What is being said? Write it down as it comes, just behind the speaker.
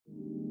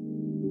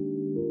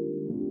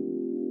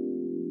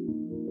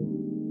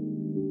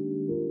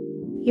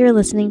You're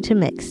listening to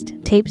Mixed,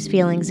 Tapes,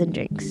 Feelings, and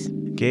Drinks.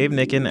 Gabe,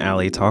 Nick, and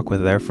Allie talk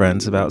with their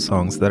friends about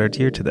songs that are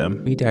dear to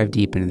them. We dive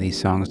deep into these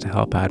songs to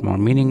help add more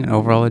meaning and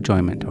overall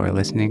enjoyment to our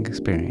listening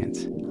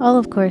experience. All,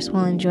 of course,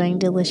 while enjoying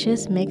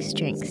delicious mixed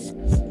drinks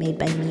made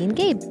by me and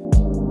Gabe.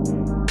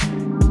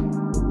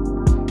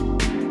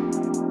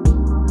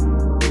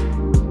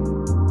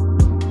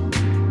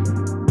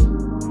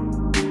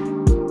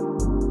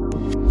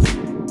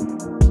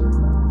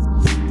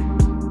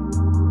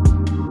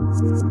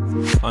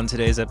 On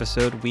today's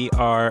episode, we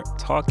are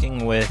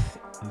talking with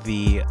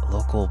the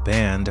local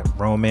band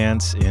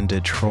Romance in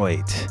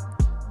Detroit.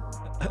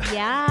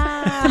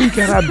 Yeah. We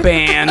got a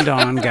band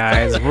on,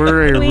 guys.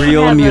 We're a We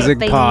real have a music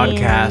band.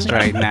 podcast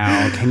right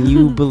now. Can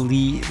you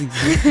believe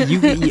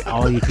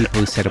all you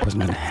people who said it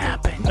wasn't going to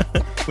happen?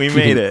 We You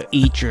made can it.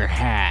 Eat your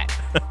hat.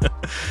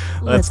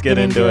 Let's get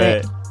into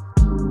it.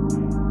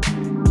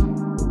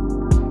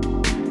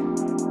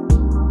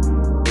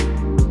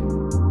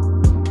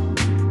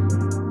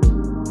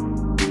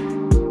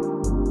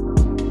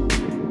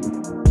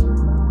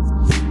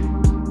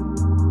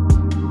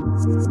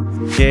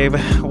 Gabe,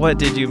 what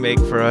did you make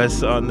for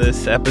us on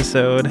this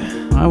episode?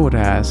 I would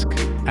ask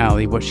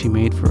Allie what she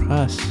made for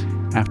us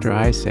after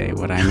I say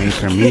what I made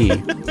for me.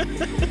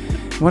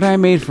 What I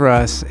made for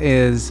us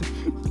is,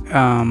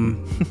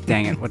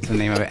 dang it, what's the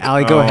name of it?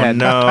 Allie, go ahead.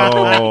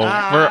 No,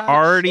 we're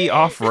already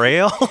off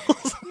rails.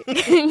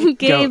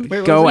 Gabe,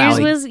 Go, yours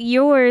Allie.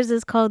 yours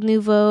is called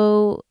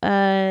Nouveau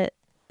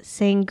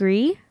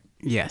Sangria?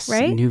 Yes,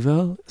 Right?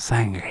 Nouveau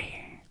Sangre.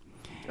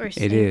 Or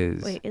It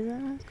is. Wait, is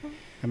that what it's called?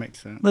 That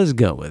makes sense. Let's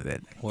go with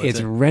it. What is It's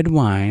it? red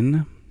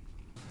wine.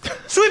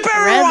 Sweet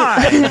berry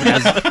wine!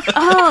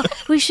 Oh,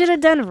 we should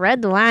have done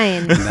red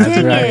wine. That's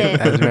Dang right. it.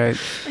 That's right.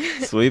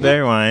 Sweet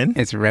berry wine.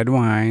 It's red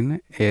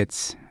wine.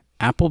 It's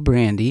apple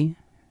brandy.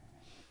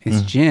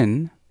 It's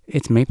gin.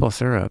 It's maple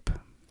syrup.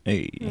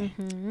 Hey.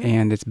 Mm-hmm.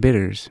 And it's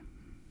bitters.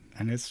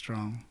 And it's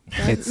strong.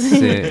 It's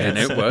And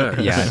it works.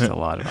 Yeah, it's a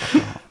lot of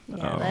alcohol.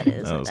 Yeah, that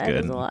is that was that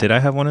good. is a lot. Did I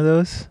have one of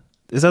those?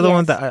 Is that the one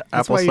with the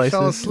That's apple why you slices?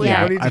 fell asleep.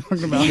 Yeah. What are you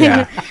talking about?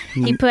 Yeah.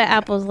 He put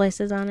apple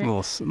slices on it.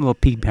 little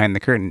peek behind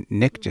the curtain.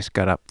 Nick just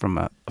got up from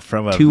a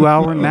From a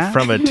 2-hour nap?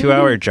 From a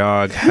 2-hour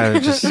jog. I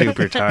was just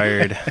super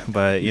tired,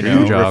 but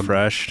Dream jog.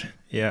 refreshed.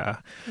 Yeah.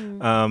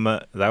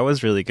 That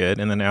was really good.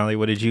 And then Allie,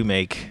 what did you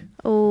make?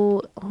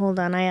 Oh, hold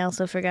on. I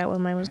also forgot what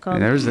mine was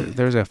called. And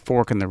there's a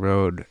fork in the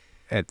road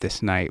at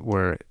this night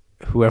where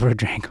whoever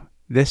drank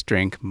this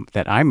drink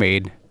that I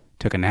made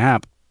took a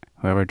nap.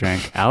 Whoever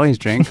drank Allie's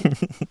drink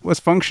was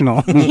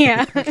functional.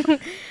 Yeah.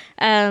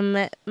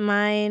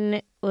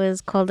 Mine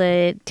was called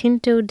a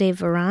Tinto de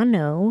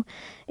Verano.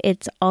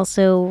 It's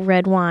also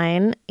red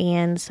wine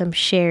and some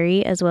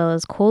sherry, as well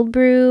as cold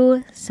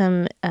brew,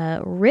 some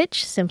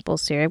rich simple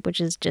syrup,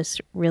 which is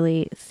just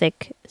really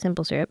thick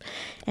simple syrup,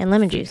 and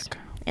lemon juice.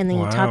 And then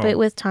you top Wow. it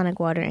with tonic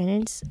water, and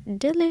it's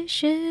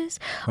delicious.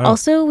 Wow.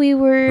 Also, we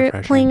were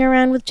Refreshing. playing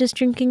around with just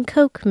drinking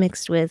Coke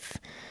mixed with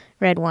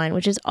red wine,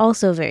 which is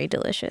also very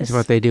delicious. It's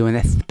what they do in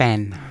the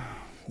Spain.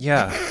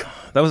 Yeah,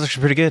 that was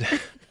actually pretty good.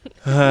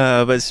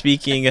 But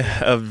speaking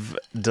of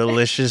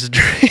delicious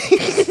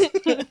drinks,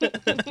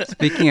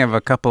 Speaking of a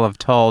couple of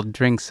tall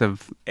drinks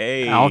of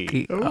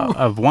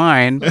of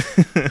wine,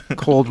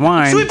 cold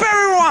wine. Sweet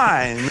berry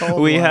wine!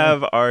 we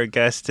have our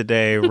guest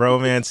today,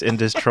 Romance in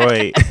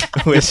Detroit,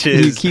 which You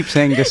is keep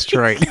saying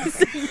Detroit.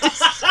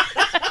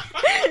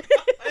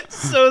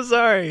 so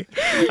sorry.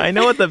 I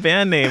know what the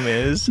band name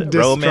is.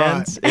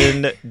 Romance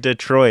in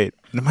Detroit.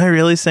 Am I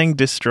really saying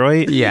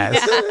Detroit?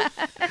 Yes.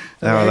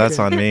 Oh, that's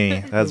on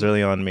me. That's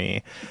really on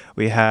me.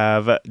 We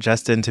have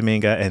Justin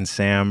Tominga and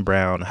Sam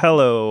Brown.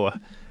 Hello,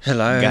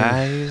 Hello,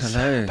 guys.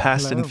 Hello.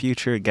 Past Hello. and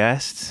future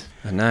guests.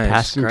 I know.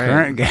 Past it's and great.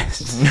 current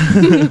guests.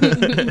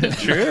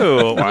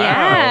 True. Wow.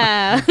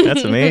 Yeah.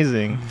 That's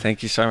amazing.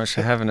 Thank you so much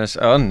for having us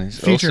on. It's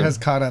Future awesome. has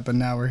caught up and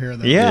now we're here.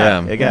 Though.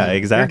 Yeah, Yeah.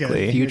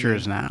 exactly.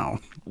 Futures now.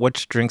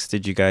 Which drinks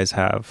did you guys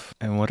have,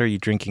 and what are you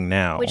drinking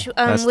now? Which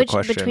That's the which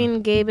question.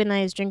 between Gabe and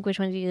I's drink, which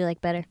one do you like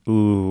better?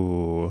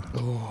 Ooh.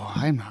 Oh,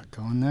 I'm not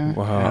going there.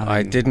 Well,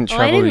 I didn't Oh,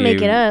 trouble I didn't you.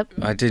 make it up.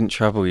 I didn't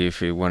trouble you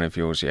for one of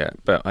yours yet,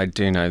 but I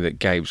do know that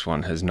Gabe's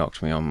one has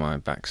knocked me on my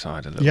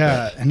backside a little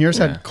Yeah, bit. and yours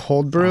Yeah. had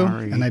cold brew,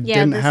 Sorry. and I Yeah,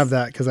 didn't this- have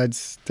that because I'd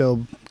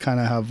still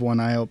kind of have one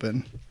eye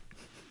open.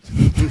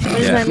 What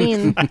does that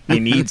mean? He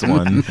needs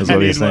one, is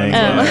what he's saying.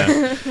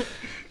 Oh.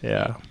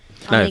 Yeah.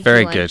 I'll No, make very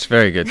you one. good,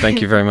 very good.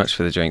 Thank you very much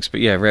for the drinks. But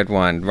yeah, red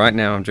wine. Right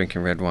now, I'm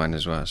drinking red wine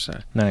as well. So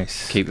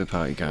Nice. keep the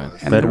party going.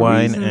 And Red the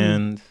wine reason-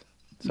 and...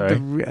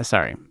 Sorry.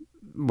 Sorry.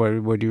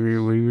 What were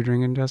you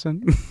drinking,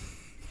 Justin?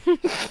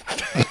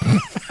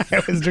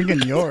 I was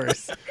drinking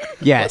yours.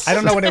 Yes. I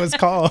don't know what it was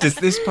called. Does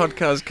this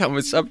podcast come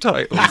with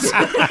subtitles?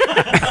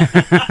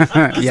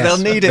 Yes, they'll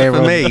need it there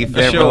for will- me, for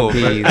there sure, Will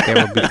be, there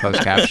will be closed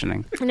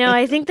captioning. No,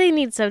 I think they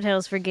need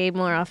subtitles for Gabe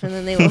more often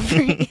than they will for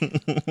me.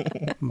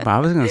 But I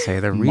was going to say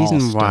the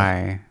reason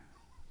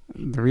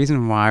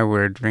why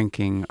we're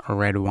drinking a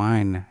red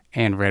wine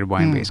and red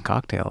wine-based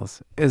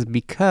cocktails is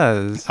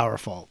because Our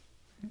fault.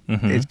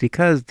 it's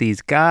because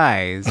these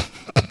guys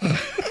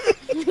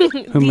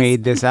who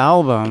made this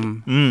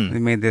album, Mm. who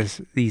made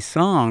these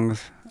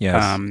songs,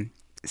 Yes.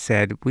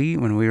 said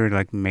when we were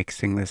like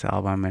mixing this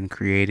album and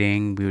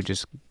creating, we would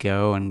just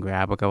go and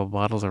grab a couple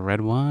bottles of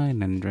red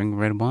wine and drink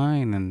red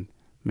wine and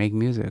make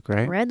music,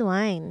 right? Red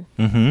wine.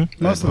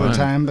 Mm-hmm. Most of the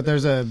time, but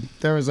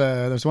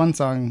there's one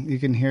song you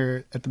can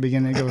hear at the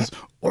beginning. It goes,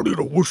 "I need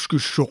a whiskey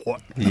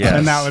shot," Yes.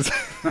 and that was.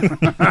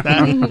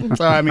 that.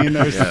 So I mean,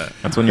 there's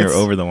That's when you're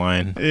over the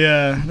wine.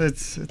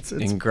 it's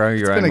In Grow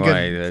Your been Own a good-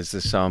 Way, there's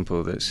a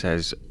sample that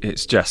says,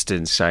 it's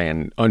Justin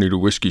saying, I need a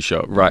whiskey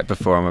shot right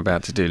before I'm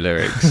about to do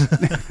lyrics.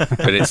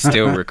 But it's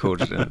still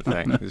recorded in the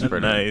thing. It's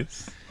brilliant.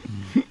 Nice.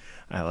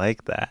 I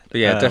like that. But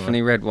yeah,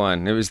 definitely red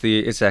wine.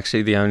 It's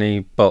actually the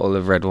only bottle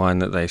of red wine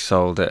that they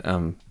sold at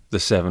the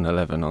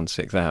 7-Eleven on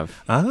 6th Ave.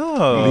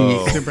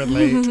 Oh. super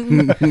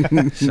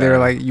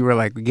late. You were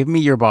like, give me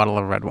your bottle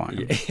of red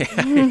wine.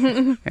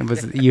 It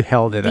was you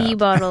held it The up.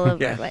 bottle of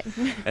Yeah. red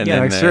wine. And Yeah,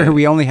 then, like, sir,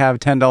 we only have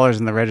 $10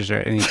 in the register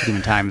at any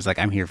given time. It's like,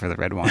 I'm here for the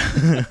red wine.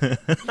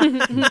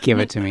 Give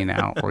it to me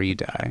now, or you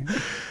die.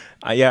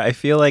 Yeah, I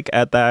feel like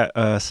at that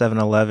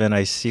 7-Eleven,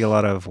 I see a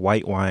lot of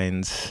white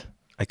wines.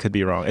 I could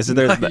be wrong. Is it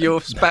there?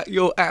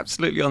 you're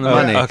absolutely on the Oh,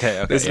 money.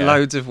 okay, There's yeah.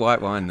 loads of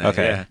white wine there.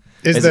 Okay. Yeah.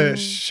 Is the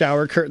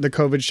shower curtain, the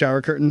COVID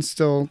shower curtain,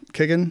 still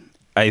kicking?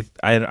 I'm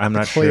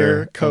not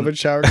Clear sure. COVID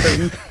shower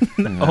curtain.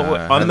 Oh,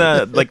 on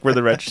the like where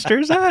the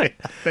register's at.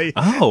 they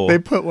Oh. they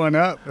put one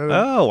up.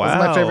 Oh wow.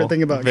 That's my favorite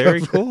thing about Very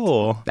COVID.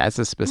 cool. That's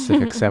a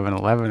specific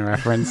 7-Eleven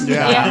reference.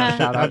 Yeah.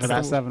 Shout out to that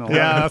That's 7-Eleven.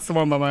 Yeah, that's the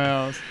one by my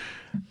house.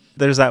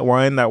 There's that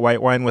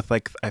white wine with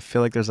like I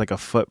feel like there's like a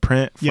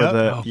footprint for Yep.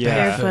 the Oh,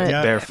 barefoot.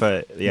 Yeah.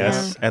 barefoot.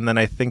 Yes. And then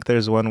I think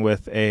there's one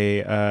with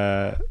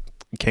a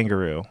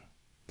kangaroo.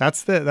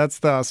 That's the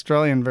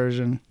Australian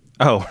version.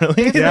 Oh,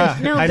 really? Yeah,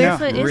 No, I know.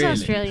 barefoot is Really?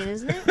 Australian,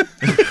 isn't it?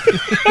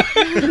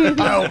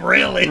 Oh,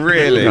 really?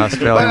 Really? The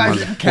Australian But I-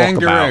 one's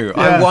Kangaroo. walkabout.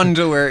 I Yeah.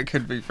 wonder where it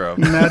could be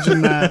from.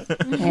 Imagine that.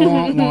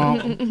 Wah,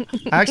 wah.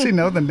 I actually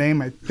know the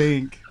name, I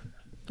think.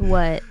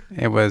 What?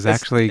 It was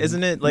actually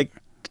Isn't it like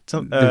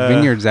some, the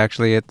vineyard's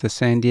actually at the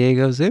San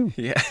Diego Zoo.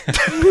 Yeah.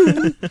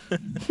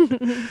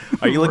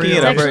 Are you looking Really?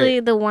 it up? Actually,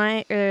 the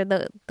wine or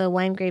the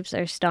wine grapes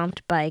are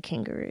stomped by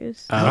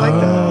kangaroos. I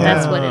like that.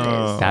 That's Yeah. what it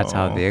is. That's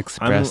how they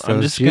express I'm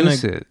those just gonna-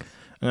 juices.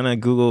 I'm gonna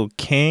Google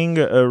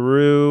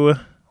kangaroo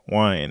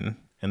wine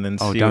and then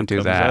Oh, see don't what do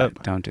comes that.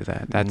 up. Don't do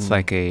that. That's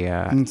like a.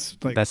 It's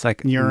like That's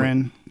like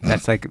urine.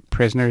 That's like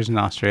prisoners in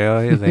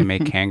Australia. They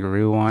make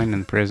kangaroo wine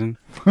in prison.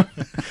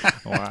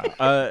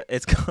 Wow.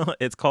 It's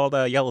called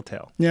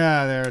Yellowtail.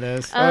 Yeah, there it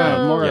is.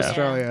 Oh, More yeah.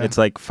 Australia. It's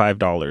like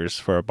 $5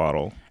 for a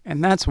bottle.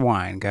 And that's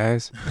wine,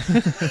 guys.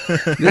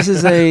 This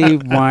is a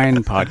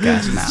wine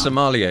podcast now.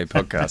 Sommelier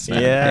podcast now.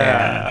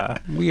 Yeah.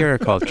 We are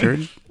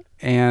cultured.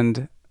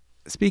 And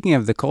speaking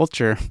of the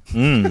culture,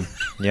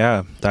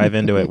 Yeah. Dive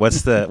into it.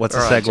 What's the All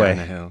right, Jonah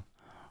segue? Hill.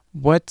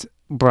 what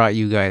brought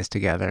you guys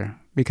together?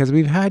 Because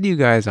we've had you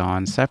guys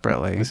on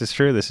separately. This is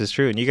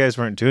true. And you guys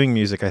weren't doing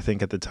music, I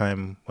think, at the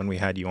time when we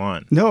had you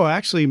on. No, I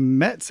actually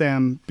met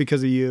Sam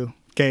because of you,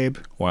 Gabe.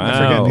 Wow. I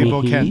forget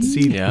people can't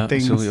see Yeah,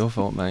 things. it's all your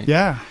fault, mate.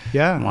 Yeah.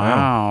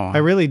 Wow. I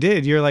really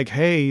did. You're like,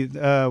 hey,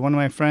 one of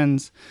my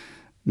friends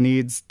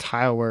needs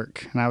tile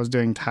work, and I was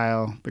doing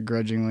tile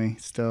begrudgingly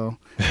still,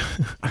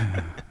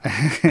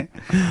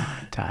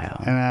 Tile.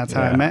 and that's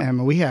how I Yeah. met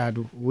him. We had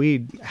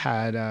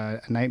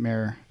a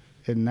nightmare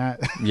in that.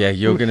 Yeah,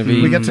 you're going to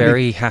We be get to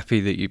very happy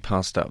that you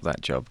passed up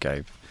that job,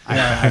 Gabe. I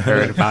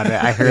heard about it.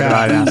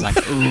 I was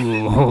like,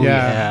 ooh, oh,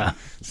 yeah.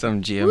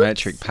 Some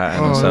geometric pattern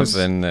Oh, or it was-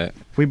 something that.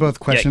 We both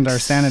questioned our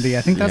Yikes. sanity.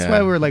 I think that's Yeah.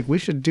 why we were like, we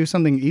should do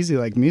something easy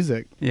like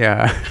music.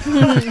 Yeah.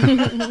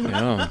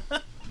 Yeah.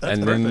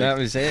 And then that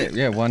was it.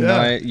 Yeah, one Yeah.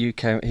 night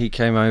he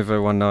came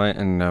over one night,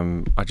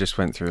 and I just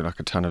went through like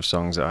a ton of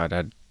songs that I'd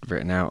had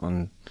written out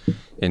and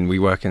we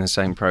work in the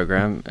same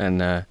program,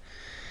 and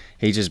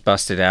he just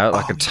busted out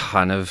like a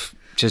ton of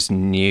just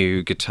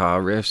new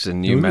guitar riffs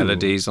and new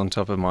melodies on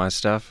top of my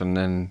stuff, and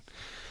then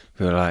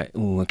we were like,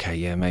 oh, okay,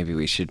 yeah, maybe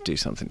we should do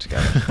something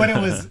together. But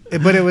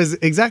it was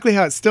exactly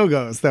how it still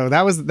goes though.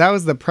 That was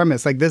the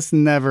premise. Like, this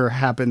never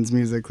happens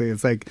musically.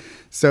 It's like,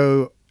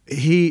 so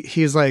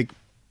he's like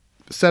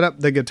set up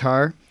the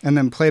guitar and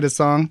then played a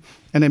song,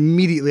 and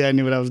immediately I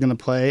knew what I was going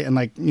to play, and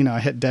like, I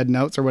hit dead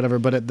notes or whatever,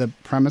 but the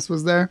premise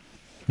was there.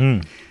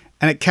 And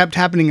it kept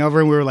happening over,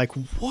 and we were like,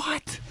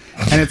 what?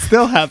 And it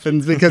still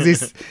happens because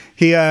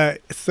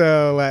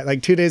so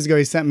 2 days ago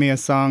he sent me a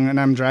song, and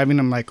I'm driving.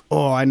 I'm like,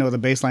 oh, I know the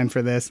bass line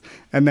for this.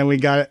 And then we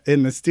got it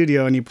in the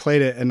studio, and he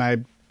played it, and I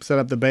set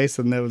up the bass,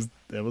 and it was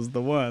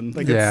the one.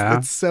 Like, Yeah.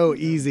 it's so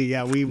easy.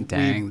 Yeah,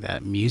 Dang,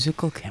 that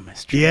musical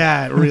chemistry.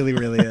 yeah, it really,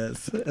 really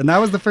is. And that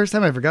was the first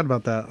time I forgot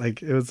about that.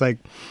 Like, it was like,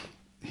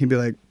 he'd be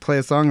like, play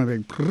a song, and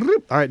I'd be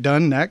like, all right,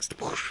 done, next.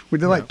 We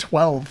did like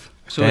 12.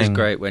 It's always Dang.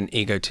 great when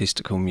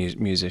egotistical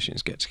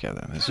musicians get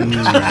together. That's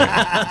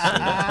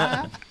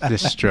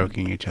Just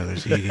stroking each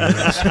other's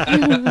egos.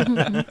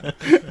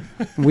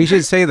 We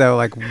should say though,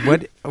 like,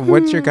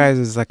 what's your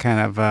guys' like kind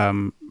of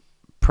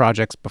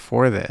projects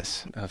before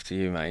this? After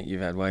you, mate.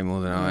 You've had way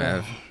more than I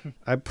have.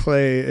 I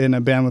play in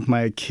a band with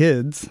my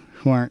kids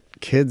who aren't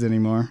kids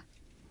anymore.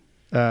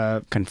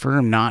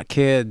 Confirm, not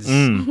kids.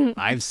 Mm.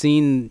 I've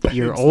seen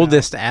your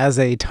oldest as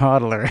a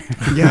toddler.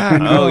 Yeah, I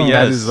know. Oh, yes.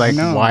 That is like I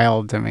know.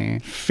 wild to me.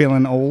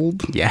 Feeling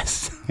old.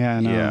 Yes. Yeah, I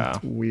know. Yeah.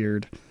 It's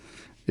weird.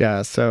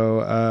 Yeah,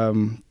 so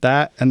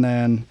that, and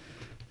then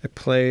I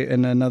play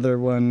in another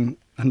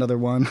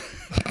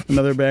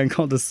band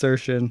called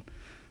Assertion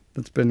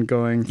that's been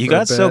going for You a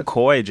got so bit.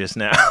 coy just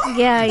now.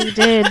 Yeah, you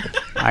did.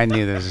 I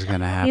knew this was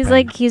going to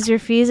happen. He's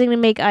refusing to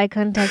make eye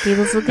contact. He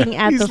was looking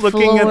at He's the floor.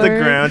 looking at the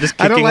ground, just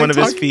I don't kicking like one of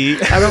his talking-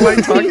 feet. I don't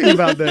like talking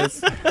about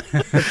this.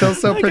 It feels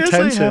so I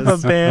pretentious. guess I have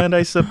a band,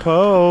 I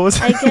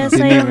suppose. I guess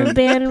Didn't I have a even-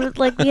 band with,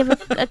 like, we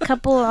have a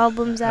couple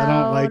albums out.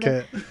 I don't like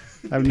it.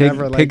 I've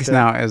never liked Pig it.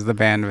 Snout is the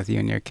band with you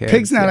and your kids.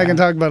 Pig Snout I yeah. can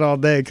talk about all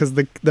day because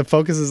the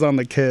focus is on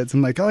the kids.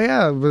 I'm like, oh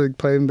yeah, we're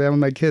playing band with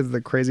my kids,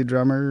 the crazy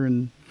drummer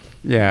and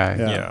Yeah.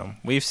 Yeah. Yeah,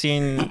 you've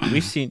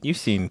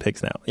seen Pig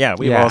Snout. Yeah,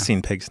 we've Yeah. all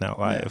seen Pig Snout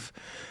live.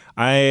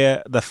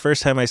 The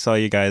first time I saw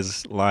you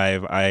guys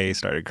live, I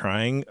started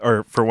crying,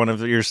 or for one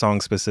of your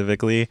songs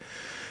specifically,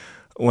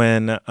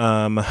 when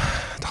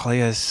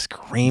Talia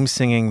scream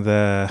singing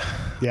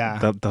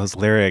those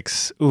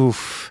lyrics.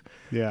 Oof.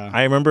 yeah.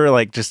 I remember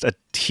like just a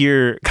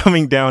tear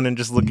coming down and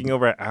just looking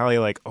over at Allie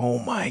like, oh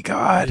my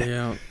God,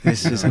 Yeah.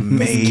 this is Kids a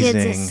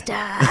amazing.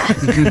 star.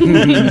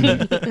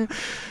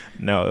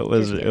 No, it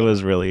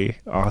was really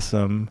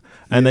awesome.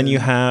 And then you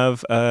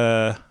have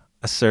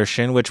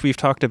Assertion, which we've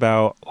talked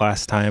about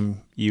last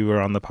time you were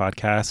on the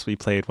podcast. We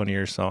played one of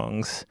your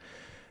songs,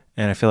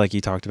 and I feel like you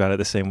talked about it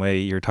the same way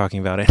you're talking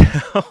about it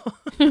now.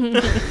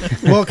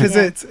 Well, because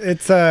it's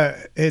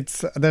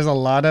there's a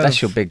lot of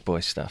That's your big boy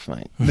stuff,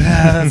 mate.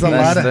 there's a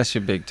lot of That's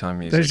your big time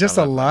music. there's just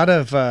I a love lot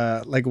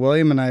of like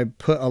William and I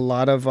put a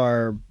lot of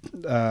our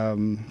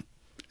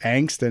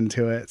angst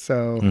into it.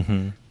 So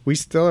Mm-hmm. we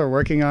still are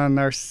working on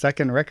our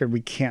second record.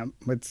 We can't.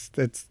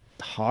 It's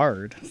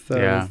hard. So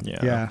Yeah.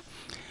 Yeah.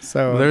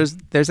 So Well,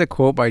 there's a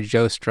quote by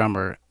Joe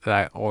Strummer that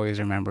I always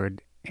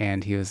remembered,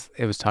 and it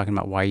was talking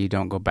about why you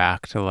don't go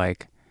back to,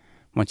 like,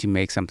 once you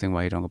make something,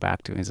 why you don't go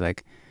back to it. He's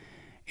like,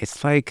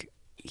 it's like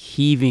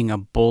heaving a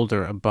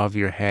boulder above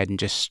your head and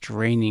just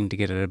straining to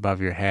get it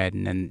above your head,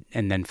 and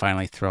then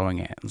finally throwing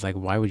it. It's like,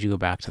 why would you go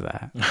back to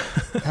that?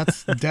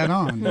 that's dead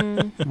on.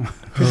 Mm.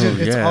 'Cause Oh,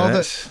 it's yeah, all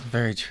that's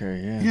very true.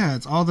 Yeah. Yeah,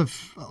 it's all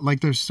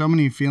like there's so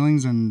many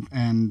feelings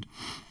and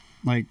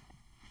like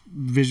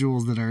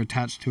visuals that are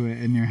attached to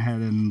it in your head,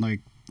 and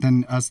like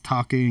then us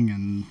talking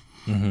and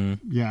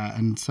yeah,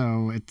 and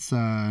so it's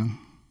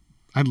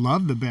I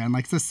love the band.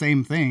 Like it's the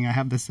same thing. I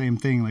have the same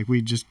thing. Like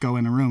we just go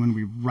in a room and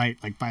we write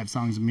like 5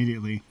 songs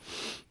immediately.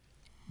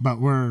 But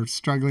we're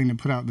struggling to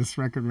put out this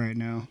record right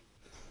now,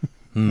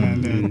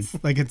 and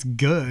it's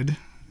good.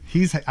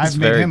 I've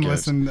made very him good.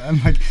 listen.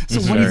 I'm like, so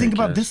It's what do you very think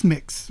about good. this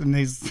mix? And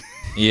he's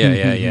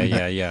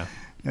Yeah.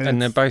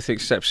 And they're both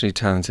exceptionally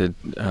talented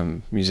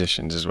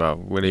musicians as well.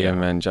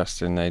 William and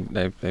Justin,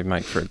 they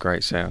make for a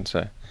great sound.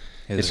 So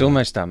it's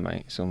almost done,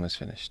 mate. It's almost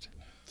finished.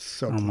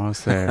 so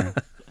Almost there.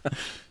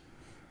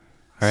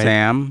 All right.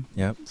 Sam?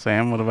 Yep.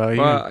 Sam, what about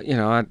you?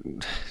 Well,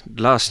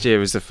 last year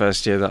was the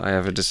first year that I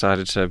ever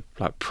decided to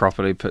like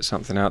properly put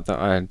something out that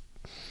I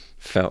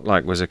felt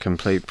like was a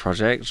complete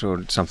project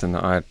or something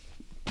that I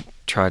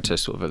tried to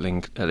sort of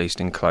at least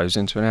enclose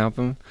into an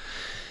album.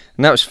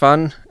 And that was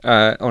fun.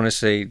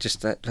 Honestly,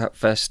 just that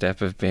first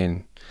step of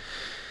being,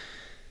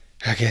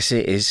 I guess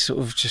it is sort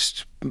of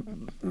just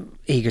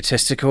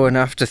egotistical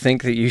enough to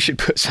think that you should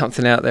put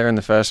something out there in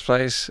the first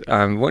place.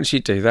 Once you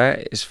do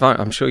that, it's fine.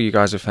 I'm sure you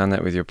guys have found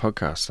that with your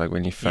podcast, like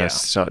when you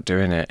first start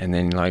doing it and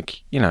then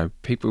like,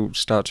 people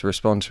start to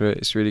respond to it.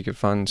 It's really good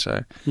fun.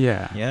 So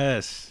yeah.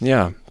 Yes.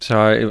 yeah,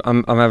 so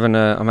I'm having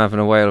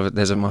a whale of it.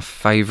 There's one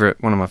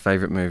of my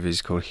favorite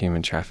movies called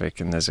Human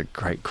Traffic, and there's a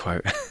great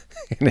quote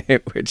in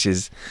it, which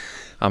is,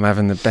 "I'm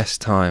having the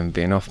best time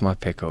being off my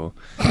pickle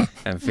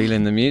and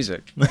feeling the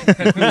music."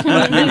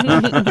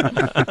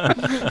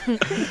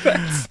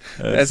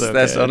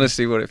 That's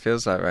honestly what it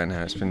feels like right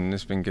now. It's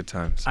been good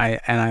times.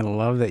 I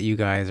love that you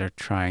guys are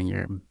trying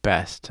your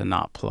best to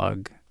not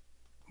plug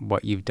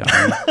what you've done.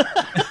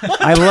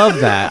 I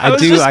love that. I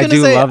do love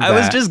that. I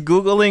was just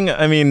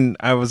Googling,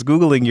 I was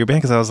Googling your band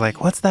because I was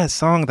like, what's that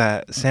song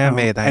that Sam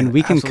made? That and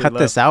we can cut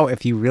this out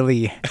if you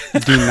really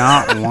do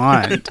not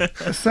want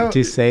so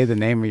to say the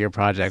name of your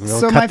project. We'll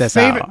so cut this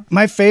out.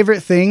 my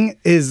favorite thing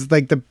is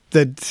like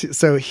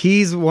so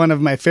he's one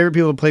of my favorite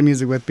people to play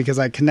music with because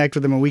I connect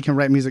with him and we can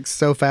write music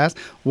so fast.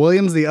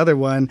 William's the other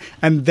one,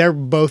 and they're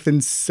both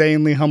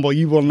insanely humble.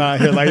 You will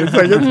not hear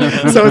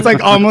so it's like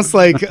almost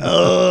like,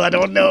 oh, I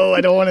don't know,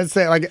 I don't want to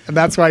say, like,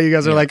 that's why you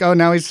guys are like, oh,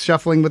 now he's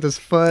shuffling with his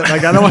foot.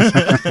 Like, I don't want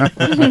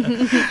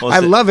Well, I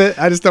love it.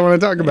 I just don't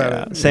want to talk about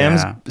it.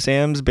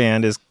 Sam's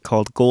band is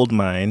called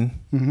Goldmine,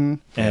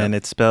 and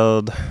it's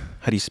spelled.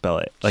 How do you spell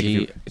it? Like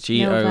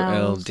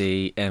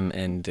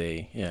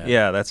GOLDMND. Yeah.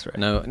 Yeah, that's right.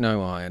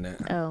 No I in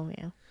it. Oh,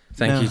 yeah.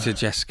 Thank you to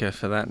Jessica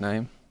for that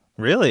name.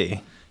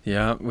 Really?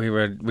 Yeah, we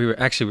were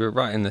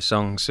writing the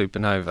song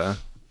Supernova,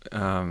 It's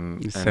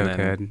and so then-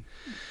 good.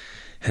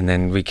 And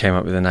then we came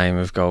up with the name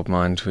of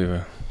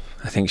Goldmind.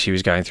 I think she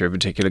was going through a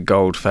particular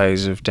gold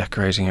phase of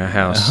decorating her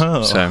house.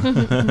 Oh. So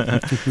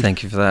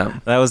thank you for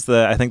that. That was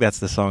I think that's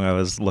the song I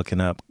was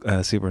looking up,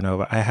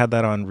 Supernova. I had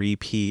that on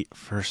repeat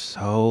for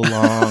so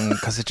long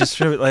because it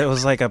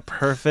was like a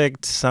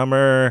perfect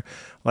summer,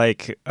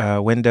 like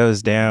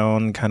windows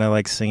down, kind of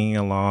like singing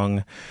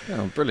along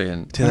Oh,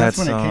 brilliant. to And that that's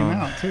when song. it came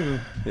out too.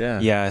 Yeah.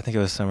 Yeah, I think it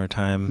was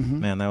summertime. Mhm.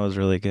 Man, that was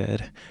really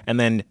good. And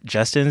then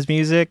Justin's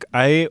music,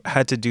 I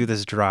had to do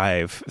this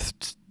drive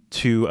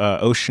to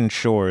Ocean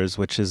Shores,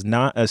 which is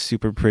not a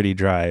super pretty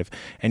drive.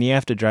 And you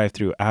have to drive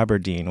through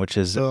Aberdeen, which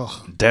is Ugh.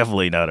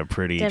 definitely not a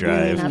pretty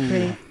Definitely drive. not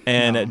pretty.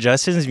 And No.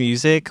 Justin's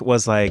music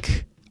was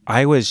like,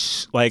 I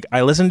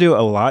listened to it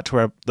a lot to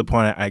where the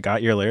point I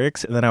got your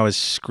lyrics, and then I was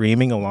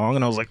screaming along,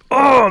 and I was like,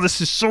 "Oh, this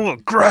is so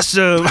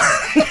aggressive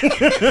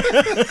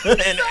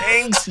and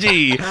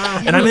angsty,"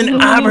 and I'm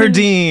in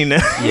Aberdeen,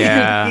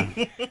 Yeah.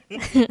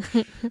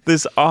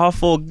 this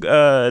awful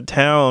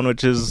town,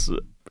 which is,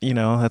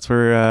 that's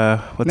where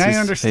what's Now his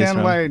you face understand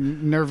from? why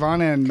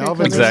Nirvana and Kurt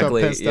Melvin Cobain. are so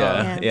Exactly. pissed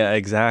off. Yeah,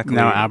 exactly.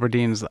 Now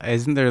Aberdeen's,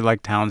 isn't there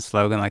like town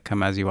slogan like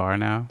 "Come as you are"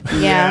 now?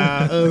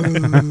 Yeah.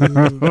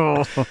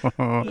 Ooh.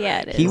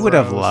 Yeah, it is. He would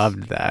have Gross.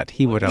 loved that.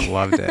 He would have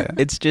loved it.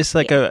 It's just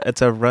like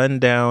it's a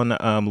rundown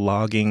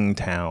logging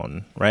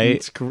town, right?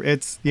 It's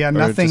just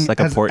nothing like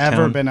a has port ever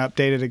town. been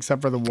updated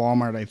except for the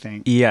Walmart, I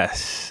think.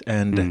 Yes,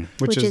 and Mm.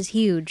 which is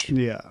huge.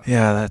 yeah.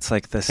 yeah, that's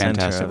like the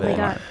Fantastic center of They it.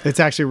 got It's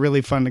actually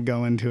really fun to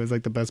go into. It's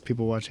like the best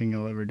people watching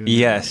you'll ever do.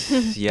 Yes,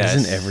 yes.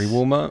 Isn't every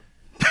Walmart?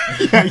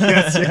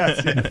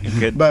 yes.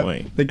 Good But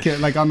point. the kid,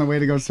 like on the way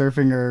to go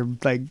surfing or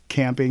like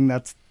camping,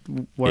 that's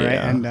where I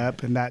Yeah. end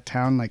up in that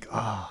town. Like,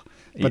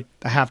 but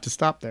I have to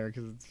stop there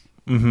because it's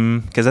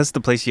Because that's the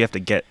place you have to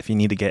get if you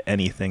need to get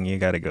anything. You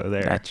got to go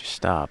there. That's your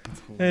stop.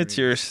 It's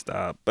your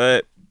stop,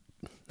 but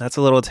that's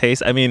a little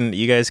taste. I mean,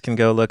 you guys can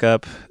go look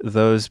up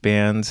those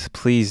bands.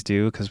 Please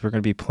do, because we're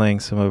going to be playing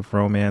some of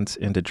Romance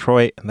in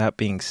Detroit. And that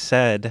being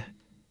said,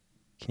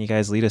 can you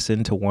guys lead us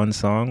into one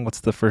song?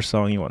 What's the first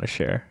song you want to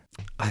share?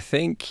 I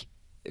think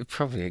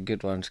probably a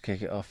good one to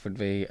kick it off would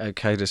be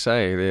 "Okay to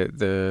Say."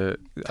 The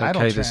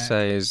Title "Okay to track.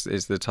 Say" is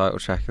the title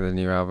track of the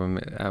new album.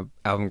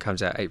 Album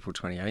comes out April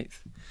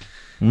 28th.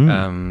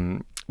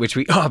 Which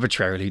we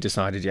arbitrarily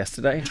decided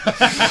yesterday.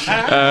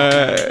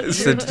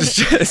 So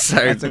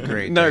It's a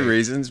great no date.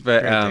 reasons,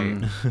 but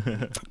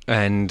Great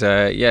and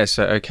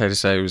so "Okay to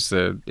Say"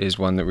 is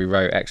one that we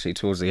wrote actually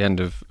towards the end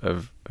of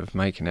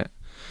making it.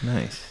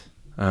 Nice.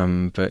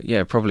 But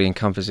yeah, probably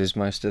encompasses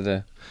most of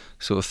the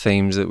sort of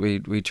themes that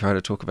we try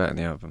to talk about in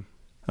the album.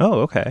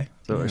 Oh, okay.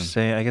 So we're Yeah.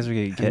 saying, I guess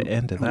we could get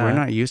into that. We're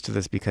not used to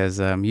this because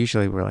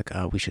usually we're like,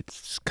 oh, we should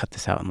cut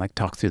this out and like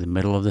talk through the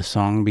middle of the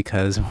song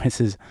because this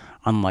is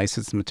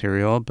unlicensed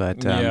material.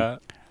 But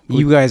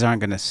you guys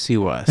aren't going to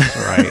sue us,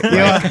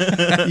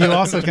 right? you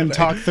also can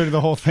talk through the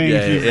whole thing.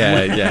 if you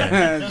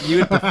yeah. You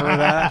would prefer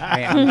that,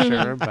 I'm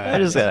sure. But I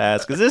just got to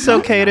ask, is this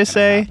okay to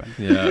say?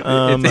 Yeah.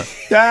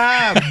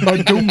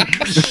 ba-doom.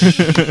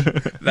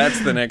 That's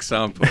the next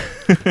sample.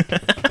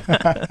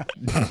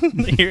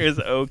 Here is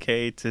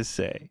okay to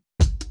say.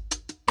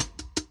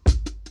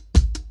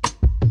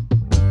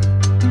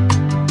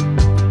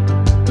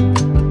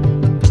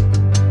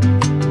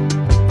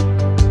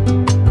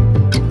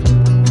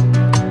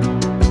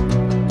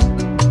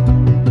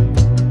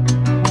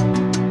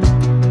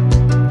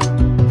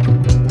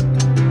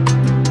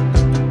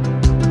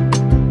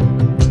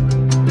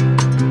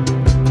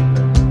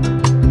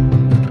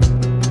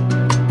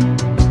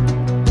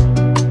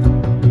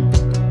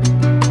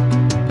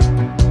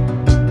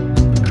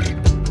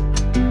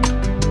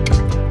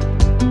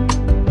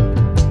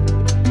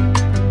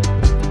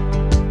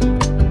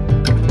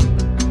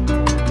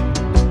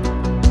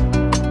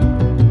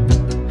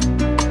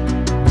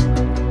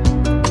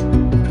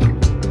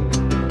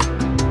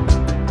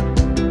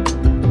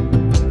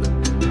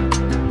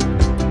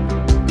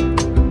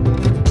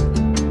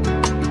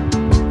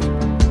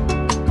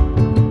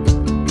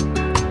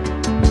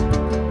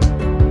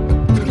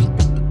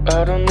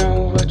 I don't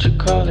know what you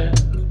call it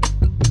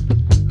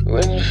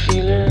when you're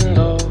feeling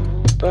low,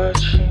 but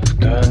you've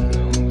got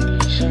no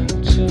reason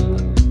to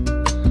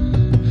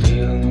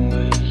feel the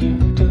way you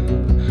do,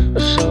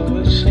 or so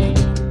it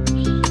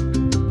seems,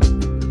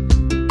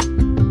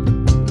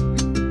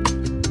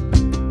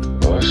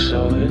 or so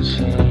it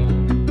seems.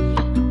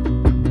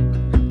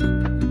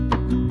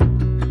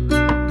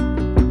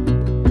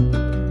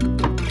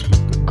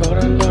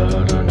 Got a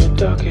lot on your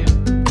docket,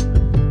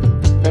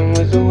 and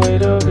with the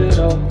weight of it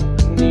all,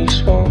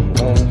 knees won't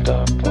hold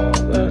up all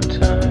the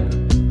time.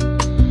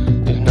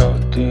 You're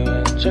not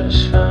doing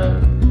just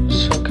fine,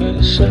 it's okay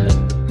to say.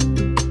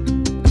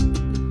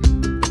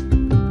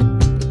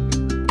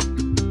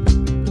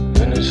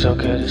 And it's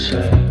okay to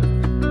say.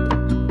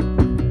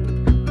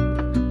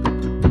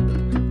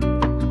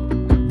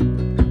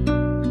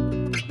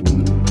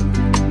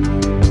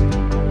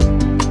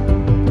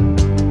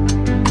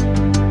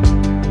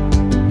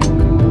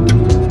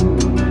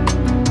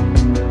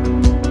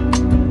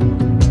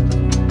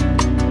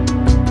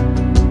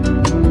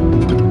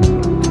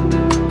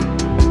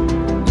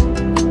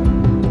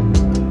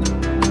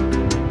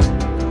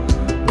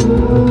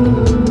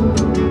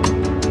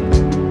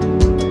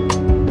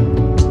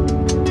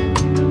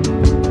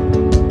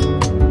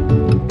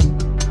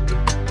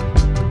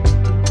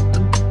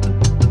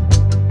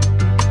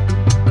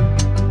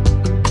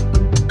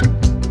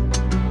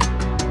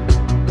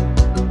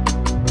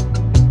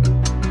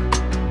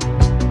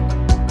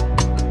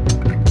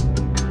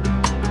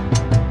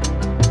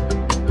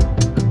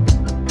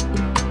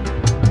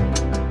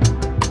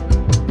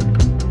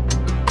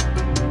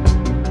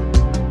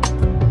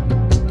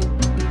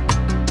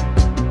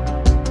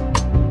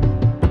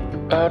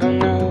 I don't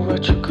know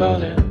what you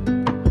call it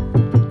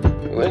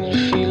when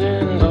you're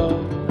feeling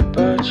low,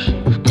 but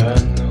you've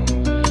got no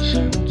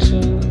reason to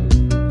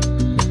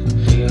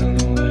feel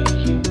the way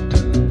you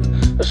do,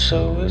 or so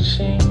it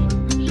seems,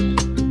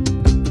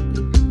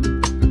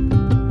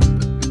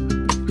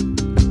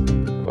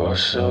 or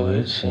so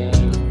it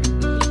seems.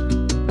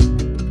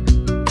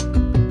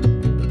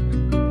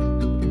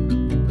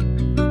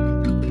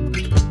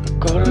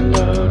 Got a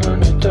lot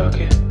on your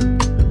docket,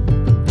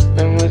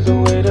 and with the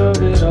weight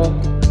of it all,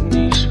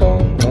 knees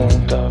won't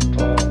hold up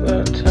all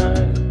the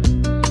time.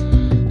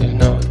 You're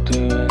not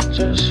doing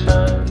just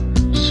fine,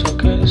 it's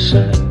okay to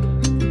say.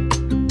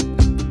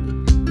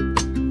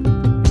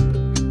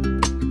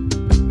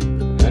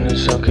 And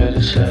it's okay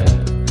to say.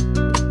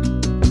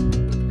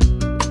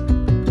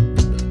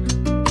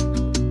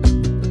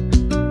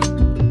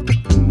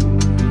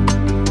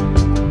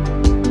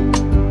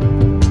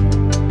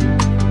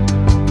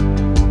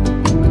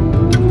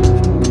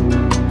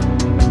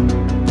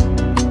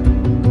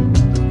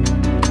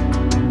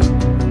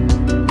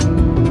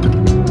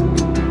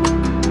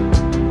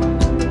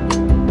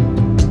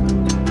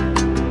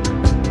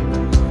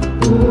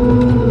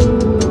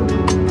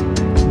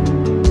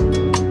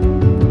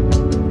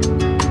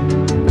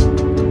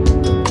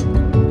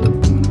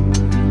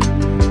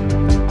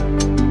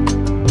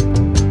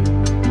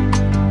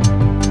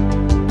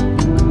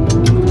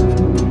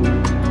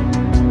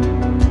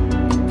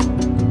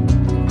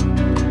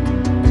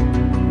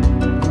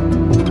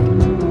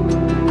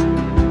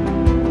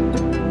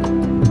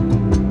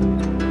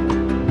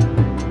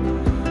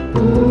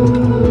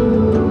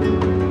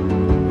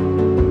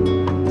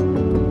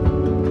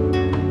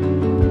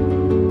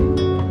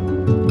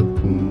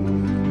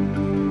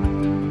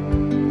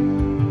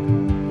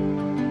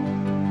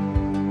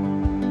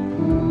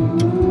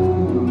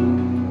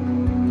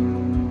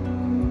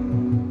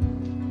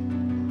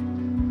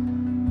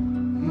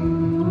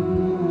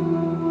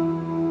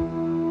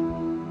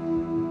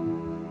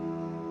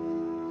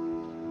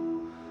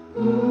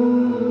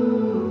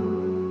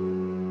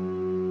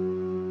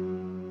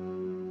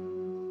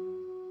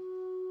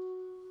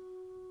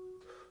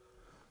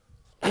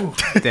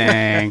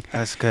 Dang.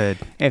 That's good.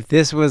 If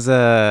this was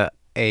a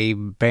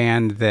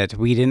band that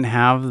we didn't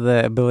have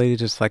the ability to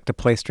just like to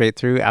play straight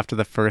through after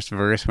the first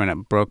verse when it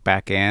broke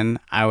back in,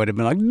 I would have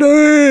been like, damn!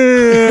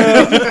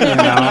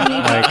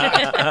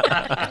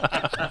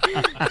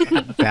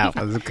 That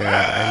was good.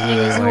 I He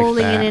really was liked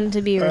holding that. it in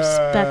to be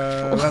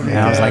respectful.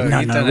 Yeah, I was like, no,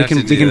 You no, don't we have can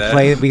to do that.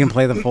 play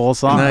the full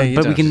song, No, you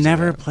but don't we can have to do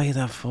never that. play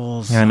the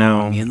full song. I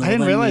know. You know I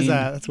didn't what realize mean?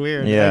 that. That's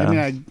weird. Yeah.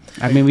 I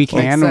I mean, we Makes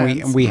can,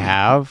 sense. we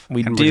have,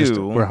 We and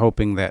do. We're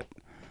hoping that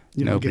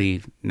You don't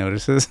nobody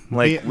notices.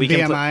 Like we can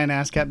BMI play. and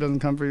ASCAP doesn't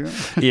come for you.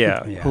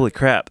 Yeah. Yeah. Holy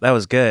crap, that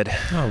was good.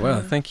 Oh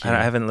well, thank you.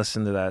 I haven't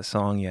listened to that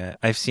song yet.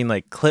 I've seen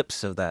like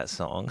clips of that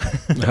song.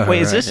 Oh,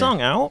 Wait, is right, this yeah.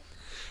 song out?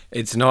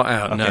 It's not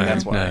out. Okay, no,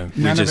 that's why. no.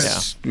 None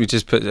of We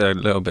just put a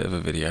little bit of a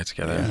video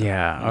together.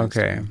 Yeah.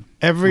 Okay.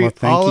 Every Well,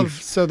 thank all you. of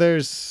so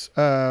there's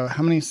how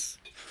many?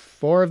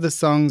 4 of the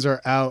songs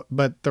are out,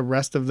 but the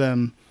rest of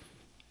them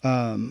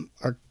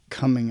are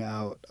coming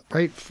out.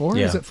 Right? 4?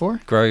 Yeah. Is it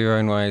 4? Grow Your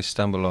Own Way,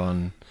 Stumble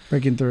On,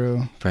 Breaking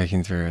Through.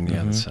 Breaking Through, and the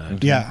other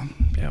side. Yeah.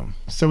 Yeah.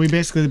 So we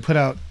basically put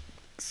out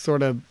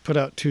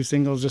 2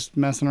 singles just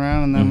messing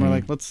around, and then we're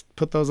like, let's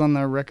put those on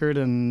the record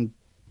and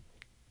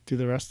do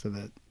the rest of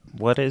it.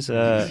 What is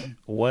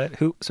what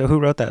who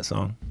wrote that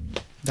song?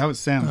 That was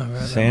Sam.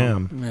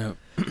 Sam. Yeah.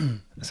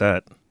 Is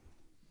that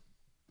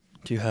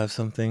Do you have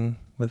something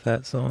with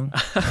that song?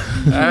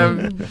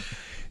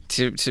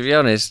 To be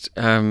honest,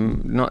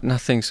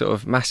 nothing sort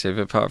of massive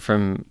apart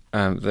from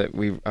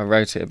that I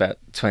wrote it about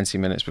 20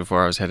 minutes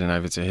before I was heading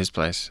over to his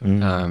place.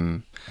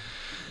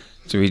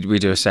 So we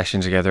do a session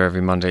together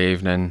every Monday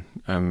evening,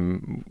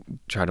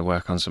 try to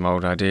work on some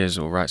old ideas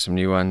or write some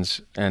new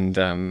ones, and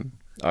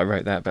I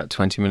wrote that about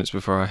 20 minutes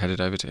before I headed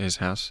over to his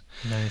house.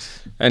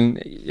 Nice. And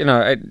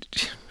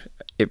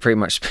it pretty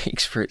much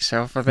speaks for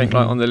itself. I think,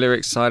 like on the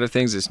lyrics side of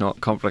things, it's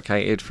not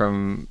complicated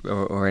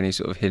or any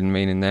sort of hidden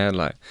meaning there.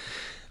 Like,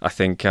 I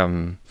think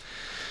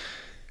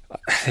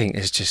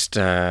it's just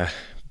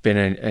been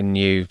a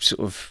new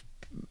sort of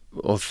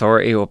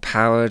authority or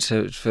power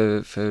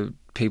for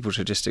people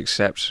to just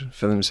accept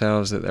for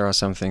themselves that there are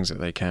some things that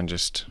they can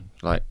just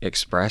like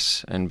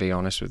express and be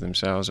honest with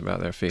themselves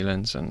about their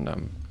feelings, and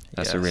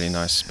that's a really Yes.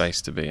 nice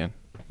space to be in.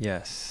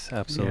 Yes,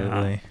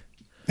 absolutely.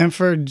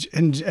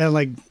 And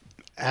like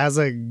as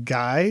a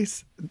guy,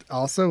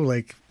 also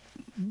like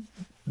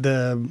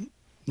the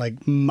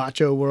like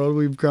macho world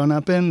we've grown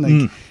up in.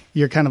 Like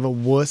you're kind of a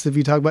wuss if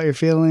you talk about your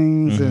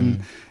feelings,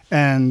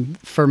 and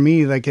for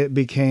me, like it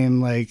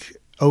became like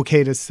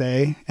okay to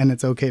say, and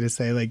it's okay to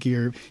say like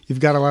you've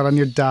got a lot on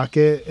your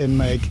docket, and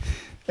like,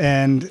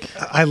 and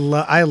I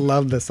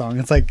love this song.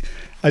 It's like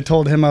I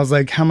told him, I was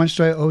like, how much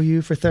do I owe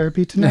you for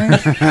therapy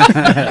tonight?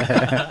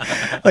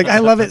 Like I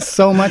love it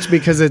so much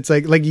because it's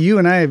like you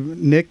and I,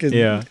 Nick,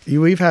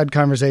 we've had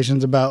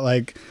conversations about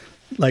like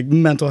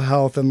mental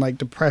health and like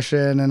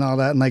depression and all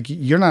that, and like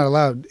you're not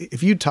allowed,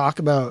 if you talk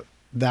about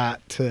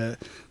that to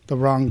the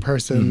wrong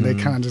person, they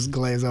kind of just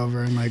glaze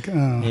over and like,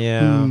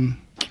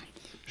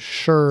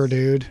 sure,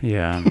 dude.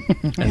 Yeah.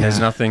 And there's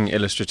nothing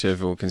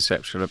illustrative or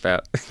conceptual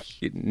about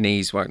your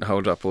knees won't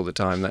hold up all the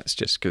time. That's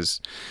just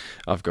because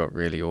I've got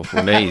really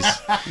awful knees.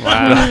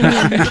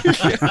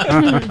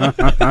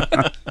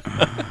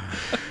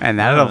 And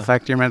that'll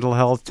affect your mental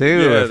health too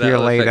if you're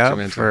laid up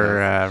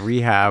for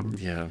rehab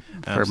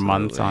for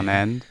months on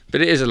end.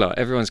 But it is a lot.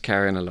 Everyone's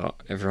carrying a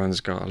lot. Everyone's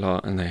got a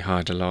lot, and they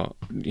hide a lot,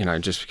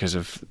 just because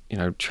of,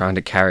 trying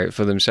to carry it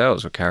for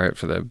themselves or carry it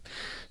for their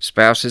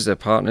spouses, their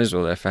partners,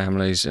 or their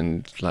families.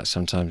 And like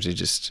sometimes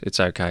it's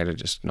okay to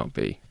just not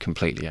be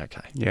completely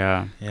okay.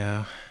 Yeah.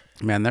 Yeah.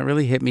 Man, that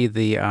really hit me,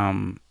 the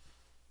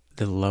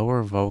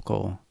lower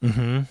vocal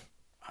on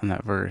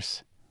that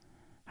verse.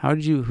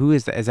 Who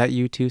is that? Is that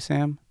you too,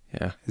 Sam?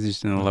 Yeah. Is it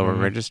just in the lower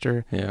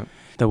register? Yeah.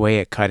 The way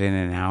it cut in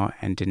and out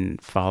and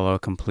didn't follow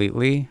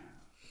completely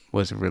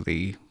was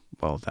really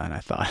well done, I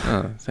thought.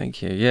 Oh,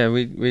 thank you. Yeah,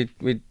 we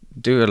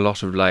do a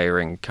lot of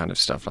layering kind of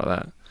stuff like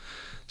that.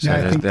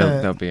 So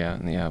they'll be out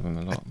in the album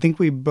a lot. I think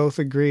we both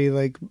agree.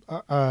 Like,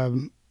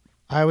 I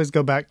always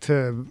go back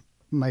to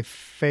my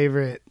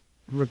favorite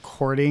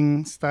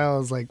recording style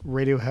is like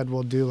Radiohead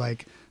will do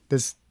like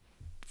this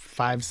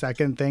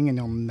 5-second thing and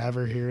you'll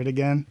never hear it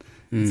again.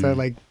 So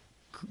like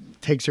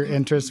takes your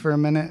interest for a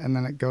minute and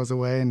then it goes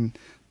away and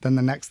then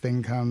the next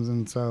thing comes.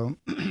 And so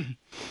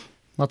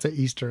lots of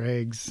Easter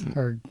eggs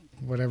or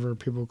whatever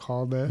people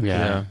called it.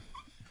 Yeah.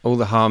 All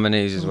the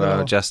harmonies as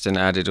well. Justin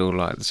added all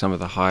like some of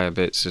the higher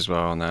bits as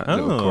well on that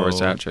little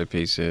chorus outro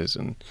pieces,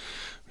 and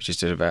we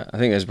just did I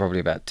think there's probably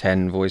about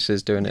 10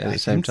 voices doing it at the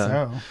same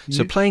time.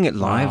 So playing it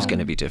live is going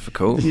to be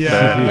difficult.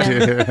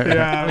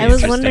 Yeah. I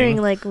was wondering,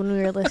 like, when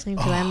we were listening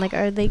to it, I'm like,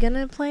 are they going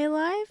to play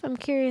live? I'm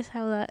curious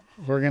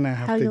we're going to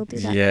have you'll do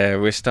that. Yeah,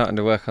 we're starting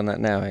to work on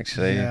that now,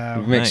 actually. Yeah,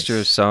 a mixture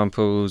of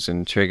samples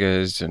and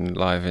triggers and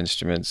live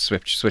instruments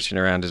switching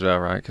around as well,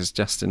 right? Because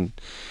Justin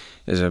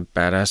is a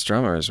badass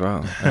drummer as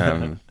well.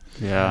 And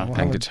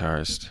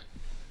guitarist.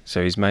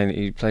 So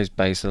he plays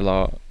bass a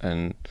lot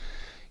and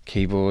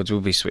keyboards.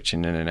 We'll be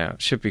switching in and out.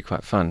 Should be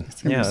quite fun.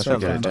 Yeah, that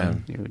sounds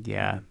fun.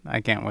 Yeah,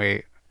 I can't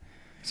wait.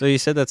 So you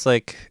said that's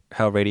like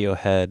how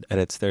Radiohead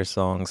edits their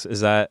songs. Is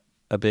that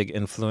a big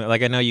influence?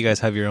 Like, I know you guys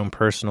have your own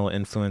personal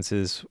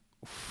influences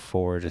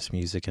for just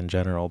music in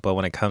general, but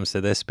when it comes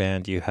to this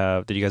band, did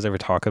you guys ever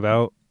talk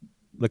about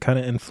the kind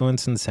of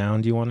influence and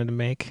sound you wanted to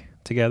make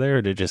together,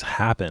 or did it just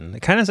happen?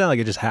 It kind of sounded like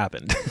it just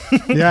happened.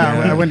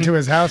 Yeah, I went to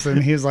his house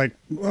and he's like,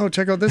 "Whoa,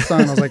 check out this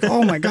song." I was like,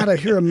 "Oh my god, I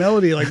hear a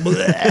melody like," and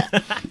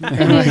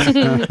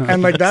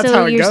like that's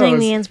how it goes. So you're saying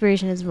the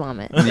inspiration is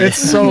vomit? It's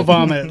so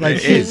vomit. Like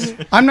it is.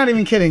 I'm not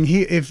even kidding.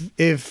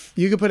 If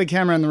you could put a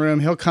camera in the room,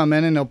 he'll come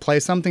in and he'll play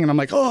something, and I'm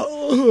like,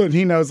 "Oh," and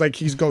he knows like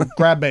he's go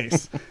grab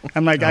bass,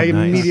 and like I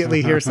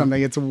immediately hear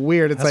something. It's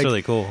weird. It's that's like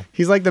really cool.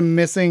 He's like the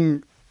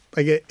missing.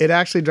 Like it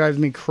actually drives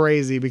me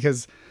crazy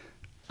because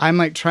I'm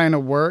like trying to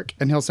work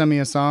and he'll send me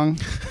a song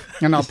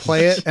and I'll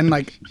play it and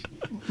like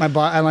I'm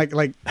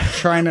like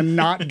trying to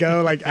not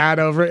go like add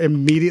over it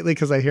immediately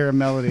because I hear a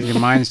melody. Your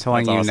mind's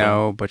telling you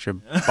no, but your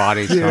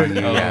body's telling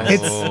you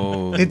yes.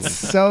 It's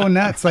so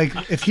nuts. Like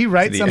if he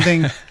writes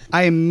something,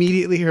 I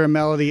immediately hear a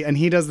melody and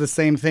he does the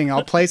same thing.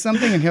 I'll play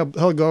something and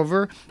he'll go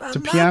over to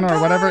piano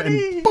or whatever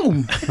and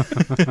boom.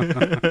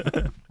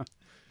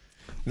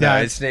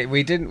 No,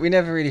 we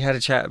never really had a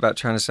chat about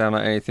trying to sound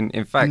like anything.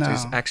 In fact,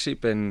 it's actually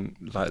been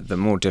like the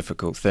more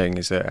difficult thing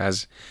is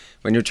that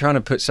when you're trying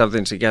to put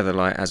something together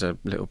like as a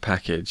little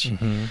package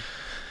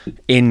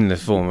in the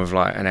form of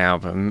like an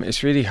album,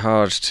 it's really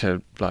hard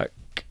to like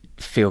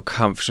feel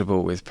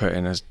comfortable with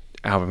putting an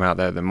album out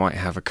there that might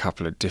have a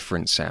couple of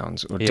different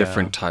sounds or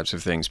different types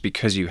of things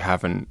because you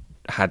haven't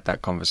had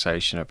that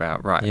conversation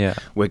about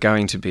we're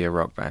going to be a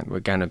rock band, we're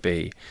going to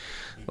be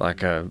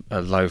like a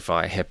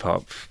lo-fi hip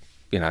hop,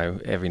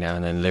 every now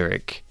and then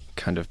lyric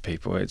kind of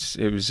people. We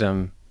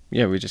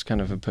just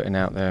kind of are putting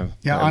out there.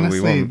 Yeah,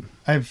 honestly,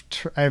 I've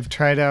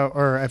tried out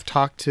or I've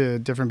talked to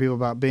different people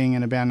about being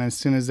in a band. And as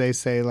soon as they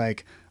say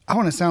like, I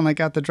want to sound like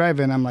At the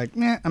Drive-In, I'm like,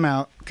 I'm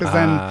out.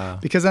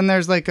 Because then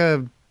there's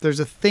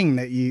a thing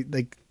that you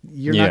like.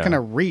 you're Yeah. not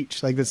gonna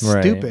reach. Like that's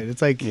Right. stupid.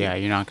 It's like Yeah,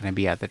 you're not going to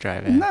be at the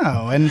drive-in.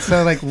 no, and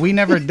so like we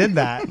never did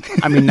that.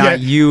 I mean,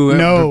 not Yeah, you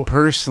no,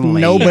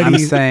 personally. Nobody, I'm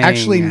saying,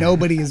 actually,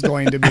 nobody is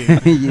going to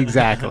be.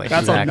 exactly.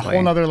 That's exactly. a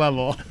whole nother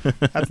level.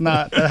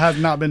 That has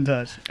not been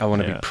touched. I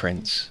want to Yeah. be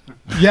Prince.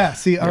 Yeah.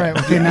 See. All right.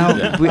 Okay.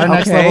 Now We- our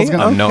next okay. level's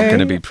gonna. I'm not Okay. going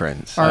to be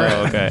Prince. Our,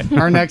 Oh, okay.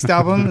 our next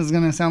album is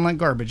gonna sound like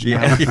garbage.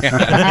 Now.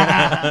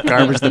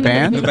 Garbage the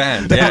band. The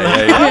band.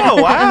 Yeah.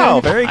 Oh wow,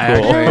 very I cool.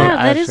 actually- Yeah,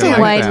 that is actually a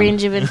like wide them.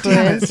 range of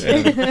influence.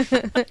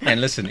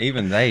 And listen,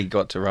 even they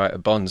got to write a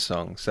Bond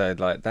song, so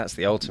like that's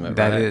the ultimate.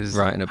 That right? is-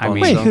 writing a I Bond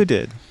mean- Wait, song. who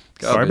did?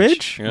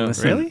 Garbage? Yeah.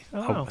 Listen, Really?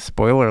 Oh,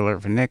 spoiler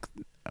alert for Nick.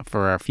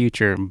 For our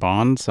future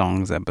Bond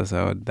songs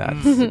episode,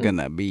 that's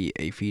gonna be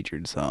a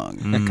featured song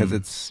because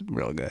it's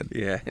real good.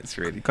 Yeah, it's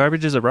really.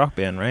 Garbage is a rock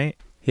band, right?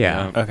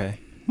 Yeah. Okay.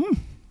 The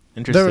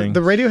Interesting.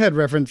 Radiohead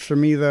reference for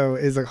me though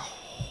is a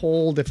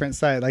whole different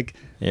side. Like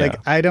Yeah.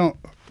 I don't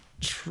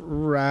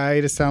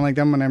try to sound like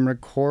them when I'm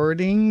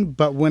recording,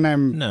 but when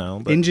I'm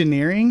No, but-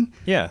 engineering,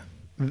 yeah.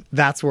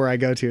 that's where I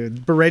go to.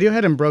 But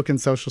Radiohead and Broken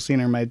Social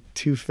Scene are my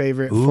two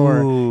favorite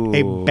for a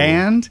Ooh.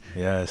 band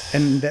Yes.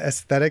 and the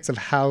aesthetics of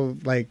how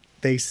like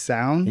they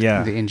sound.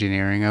 yeah. The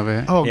engineering of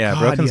it. Oh yeah, God,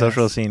 Broken yes.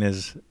 Social Scene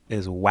is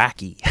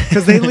wacky.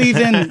 Because they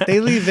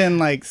leave in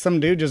like some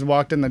dude just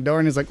walked in the door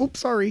and he's like, "Oops,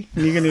 sorry,"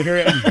 and you're gonna hear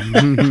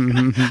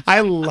it.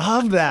 I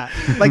love that.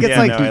 Like it's Yeah,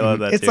 like no, I love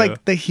that it's too.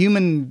 like the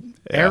human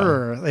Yeah.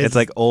 error. It's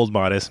like old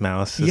Modest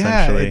Mouse,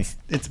 yeah, essentially.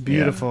 it's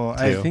beautiful.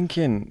 Yeah, I too. I think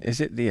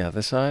is it the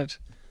other side?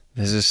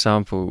 There's a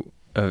sample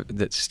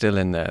that's still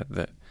in there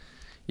that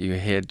you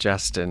hear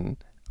Justin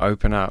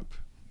open up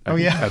Oh,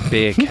 yeah. a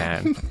beer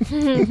can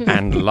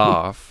and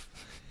laugh.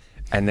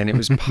 And then it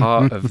was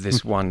part of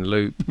this one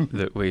loop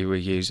that we were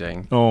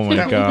using. Oh my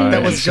That- god.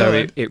 that was So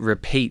good. it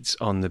repeats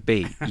on the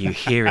beat. You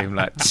hear him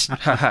like.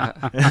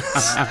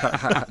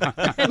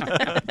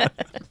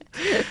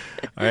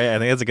 All right, I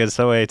think that's a good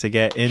segue to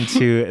get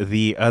into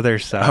the other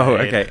side. Oh,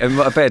 okay. And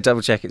I better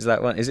double check. It's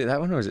that one. Is it that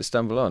one or is it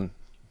Stumble On?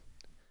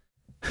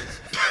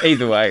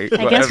 Either way.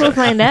 I guess we'll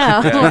find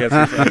out. Yeah, I guess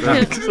we'll find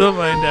out. We'll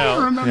find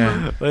out.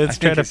 Yeah. Let's I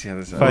try think to it's the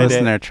other side. find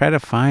Listener, it. try to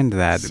find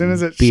that As soon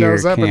as it beer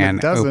shows up and it can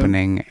doesn't.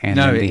 opening and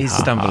No, then it the is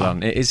ha-ha. Stumble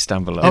On. It is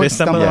Stumble On. Oh, It is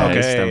Stumble Stumble On. On. Yeah,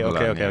 Okay, it's Stumble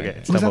okay, On, okay, yeah. okay.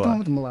 was Stumble that the one On.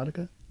 with the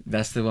melodica?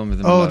 That's the one with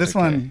the Oh, this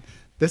melodic, one.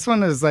 This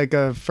one is like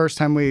a first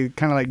time we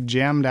kind of like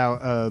jammed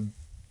out a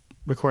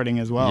recording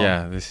as well.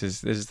 Yeah, this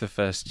is the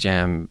first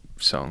jam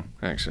song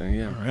actually.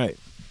 Yeah. All right.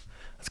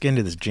 Let's get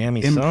into this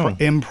jammy Impro- song.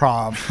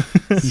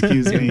 improv.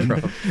 Excuse me.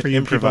 For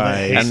you people that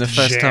Improvise. hate And the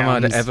first time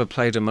I'd jams. ever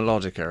played a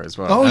melodica as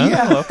well. Oh,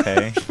 yeah. Oh,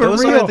 okay. For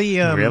Those real. are the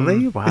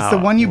Really? Wow. It's the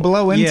one you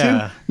blow into.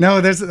 Yeah. No,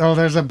 there's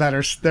a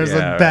better. There's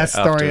Yeah, the best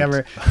right, story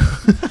ever.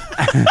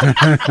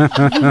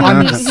 afterwards.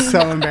 I'm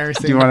so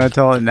embarrassing. Do you want to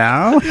tell it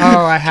now?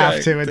 Oh, I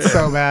have to. It's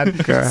so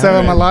bad. Go So a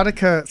ahead.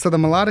 melodica. So the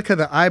melodica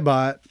that I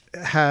bought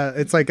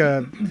it's like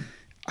a,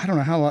 I don't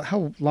know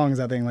how long is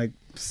that thing? Like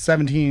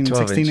 17,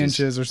 12 16 inches.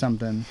 inches or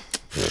something.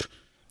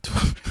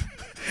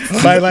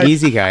 By like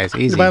Easy, guys.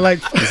 Easy. by like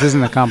This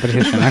isn't a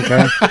competition,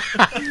 okay?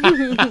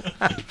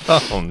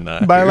 Oh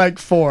no. by like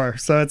 4.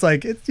 So it's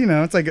like it's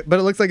but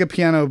it looks like a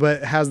piano, but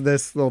it has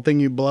this little thing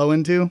you blow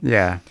into.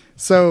 Yeah.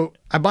 So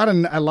I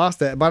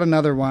lost it. I bought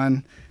another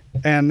one,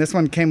 and this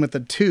one came with a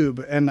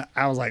tube, and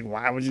I was like,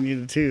 why would you need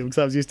a tube? Because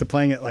I was used to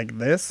playing it like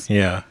this,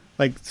 Yeah.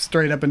 like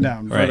straight up and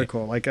down, Right.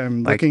 vertical, like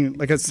I'm Like- looking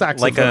like a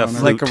saxophone, Like a or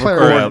flute a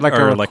clarinet.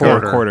 recorder. or like a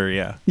recorder. recorder,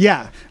 yeah.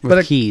 Yeah, With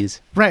but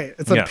keys. right,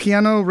 it's a Yeah.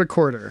 piano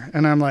recorder,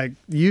 and I'm like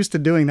used to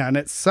doing that, and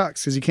it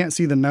sucks because you can't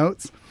see the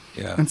notes.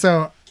 Yeah. And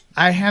so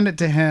I hand it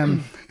to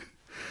him.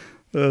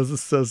 Oh, this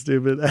is so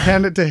stupid. I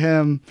hand it to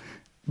him,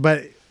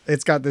 but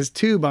it's got this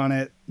tube on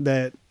it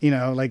that,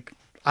 like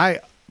I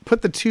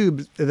put the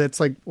tube that's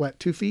like, what,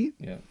 2 feet?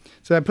 Yeah.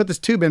 So I put this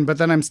tube in, but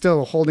then I'm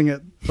still holding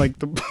it like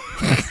the.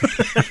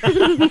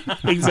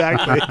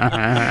 Exactly.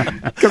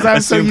 Because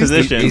I'm so Assume used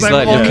position. to He's I'm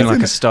like always looking like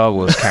in- a Star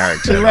Wars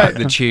character. Right.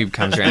 Like the tube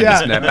comes around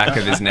Yeah. the back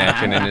of his neck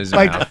and in his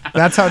like, mouth.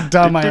 that's how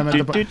dumb I am at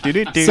the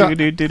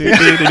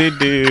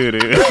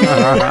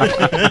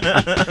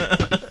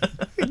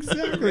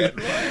Exactly.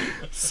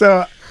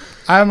 So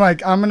I'm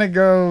like, I'm gonna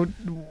go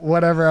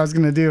whatever I was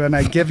gonna do, and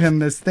I give him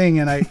this thing,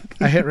 and I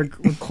hit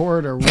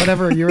record or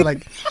whatever. You were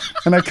like,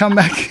 and I come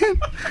back in.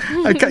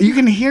 You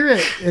can hear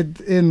it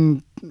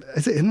in.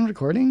 Is it in the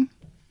recording?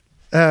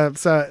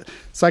 So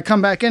I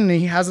come back in, and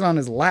he has it on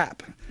his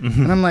lap,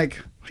 and I'm like,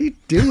 what are you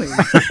doing?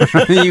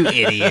 You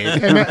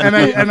idiot.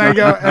 and I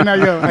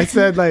go. I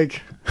said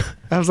like.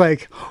 I was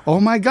like, "Oh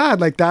my god!"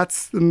 Like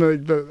that's and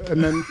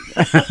then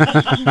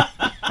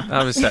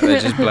I was sat there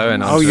just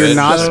blowing on. Oh, you're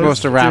not So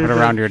supposed to wrap it stupid.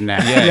 around your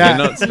neck. Yeah, yeah, you're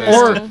not supposed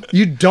or to.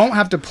 you don't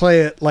have to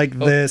play it like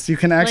this. You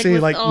can actually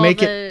with like all make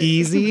the- it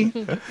easy.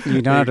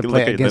 You don't have to You play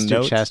look it at the against your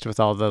notes. chest with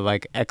all the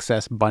like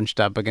excess bunched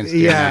up against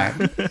your Yeah,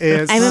 neck.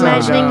 it's I'm so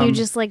imagining dumb. you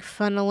just like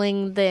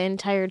funneling the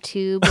entire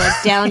tube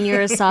like down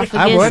your I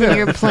esophagus would've. and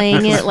you're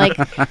playing it like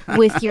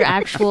with your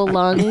actual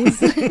lungs.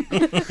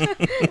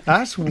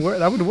 that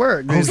would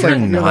work. Oh, It's you're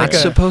like, not like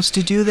supposed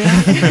to do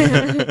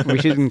that. We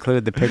should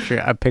include a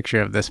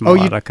picture of this Oh,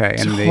 you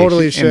melodica in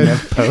totally in should.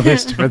 the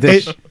post for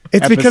this.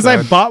 It's because I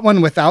episode. bought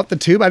one without the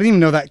tube. I didn't even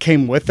know that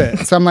came with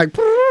it. So I'm like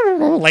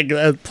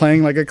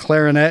playing like a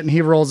clarinet, and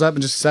he rolls up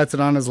and just sets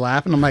it on his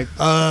lap, and I'm like,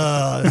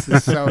 oh, this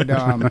is so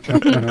dumb.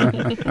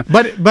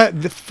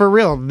 but for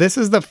real, this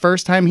is the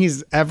first time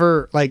he's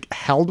ever like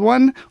held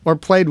one or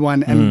played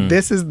one, and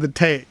this is the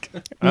take.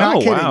 Not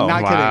kidding. Wow.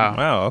 Not kidding.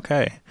 Wow,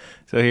 okay.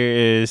 So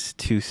here is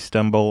To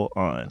Stumble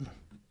On.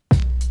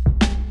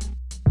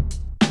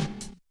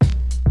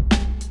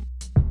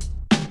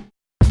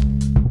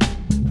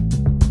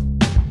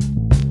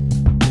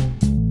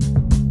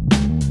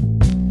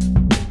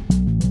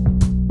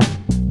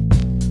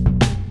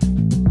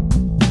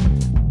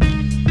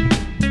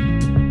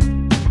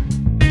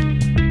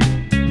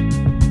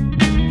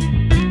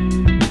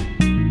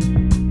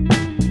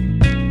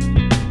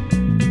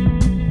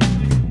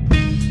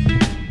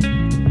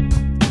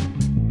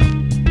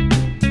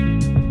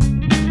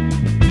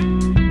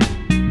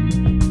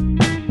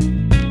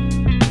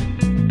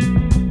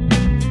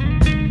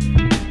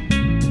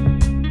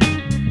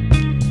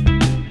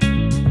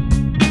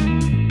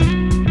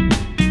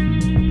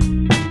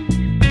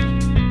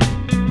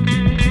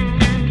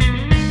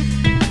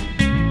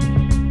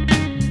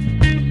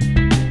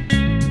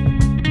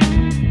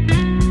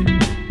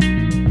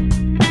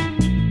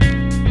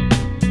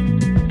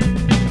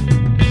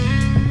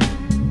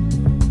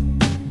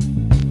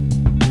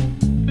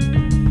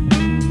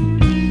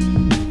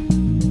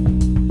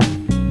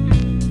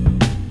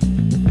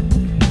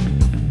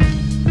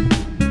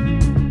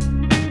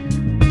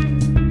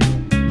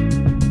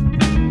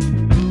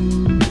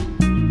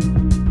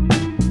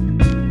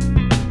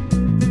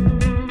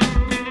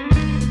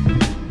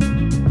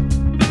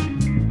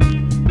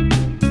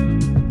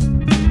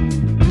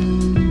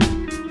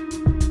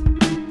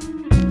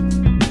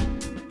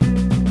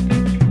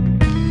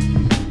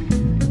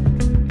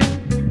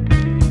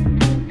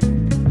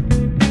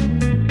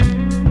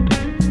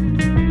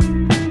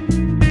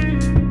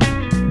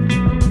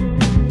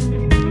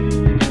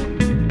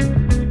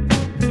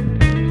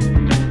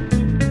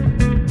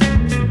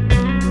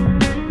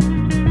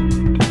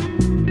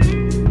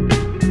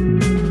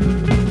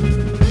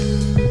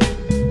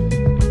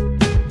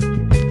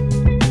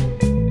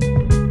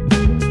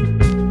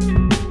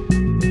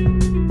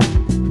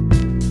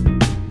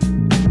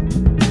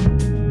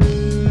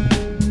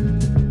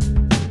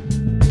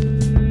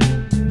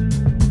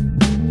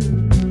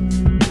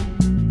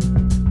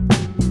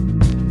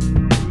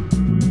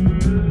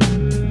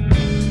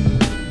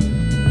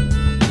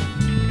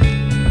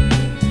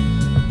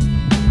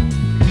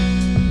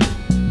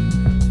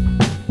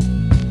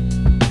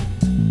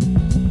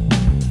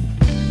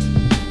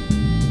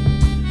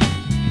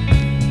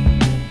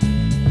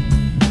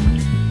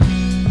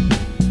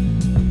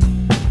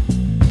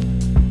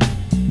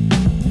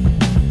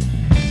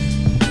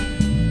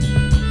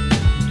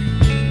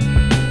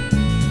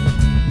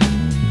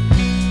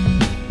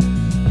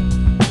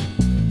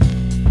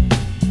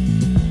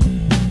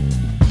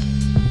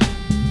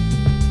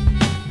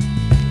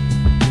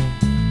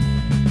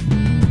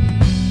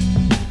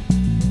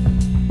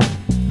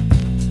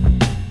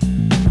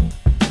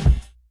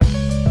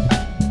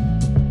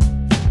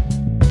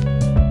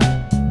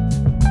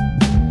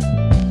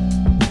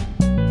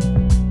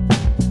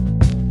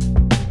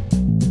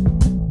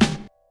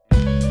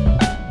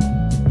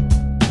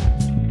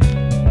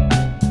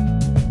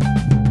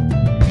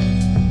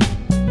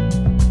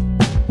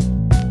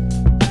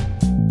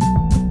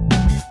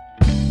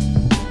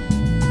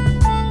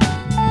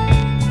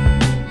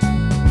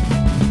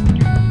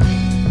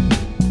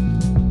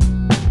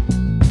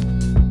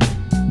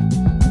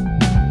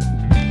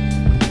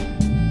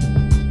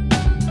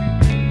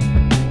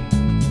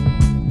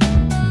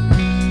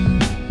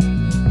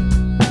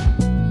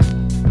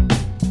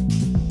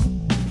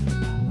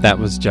 That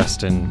was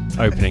Justin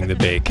opening the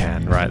beer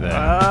can right there.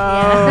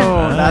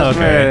 Oh, that's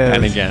where it is.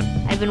 And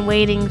again. I've been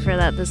waiting for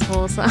that this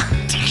whole song.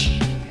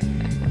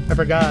 I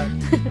forgot.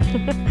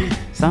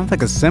 Sounds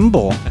like a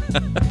cymbal.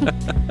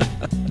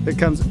 It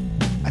comes.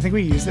 I think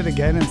we use it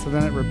again, and so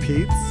then it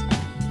repeats.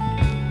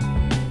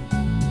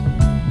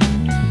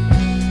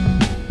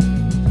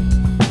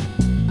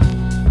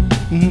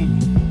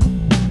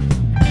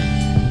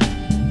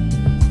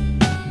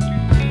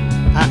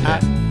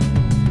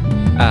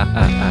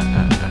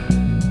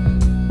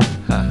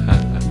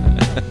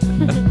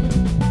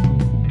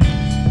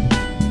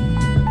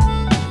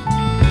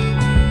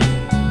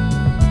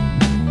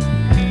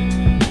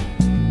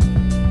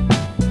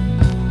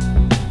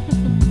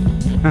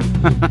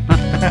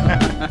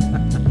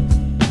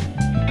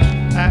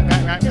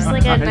 Just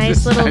like a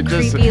nice little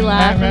creepy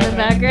laugh in the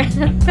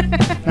background.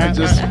 I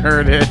just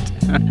heard it.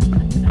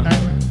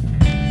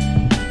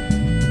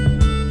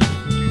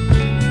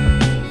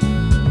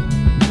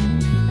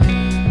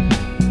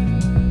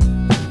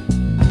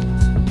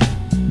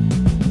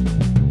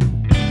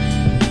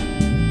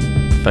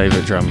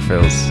 Favorite drum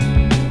fills.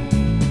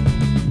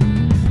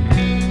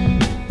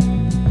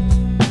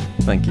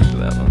 Thank you for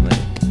that one, mate.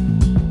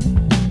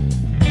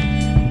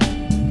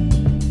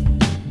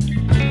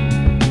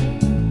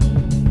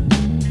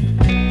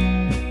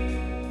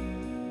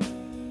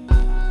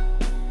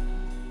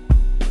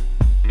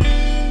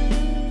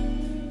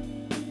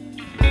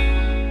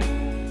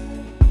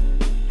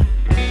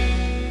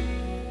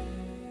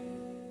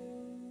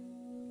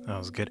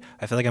 was good.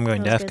 I feel like I'm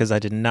going That was deaf good. because I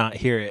did not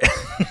hear it.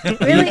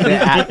 Really?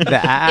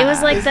 The It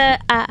was like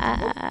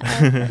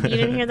the you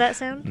didn't hear that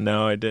sound?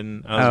 No, I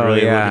didn't. I was Oh,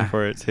 really yeah. looking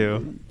for it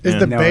too. Is Yeah.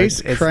 the No, bass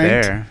it's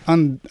cranked there.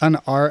 on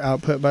our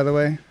output? By the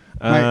way,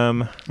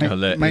 um my, Oh,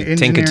 look, my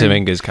Tinker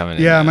engineering- Timinga's coming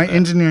in. Yeah, there, my but-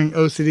 engineering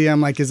OCD.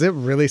 I'm like, does it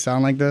really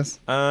sound like this?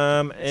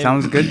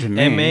 Sounds good to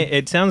me.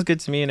 It sounds good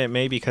to me, and it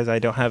may because I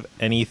don't have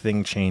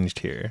anything changed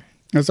here.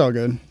 It's all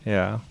good.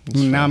 Yeah.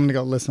 Now I'm gonna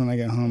go listen when I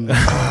get home.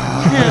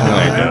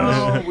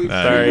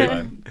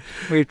 Sorry.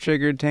 We've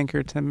triggered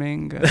Tinker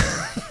Timinga.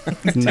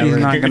 It's He's never-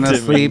 not gonna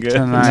Timinga. sleep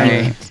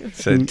tonight.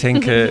 So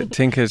Tinker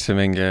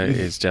Timinga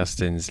is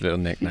Justin's little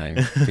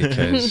nickname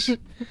because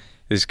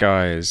this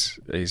guy is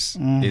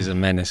he's a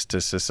menace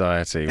to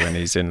society when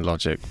he's in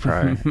Logic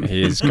Pro.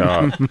 He's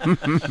got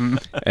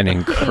an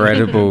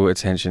incredible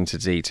attention to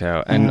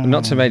detail, and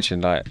not to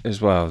mention like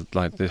as well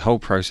like the whole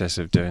process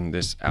of doing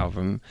this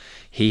album,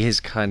 he has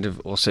kind of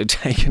also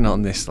taken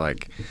on this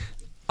like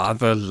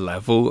other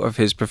level of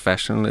his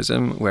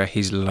professionalism where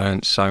he's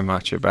learned so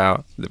much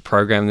about the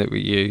program that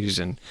we use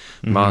and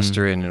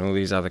mastering and all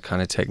these other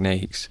kind of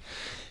techniques,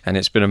 and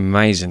it's been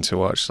amazing to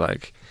watch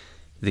like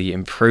the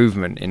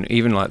improvement in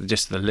even like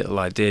just the little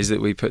ideas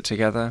that we put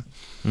together.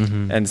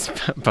 And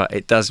but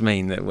it does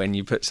mean that when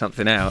you put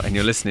something out and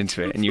you're listening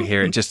to it and you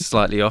hear it just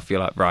slightly off, you're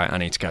like, right, I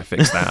need to go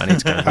fix that. I need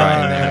to go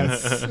right in there and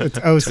it's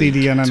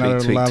OCD on another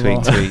tweak,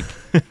 level. tweak.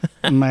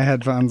 In my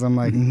headphones, I'm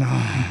like, no.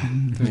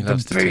 He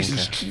loves to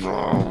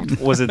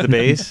tinker. Was it the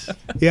bass?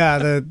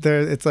 Yeah,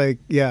 it's like,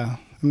 yeah.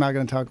 I'm not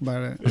gonna talk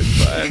about it.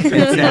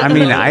 I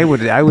mean,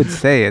 I would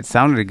say it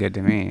sounded good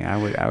to me. I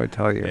would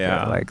tell you if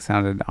Yeah. it like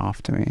sounded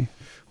off to me.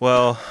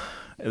 Well,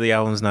 the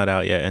album's not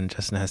out yet, and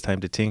Justin has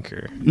time to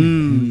tinker.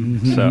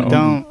 Mm. So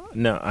Don't.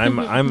 No, I'm.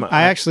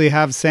 I actually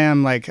have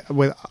Sam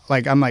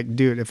I'm like,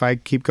 dude, if I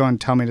keep going,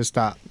 tell me to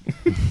stop.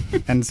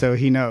 And so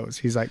he knows.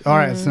 He's like, all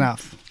right, it's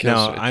enough. Kill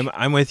No, switch.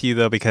 I'm with you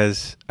though,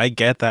 because I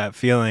get that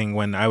feeling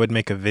when I would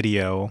make a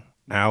video.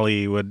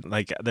 Allie would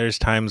like. There's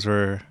times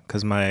where,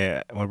 because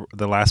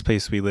the last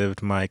place we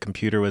lived, my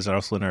computer was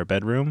also in our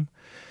bedroom,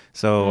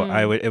 so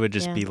it would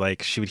just yeah. be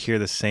like she would hear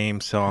the same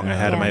song I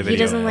had in my video. He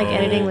doesn't like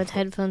editing with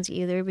headphones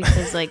either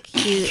because like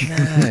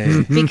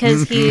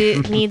because he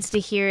needs to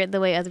hear it the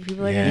way other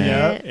people are gonna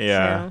hear it.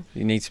 Yeah. So.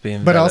 You need to be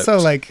But also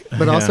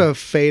enveloped. also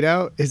fade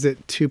out. Is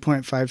it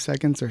 2.5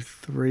 seconds or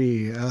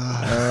 3?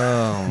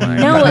 Oh my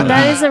No, god.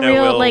 that is a It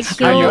real will like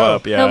screw you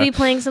up, yeah. he'll be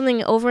playing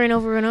something over and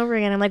over and over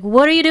again. I'm like,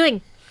 what are you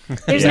doing?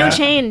 There's Yeah. no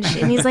change.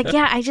 And he's like,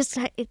 yeah,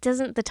 it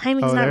doesn't, the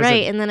timing's Oh, not there's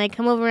right. And then I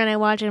come over and I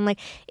watch it. I'm like,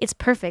 it's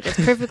perfect. It's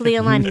perfectly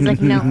aligned. He's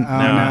like, no,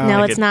 no.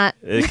 no, it it's could- not.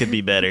 It could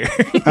be better.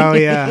 Oh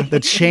yeah, the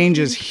change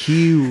is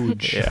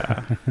huge.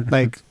 Yeah.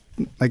 Like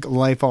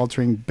life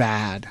altering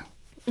bad.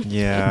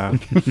 Yeah.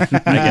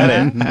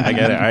 I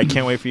get it. I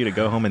can't wait for you to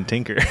go home and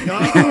tinker. No.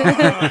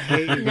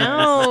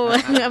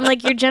 I'm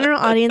like, your general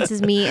audience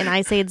is me and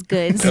I say it's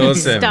good. So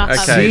Awesome. stop.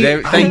 Okay,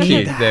 See? thank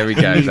you. that. There we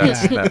go. I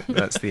need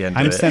That's the end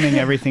I'm of it. sending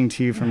everything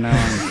to you from now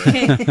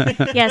on.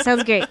 Yeah,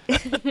 sounds great.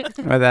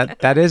 Well,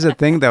 that is a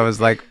thing that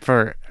was like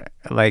for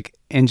like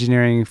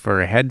engineering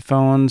for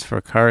headphones, for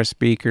car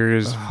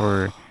speakers,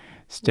 for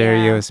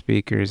stereo Yeah.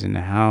 speakers in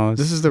the house.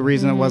 This is the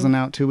reason it wasn't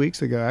out 2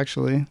 weeks ago,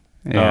 actually.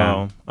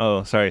 yeah.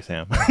 Oh, sorry,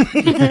 Sam.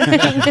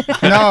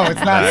 No,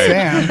 it's not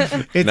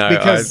Sam. It's No,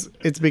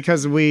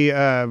 because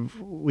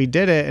we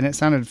did it and it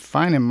sounded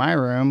fine in my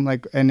room,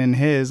 like, and in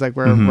his, like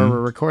where we're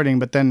recording.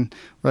 But then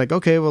we're like,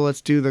 okay, well,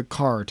 let's do the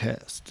car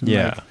test. And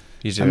Yeah. like,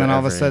 You do And it then all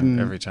of a every- sudden-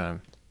 every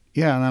time.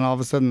 yeah, and then all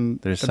of a sudden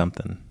There's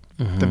something.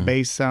 the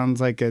bass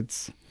sounds like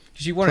it's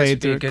Because you want it to played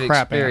be a through good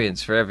crap amp.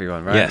 experience for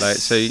everyone, right? Yes. Like,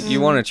 so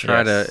you want to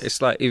try to. It's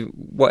like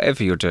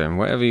whatever you're doing,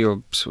 whatever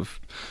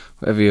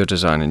you're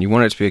designing, you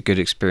want it to be a good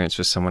experience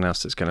for someone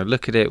else that's going to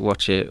look at it,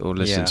 watch it, or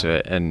listen Yeah. to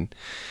it. And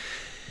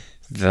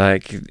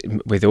like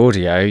with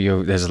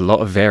audio, there's a lot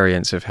of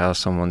variance of how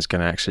someone's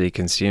going to actually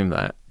consume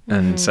that,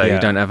 and so Yeah.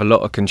 you don't have a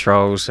lot of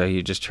control. So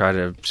you just try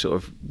to sort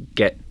of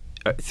get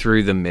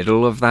through the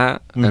middle of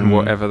that, and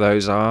whatever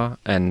those are,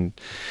 and.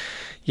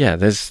 Yeah,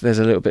 there's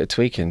a little bit of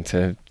tweaking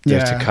to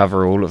Yeah.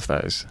 cover all of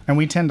those. and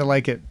we tend to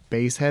like it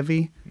bass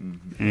heavy.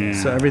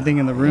 So everything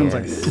in the room's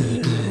like,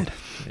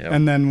 Yep.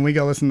 and then when we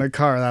go listen to the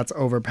car, that's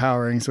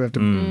overpowering. So we have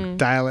to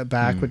dial it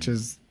back, which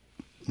is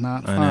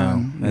not I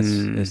fun. know.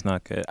 It's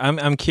not good.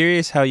 I'm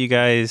curious how you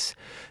guys.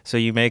 So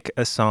you make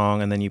a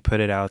song and then you put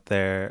it out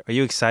there. Are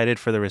you excited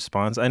for the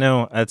response? I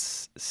know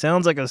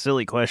sounds like a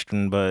silly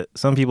question, but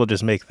some people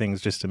just make things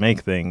just to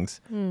make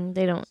things.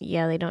 They don't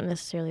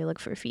necessarily look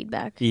for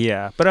feedback.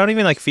 Yeah, but I don't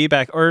even like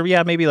feedback, or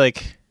yeah, maybe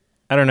like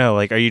I don't know.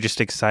 Like, are you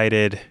just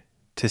excited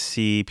to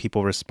see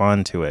people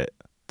respond to it?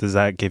 Does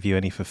that give you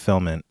any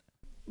fulfillment?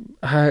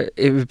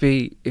 It would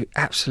be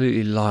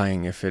absolutely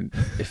lying if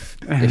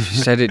you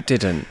said it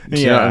didn't. Do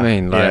you know what I Yeah,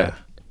 mean? Like, yeah.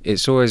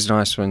 it's always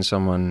nice when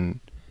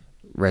someone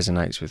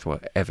resonates with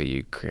whatever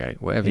you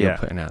create, whatever you're Yeah.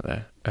 putting out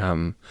there.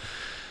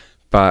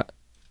 But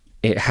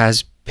it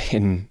has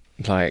been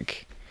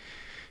like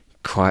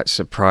quite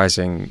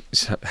surprising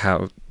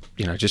how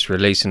you know, just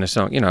releasing a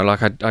song. You know,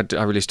 like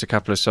I released a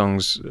couple of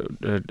songs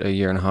a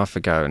year and a half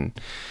ago, and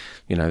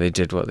you know, they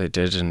did what they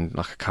did, and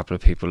like a couple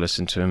of people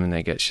listen to them, and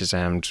they get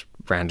Shazammed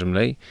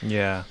randomly.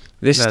 Yeah.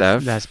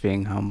 That's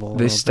being humble.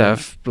 This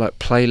stuff, like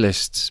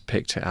playlists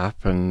picked it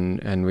up,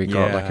 and we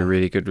got like a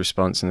really good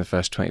response in the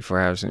first 24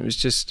 hours. And it was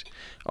just,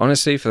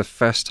 honestly, for the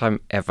first time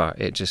ever,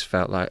 it just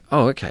felt like,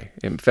 oh, okay.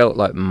 It felt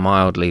like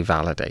mildly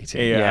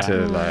validating. Yeah.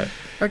 To like,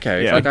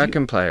 okay, Yeah. like I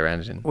can play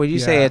around in. Would you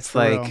say Yeah, it's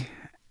for real.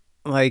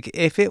 like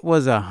if it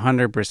was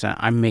 100%,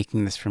 I'm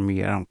making this for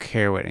me, I don't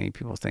care what any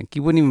people think,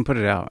 you wouldn't even put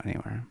it out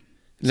anywhere.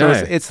 So No.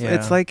 it's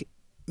Yeah. like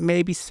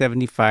maybe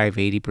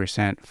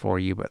 75-80% for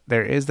you, but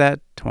there is that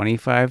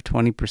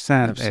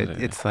 25-20%.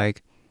 Absolutely. It's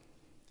like,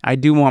 I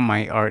do want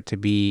my art to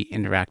be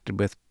interacted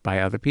with by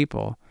other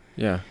people,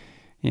 Yeah.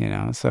 you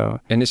know. So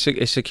And it's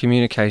a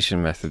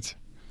communication method.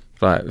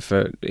 Like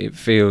it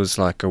feels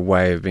like a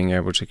way of being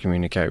able to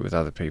communicate with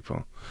other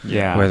people.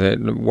 yeah,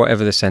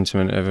 Whatever the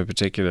sentiment of a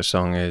particular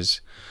song is,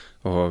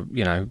 or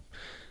you know,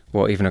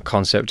 what even a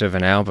concept of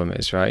an album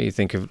is, right? You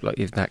think of like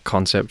even that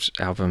concept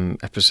album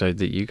episode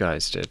that you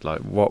guys did. Like,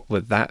 what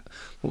was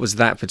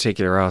that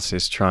particular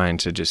artist trying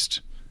to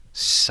just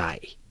say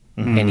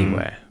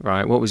anywhere,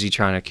 right? What was he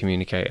trying to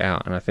communicate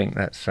out? And I think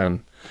that's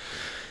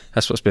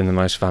what's been the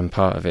most fun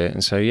part of it.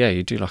 And so yeah,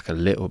 you do like a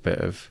little bit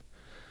of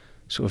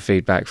sort of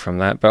feedback from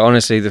that. But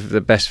honestly,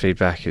 the best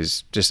feedback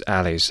is just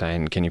Ali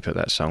saying, "Can you put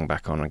that song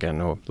back on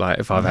again?" Or like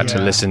if I've had to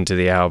Yeah. listen to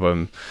the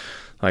album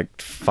like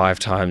 5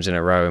 times in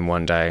a row in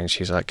one day, and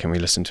she's like, "Can we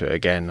listen to it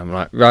again?" I'm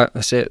like, "Right,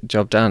 that's it,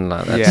 job done."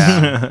 Like, that's,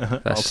 Yeah.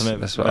 Ultimate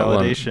that's what I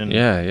want. validation.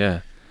 Yeah, yeah.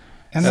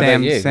 And How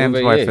about you? What Sam's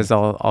about wife you? is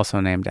also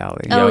named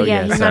Ali. Oh, Oh, yeah,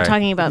 yeah, he's sorry. not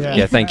talking about Yeah. me.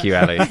 Yeah, thank you,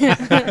 Ali.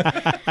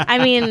 I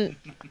mean,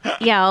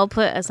 yeah, I'll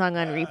put a song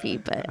on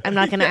repeat, but I'm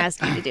not going to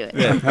ask you to do it.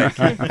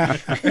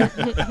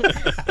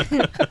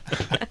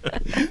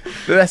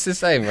 But that's the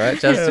same, right?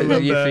 Justin,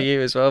 love for that.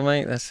 you as well,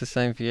 mate? That's the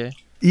same for you?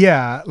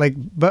 Yeah, like,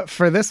 but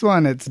for this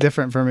one, it's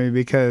different for me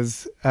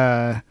because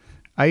I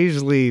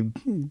usually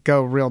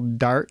go real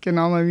dark in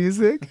all my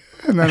music,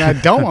 and then I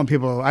don't want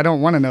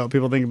to know what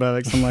people think about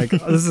it. So I'm like,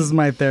 oh, this is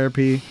my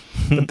therapy.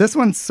 But this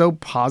one's so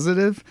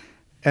positive,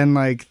 and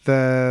like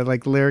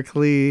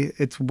lyrically,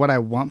 it's what I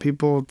want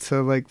people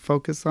to like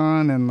focus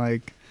on, and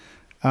like,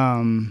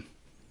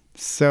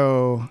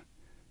 so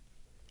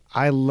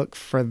I look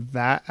for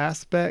that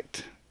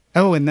aspect.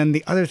 Oh, and then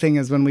the other thing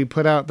is when we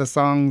put out the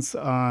songs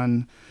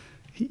on.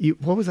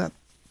 What was that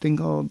thing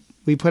called?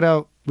 We put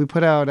out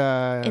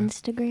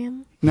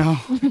Instagram? no.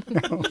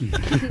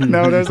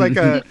 There's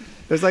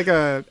like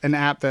an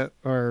app that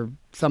or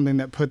something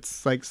that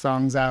puts like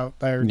songs out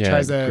or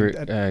tries to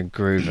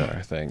Groover,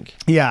 I think.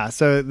 yeah.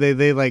 So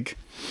they like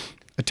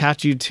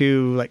attach you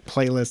to like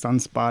playlists on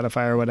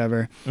Spotify or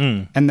whatever,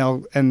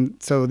 and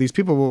so these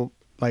people will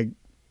like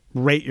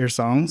rate your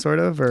song sort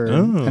of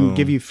and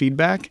give you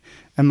feedback.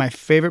 And my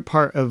favorite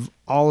part of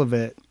all of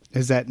it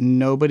is that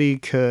nobody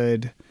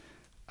could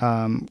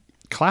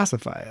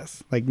classify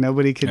us. Like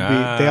nobody could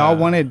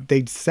be.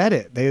 They said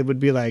it. They would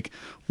be like,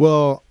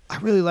 "Well, I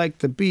really liked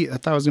the beat. I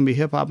thought it was gonna be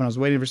hip hop, and I was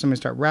waiting for somebody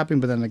to start rapping.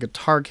 But then the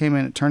guitar came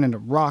in, it turned into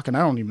rock, and I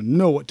don't even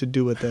know what to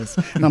do with this."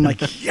 And I'm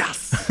like,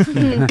 "Yes,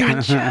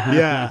 gotcha."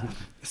 Yeah.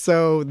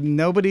 So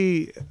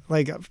nobody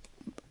like.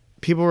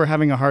 People were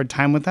having a hard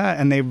time with that,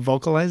 and they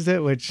vocalized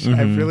it, which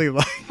I really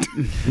liked.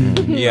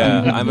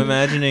 Yeah, I'm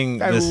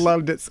imagining I this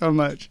loved it so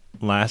much.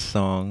 last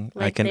song.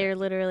 Like they're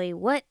literally,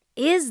 what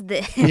is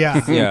this?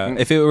 Yeah. Yeah,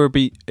 if it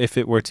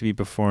were to be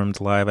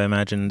performed live, I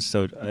imagine.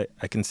 So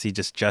I can see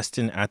just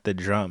Justin at the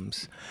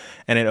drums,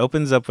 and it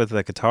opens up with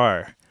the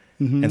guitar,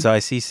 and so I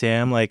see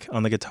Sam like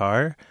on the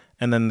guitar,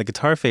 and then the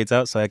guitar fades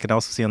out. So I can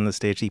also see on the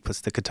stage he puts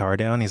the guitar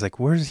down. He's like,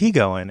 "Where's he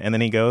going?" And then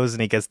he goes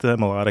and he gets the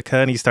melodica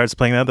and he starts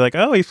playing that. They're like,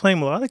 "Oh, he's playing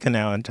melodica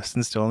now," and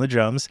Justin's still on the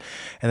drums,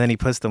 and then he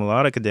puts the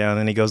melodica down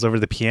and he goes over to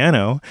the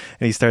piano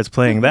and he starts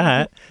playing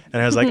that.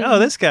 And I was like, "Oh,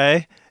 this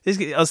guy."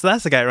 Oh, so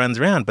that's the guy that runs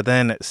around. But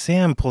then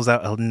Sam pulls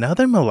out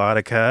another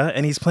melodica,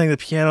 and he's playing the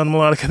piano and the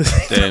melodica at the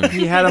same time. Damn.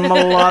 He had a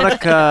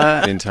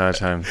melodica The entire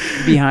time.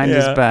 behind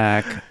his Yeah.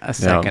 back, a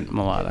second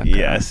melodica.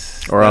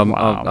 Yes. Or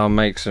Wow.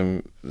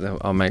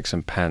 I'll make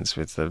some pants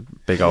with the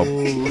big old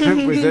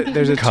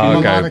There's a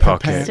cargo Melodica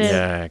pocket. pants.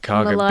 Yeah, big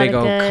old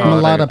Melodica.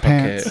 cargo Melodica pocket.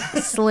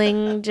 pants.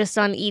 Sling just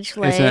on each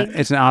leg.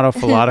 It's an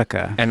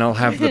autophilodica. And I'll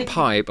have the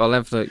pipe. I'll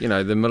have the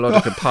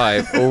melodica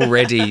pipe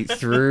already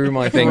through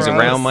my things Gross.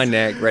 around my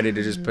neck, ready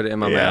to just put it in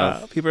my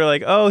mouth. People are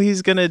like, "Oh,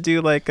 he's gonna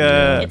do like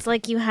a." It's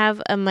like you have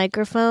a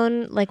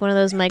microphone, like one of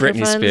those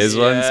microphones. Britney Spears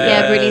ones.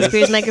 Yeah, Britney Yes.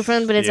 Spears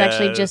microphone, but it's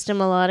actually Yes. just a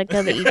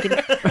melodica that you can.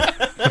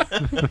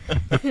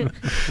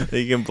 that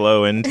you can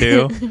blow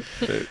into.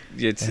 But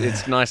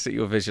it's nice that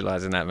you're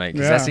visualizing that, mate,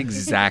 because Yeah. that's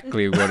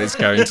exactly what it's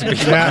going to be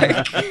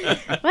Yeah.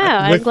 like. Wow,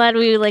 I'm glad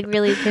we like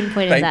really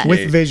pinpointed Thank that. you.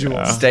 With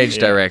visuals. Stage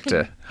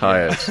director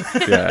hired.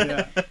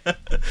 Yeah.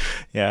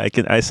 Yeah,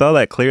 I saw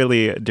that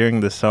clearly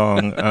during the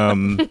song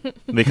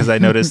because I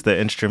noticed the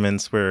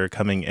instruments were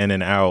coming in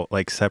and out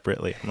like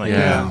separately. I'm like,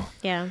 Yeah. "Wow,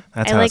 Yeah,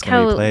 That's I how like it's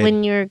gonna be how played.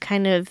 when you're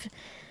kind of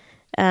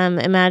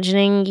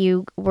imagining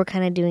you were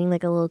kind of doing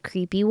like a little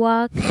creepy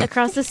walk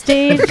across the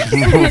stage.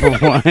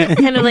 What?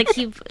 Kind of like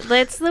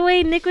that's the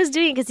way Nick was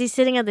doing because he's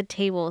sitting at the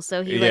table.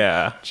 So he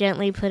Yeah.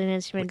 gently put an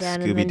instrument Like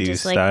down and then Scooby-Doo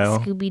just style.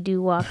 like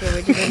Scooby-Doo walk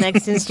over to the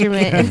next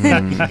instrument.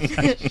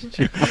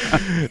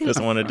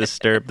 Doesn't want to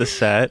disturb the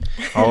set.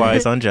 All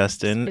eyes on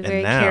Justin. Be very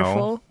and now,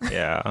 careful.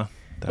 yeah.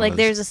 that Like was-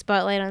 there's a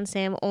spotlight on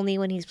Sam only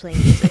when he's playing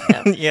music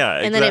though. Yeah,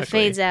 And then it exactly.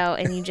 fades out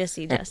and you just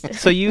see Justin.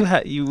 So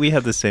we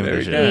have the same Very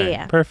vision. good.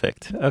 Yeah.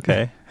 Perfect.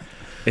 Okay.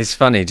 It's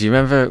funny. Do you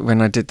remember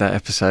when I did that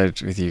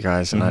episode with you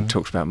guys and I Mhm.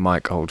 talked about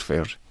Mike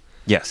Oldfield?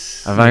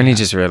 Yes. I've only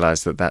just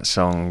realised that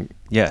song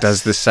Yes.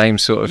 does the same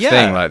sort of Yeah,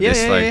 thing, like yeah,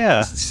 this, yeah, like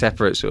yeah.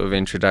 separate sort of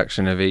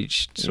introduction of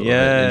each sort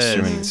Yes. of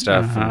instrument and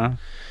stuff. Uh-huh. And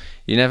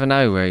you never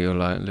know where your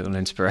like little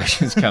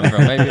inspirations come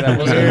from. Maybe that If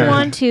wasn't. you Yeah.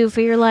 want to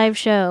for your live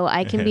show,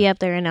 I can be up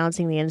there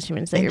announcing the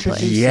instruments that you're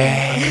playing.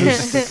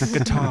 Yes.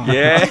 Guitar.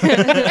 Yeah.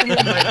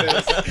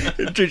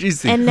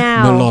 Introducing. And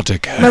now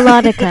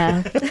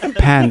melodica.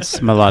 Pants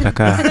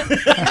melodica.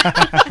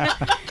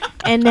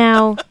 And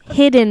now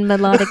hidden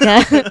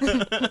melodica.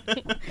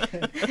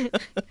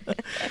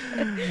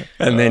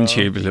 And then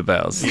tubular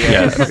bells.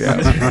 Yes. Yeah.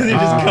 They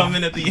just come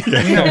in at the end.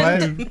 You know what?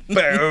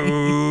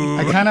 Boom.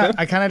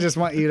 I kind of just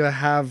want you to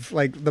have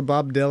like the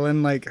Bob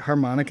Dylan like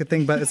harmonica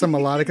thing, but it's a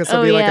melodica, so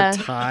Oh, it'll be yeah. like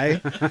a tie.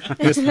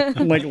 Just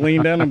like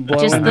lean down and blow.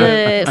 Just into the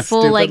it.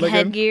 full Stupid like looking.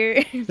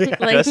 headgear.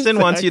 Like, Justin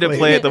wants you to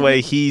play it the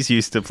way he's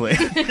used to play.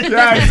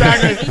 Yeah,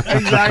 exactly.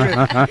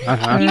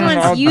 he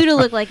wants you to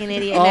look like an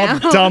idiot All now.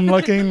 dumb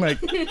looking, like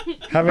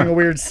having a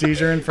weird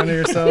seizure in front of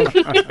yourself.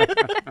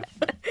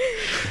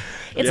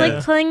 It's Yeah.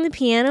 like playing the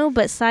piano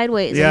but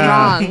sideways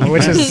Yeah, and wrong.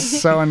 which is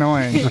so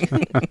annoying.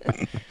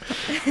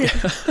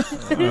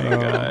 Oh my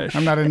gosh.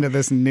 I'm not into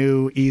this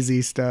new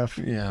easy stuff.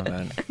 Yeah,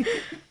 man.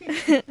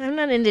 I'm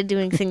not into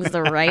doing things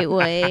the right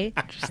way.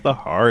 Just the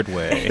hard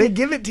way. They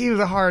give it to you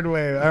the hard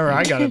way, or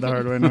I got it the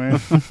hard way anyway.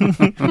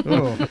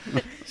 Ooh.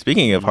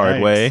 Speaking of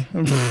hard way,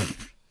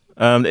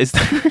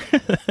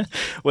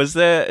 is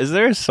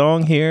there a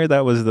song here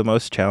that was the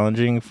most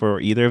challenging for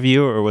either of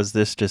you, or was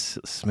this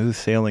just smooth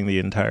sailing the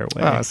entire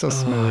way? Oh, so Oh,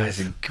 smooth. that's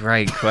a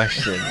great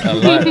question. I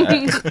like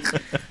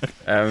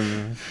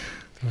that.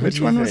 Which do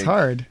you one was think?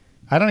 hard?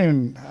 I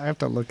have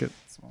to look at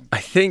this one. I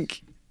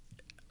think,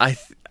 I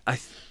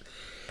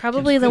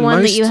Probably the The one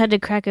that most- you had to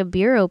crack a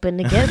beer open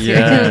to get through.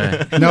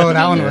 yeah. No,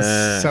 that one Yeah.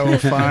 was so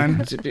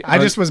fun. It's a bit- I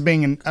just was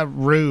being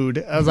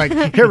rude. I was like,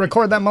 here,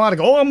 record that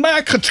melodic. Oh, I'm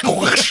back.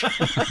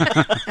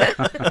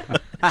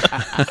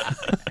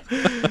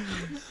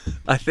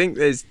 I think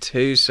there's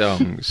two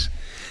songs.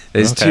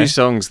 There's Okay. two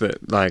songs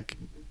that like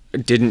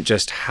didn't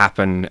just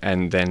happen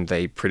and then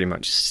they pretty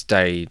much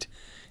stayed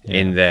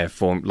in their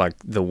form, like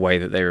the way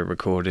that they were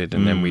recorded,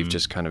 and then we've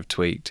just kind of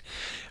tweaked.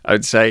 I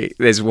would say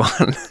there's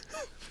one,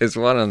 there's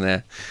one on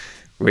there,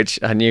 which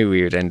I knew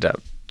we would end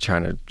up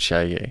trying to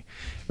show you,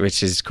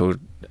 which is called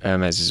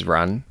Hermes's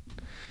Run.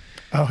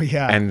 Oh,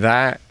 yeah. And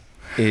that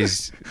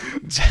is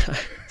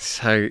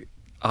so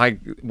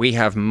we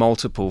have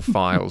multiple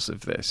files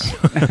of this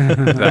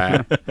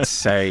that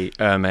say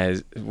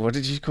Hermes. What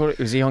did you call it?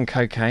 Was he on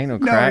cocaine or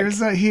no, crack? it was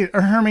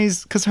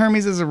Hermes, because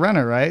Hermes is a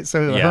runner, right?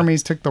 So Yeah.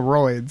 Hermes took the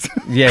roids.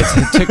 Yes,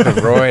 he took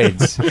the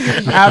roids.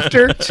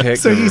 After. Took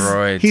So the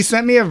roids. he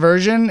sent me a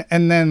version,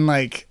 and then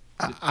like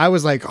I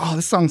was like, oh,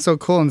 this song's so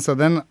cool. And so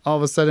then all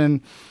of a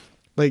sudden,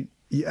 like,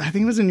 I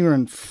think it was when you were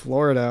in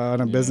Florida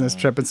on a business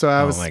trip, and so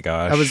I was, my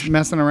gosh. I was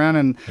messing around,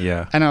 and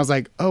Yeah. and I was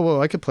like, oh,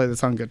 well, I could play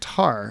this on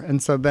guitar, and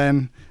so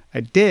then I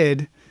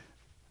did,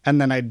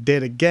 and then I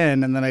did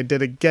again, and then I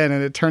did again,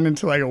 and it turned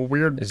into like a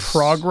weird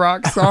prog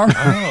rock song.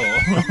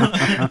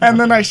 And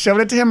then I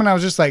showed it to him, and I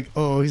was just like,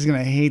 oh, he's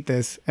gonna hate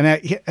this.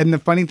 And the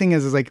funny thing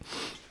is like,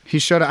 he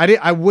showed it.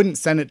 I wouldn't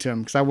send it to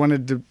him because I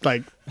wanted to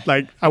like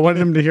I wanted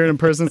him to hear it in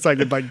person so I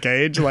could like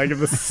gauge like if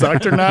this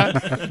sucked or not,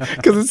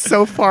 because it's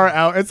so far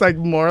out. It's like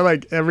more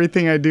like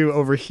everything I do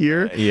over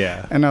here.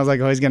 Yeah. And I was like,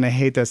 oh, he's gonna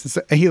hate this. And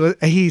so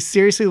he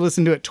seriously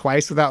listened to it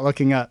twice without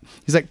looking up.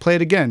 He's like, play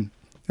it again.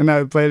 And I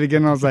would play it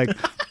again, and I was like,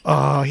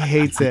 oh, he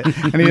hates it.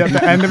 And he, at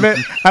the end of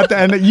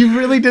it, you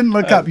really didn't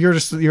look up. You're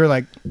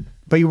like,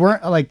 but you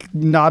weren't like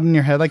nodding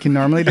your head like you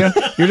normally do.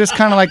 You're just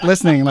kind of like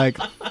listening, like,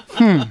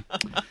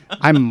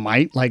 I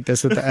might like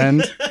this at the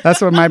end. That's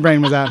where my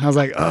brain was at. And I was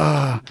like,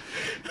 ugh.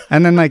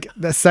 And then like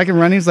the second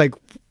run, he was like,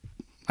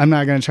 I'm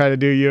not going to try to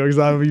do you because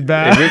that would be It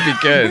bad. would be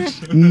good.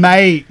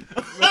 Mate.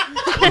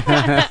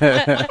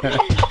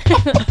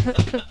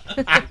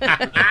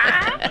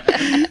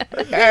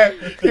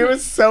 He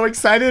was so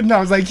excited, and I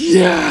was like,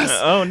 yes.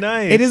 Oh,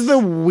 nice. It is the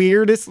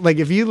weirdest. Like,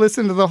 if you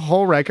listen to the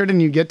whole record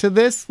and you get to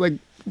this, like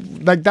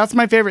that's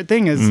my favorite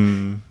thing is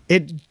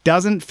it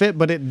doesn't fit,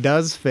 but it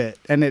does fit,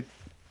 and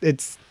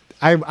it's.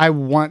 I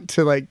want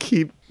to like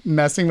keep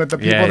messing with the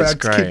people Yeah, it's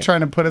that keep great.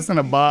 trying to put us in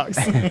a box,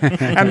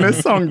 and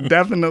this song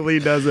definitely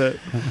does it.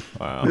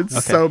 Wow. It's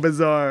Okay. so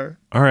bizarre.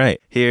 All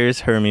right. Here's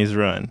Hermes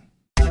Run.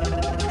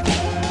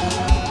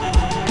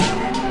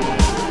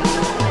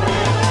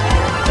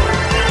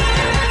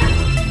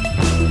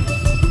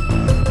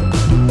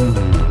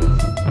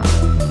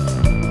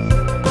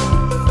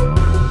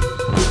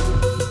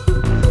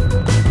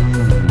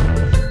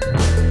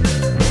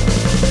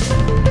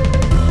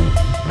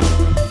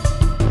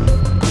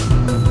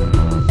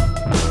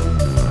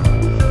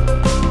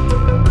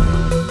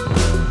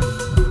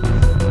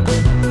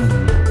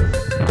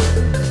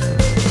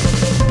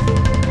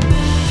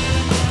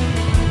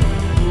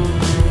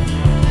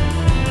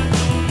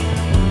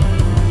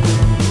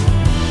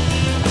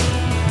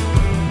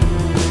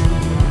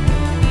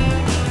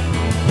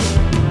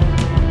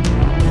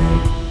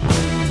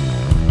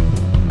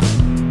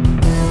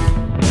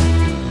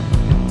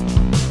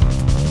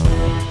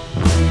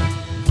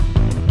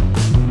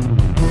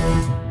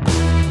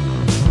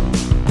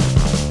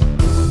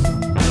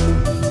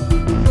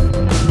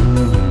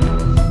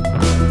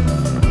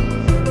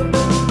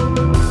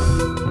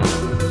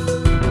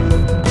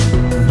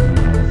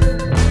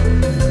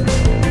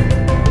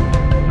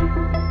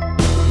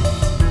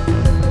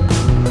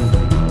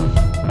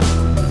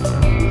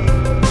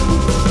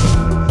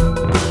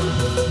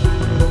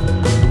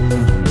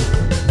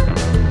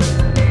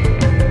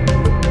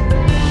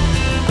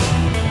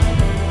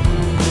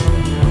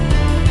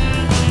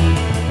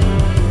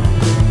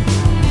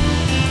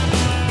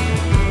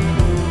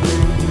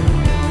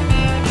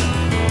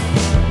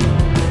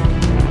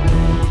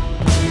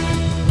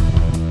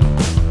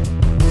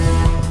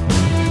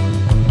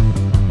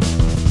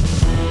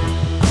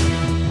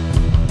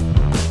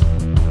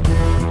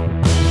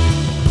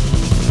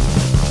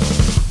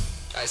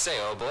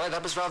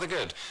 that was rather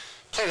good.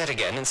 Play that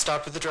again and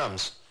start with the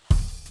drums.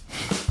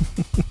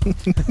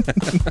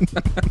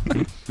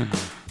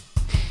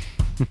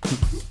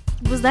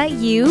 Was that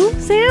you,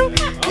 Sam?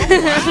 Was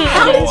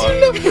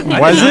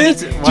it?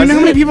 Do you know how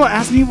many people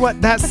asked me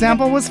what that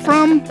sample was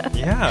from?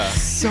 Yeah.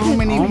 So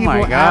many Oh people my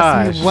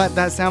asked me gosh. what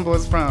that sample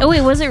was from. Oh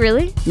wait, was it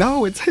really?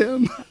 No, it's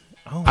him.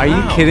 Oh, Are you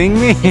wow. kidding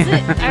me?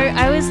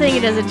 I was saying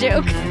it as a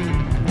joke.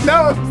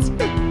 No. It's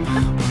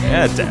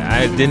Yeah,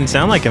 it didn't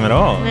sound like him at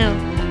all. No.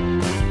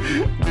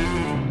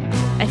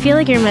 I feel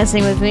like you're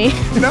messing with me.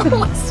 No,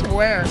 I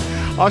swear.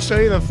 I'll show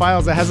you the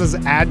files. It has his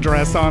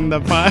address on the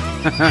file.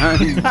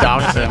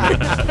 Dox him.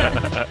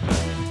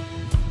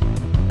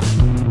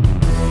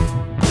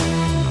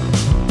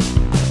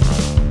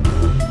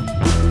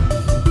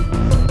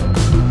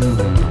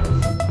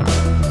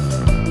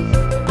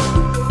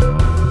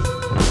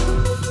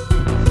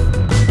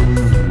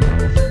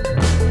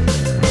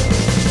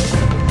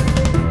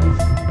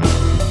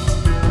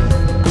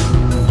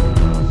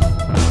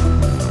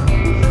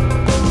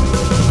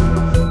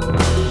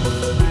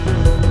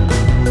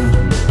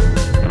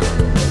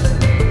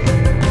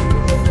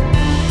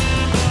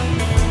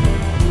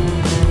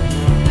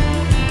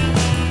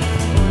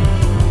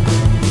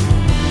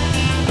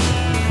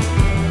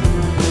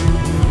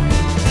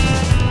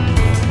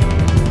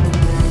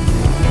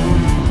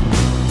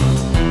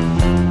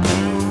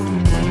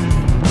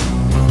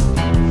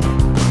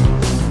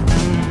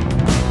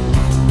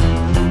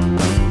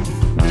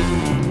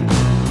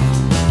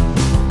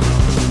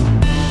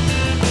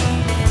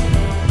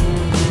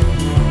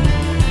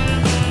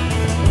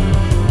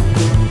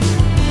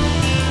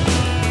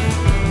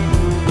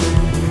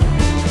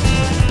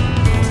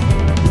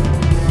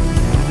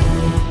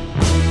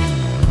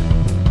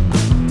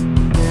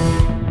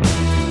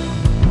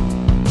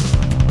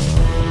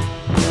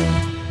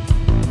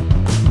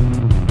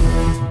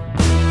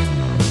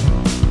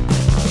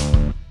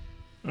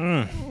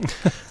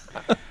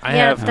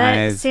 Yeah, that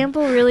Nice.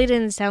 sample really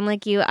didn't sound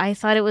like you. I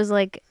thought it was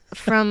like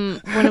from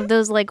one of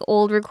those like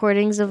old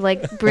recordings of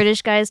like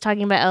British guys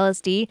talking about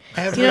LSD.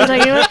 Do you know what I'm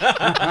talking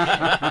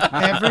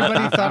about?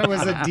 Everybody thought it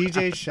was a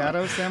DJ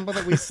Shadow sample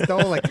that we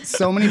stole. Like,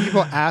 so many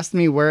people asked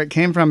me where it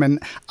came from,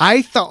 and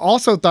I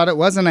also thought it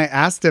was. And I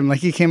asked him, like,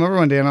 he came over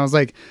one day, and I was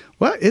like,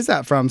 "What is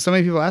that from?" So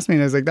many people asked me,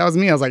 and I was like, "That was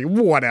me." I was like,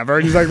 "Whatever."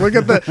 And he's like, "Look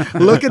at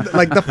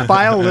like the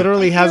file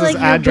literally I has feel his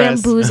like you're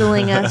address."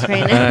 bamboozling us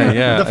right now.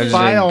 Yeah. The I was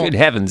file. saying, good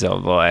heavens,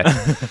 old boy.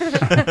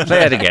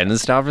 Play it again and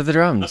start with the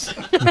drums.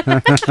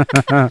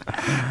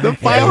 The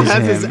file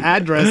has his him.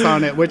 address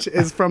on it, which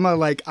is from a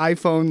like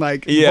iPhone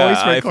like Yeah,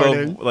 voice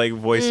recording. iPhone like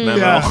voice memo.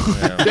 Yeah,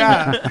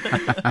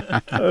 yeah.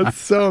 That's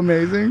so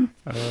amazing.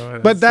 Oh,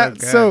 But that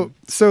good.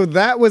 so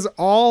that was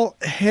all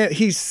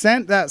he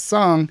sent that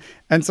song,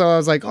 and so I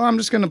was like, oh, I'm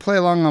just gonna play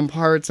along on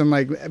parts and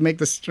like make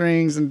the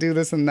strings and do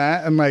this and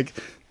that, and like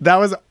that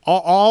was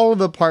all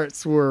the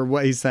parts were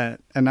what he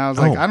sent, and I was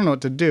like, Oh. I don't know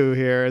what to do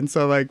here, and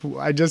so like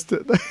I just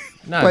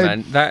No, played-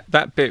 man,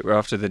 that bit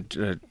after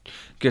the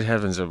good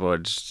heavens, old boy,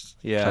 just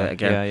play it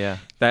again. yeah.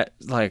 That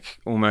like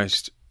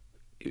almost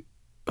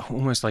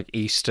like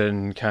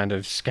Eastern kind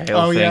of scale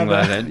Oh, yeah, thing,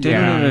 like that- that.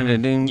 yeah. Ding,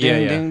 ding, ding, Yeah,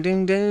 ding, yeah. ding,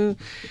 ding, ding.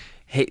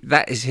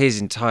 That is his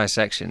entire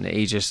section that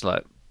he just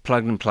like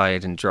plugged and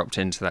played and dropped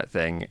into that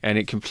thing, and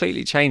it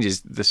completely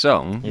changes the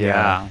song.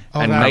 Yeah.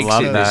 Oh, and that's makes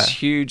so- it this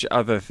huge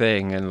other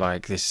thing, and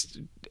like this,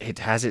 it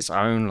has its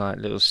own like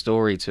little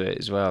story to it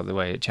as well. The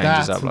way it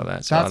changes up like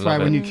that. So That's I why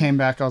love when it. you came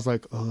back, I was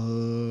like,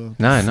 oh,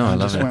 No, I it love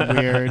just it. went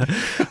weird.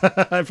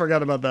 I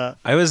forgot about that.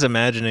 I was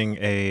imagining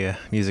a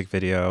music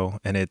video,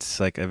 and it's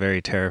like a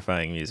very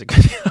terrifying music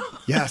video.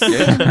 Yes. I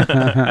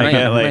Mate,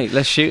 get like mate,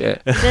 let's shoot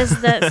it.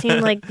 Does that seem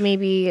like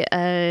maybe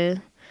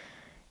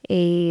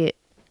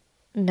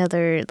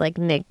another like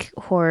Nick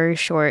horror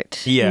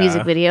short Yeah.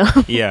 music video?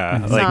 yeah,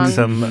 Song. like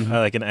some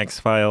like an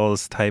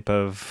X-Files type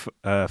of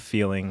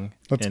feeling.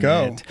 Let's in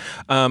go.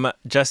 it.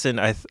 Justin,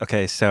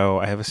 okay, so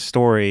I have a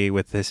story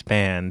with this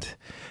band,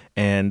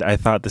 and I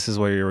thought this is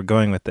where you were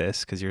going with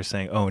this because you were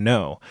saying, "Oh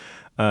no,"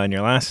 in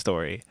your last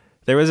story.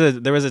 There was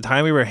a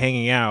time we were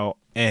hanging out,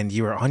 and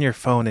you were on your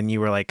phone, and you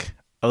were like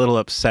a little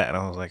upset, and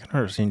I was like, "I've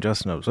never seen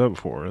Justin upset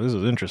before. This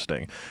is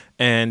interesting."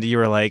 And you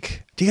were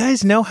like, "Do you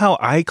guys know how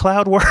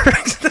iCloud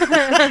works?"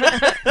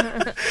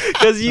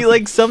 Because you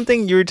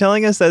were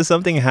telling us that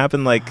something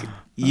happened, like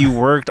you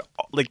worked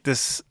like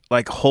this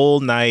like whole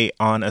night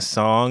on a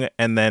song,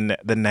 and then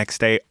the next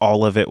day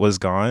all of it was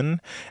gone.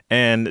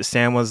 And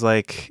Sam was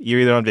like, you're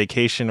either on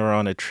vacation or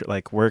on a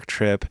work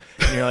trip,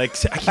 and you're like,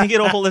 I can't get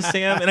a hold of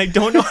Sam, and I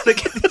don't know how to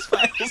get these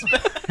files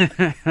back.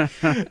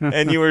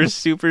 And you were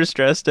super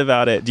stressed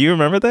about it. Do you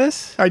remember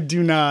this? I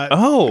do not.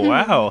 Oh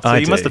wow! So I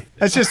you must do.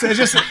 have.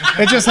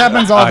 It just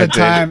happens all the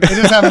time. It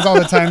just happens all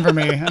the time for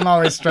me. I'm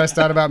always stressed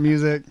out about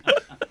music.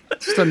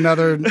 Just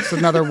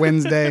another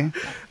Wednesday.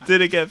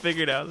 Did it get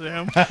figured out,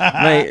 Sam?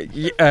 Mate,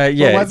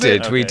 yeah, it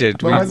did. Okay. We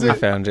did. What was We it?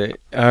 found it.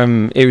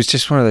 It was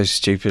just one of those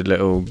stupid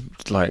little,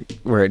 like,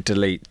 where it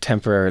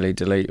temporarily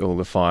delete all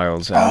the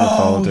files out of the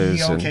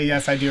folders. Okay,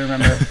 yes, I do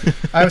remember.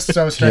 I was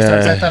so stressed out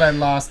 'cause I thought I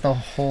lost the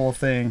whole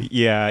thing.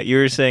 Yeah, you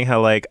were saying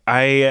how like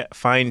I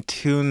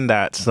fine-tuned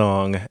that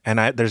song, and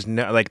there's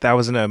no like that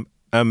wasn't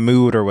a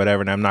mood or whatever,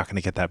 and I'm not going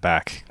to get that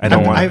back. I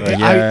don't want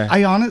to.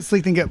 I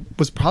honestly think it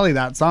was probably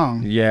that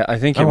song. Yeah, I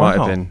think it Oh, might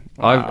wow. have been.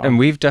 Wow. And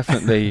we've done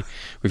it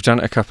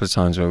a couple of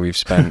times where we've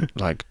spent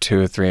like 2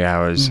 or 3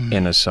 hours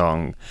in a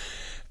song,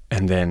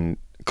 and then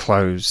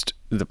closed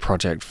the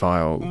project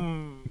file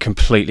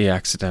completely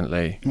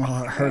accidentally.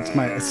 Well, it hurts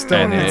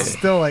And it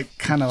still like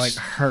kind of like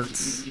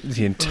hurts.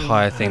 The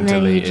entire thing And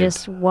then deleted. you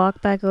just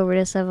walk back over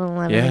to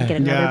 7-Eleven Yeah. and get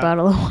another Yeah.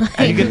 bottle of wine.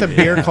 And you get the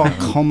beer called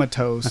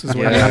Comatose, is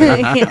what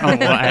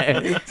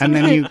and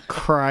then you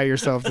cry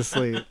yourself to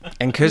sleep.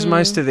 And because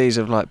most of these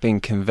have like been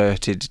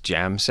converted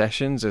jam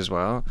sessions as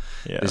well,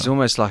 Yeah. there's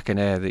almost like an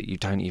air that you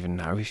don't even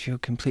know if you're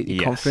completely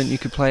Yes. confident you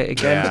could play it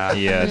again. Yeah.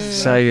 Yes.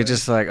 So you're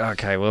just like,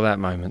 okay, well that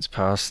moment's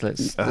passed.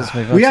 Let's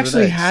move on. We to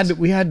actually the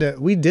next.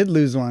 we did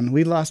lose one.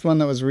 We lost one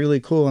that was really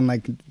cool and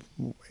like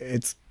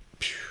it's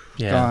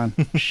gone.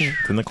 It's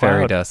in the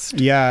Fairy cloud. dust.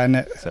 Yeah, and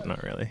Except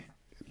not really.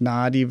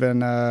 not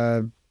even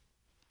a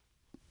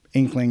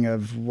inkling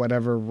of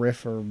whatever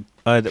riff or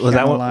Was that one?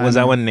 Was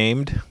that Carolina. one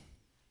named?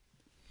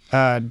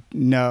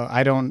 no,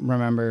 I don't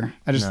remember.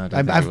 I just No, I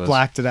don't think it I've was.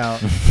 blacked it out.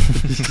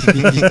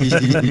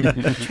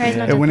 Try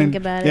not It to went think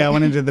in, about yeah, it. it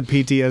went into the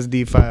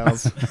PTSD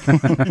files.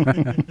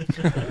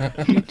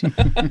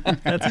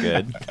 That's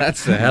good.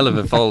 That's a hell of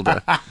a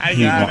folder. It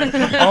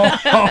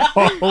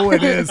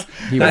is.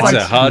 That's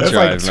a hard It's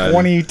drive, like man.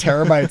 20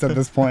 terabytes at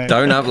this point.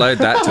 Don't upload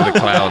that to the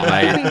cloud,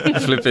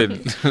 mate. Flipping.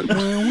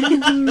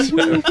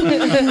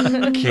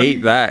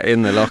 Keep that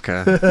in the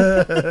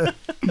locker.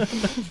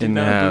 In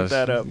the not boot house.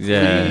 that up.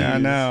 Yeah. I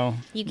know.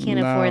 You can't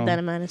No. afford that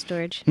amount of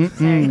storage.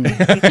 Mm-mm.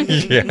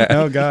 Sorry. Yeah.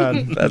 Oh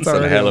God, That's It's a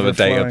already hell of a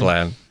data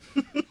overflowing. plan.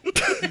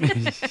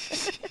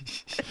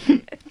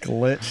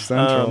 Glitch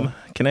Central.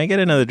 Can I get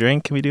another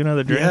drink? Can we do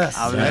another drink? Yes.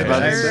 I was Yeah, about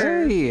to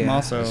sure. say. I'm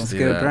also- Let's do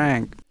get a that.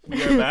 drink.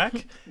 We're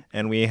back,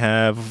 and we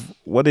have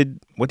what did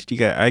you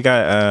get? I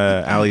got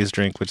Allie's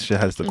drink, which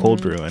has the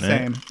cold brew in it.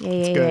 Same. Yeah,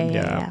 It's yeah, good.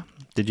 yeah, Yeah. yeah.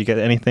 Did you get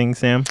anything,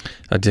 Sam?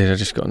 I did. I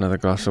just got another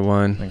glass of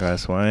wine. A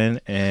glass of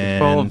wine and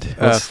Bold,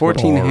 what's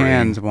 14 boring?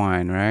 hands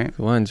wine, right?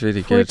 The wine's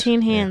really good.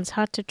 14 hands,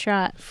 hot to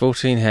trot.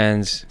 14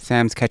 hands.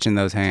 Sam's catching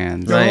those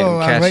hands. Right, Oh,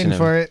 I'm catching waiting them.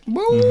 for it.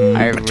 Woo! Mhm.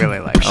 I really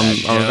like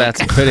that I'm about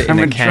to put it I've in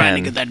a been trying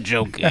to can. get that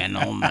joke in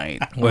all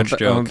night. I'm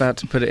about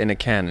to put it in a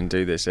can and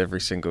do this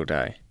every single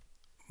day.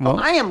 Well,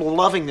 I am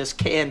loving this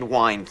canned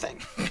wine thing.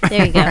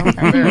 There you go.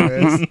 There it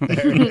is.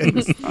 There it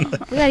is.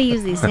 We gotta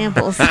use these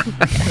samples.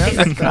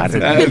 got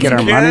to get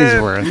our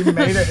money's worth. You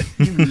made it.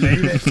 You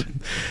made it.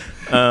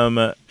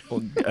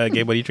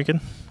 Gabe, what are you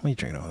drinking? What are you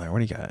drinking over there?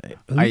 What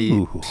do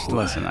you got?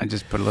 Listen, I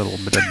just put a little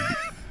bit of.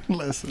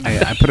 Listen.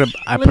 I put a.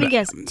 I Let put me a,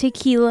 guess.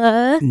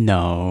 Tequila,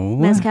 No.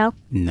 mezcal.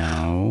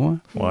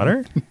 No.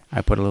 Water? I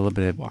put a little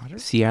bit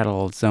of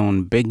Seattle's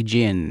own big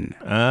gin.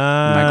 Oh,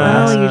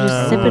 glass. you're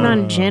just sipping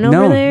on gin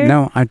No, over there?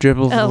 no, I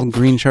dribbled a Oh. little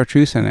green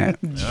chartreuse in it.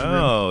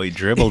 Oh, he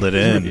dribbled it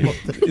in.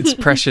 It's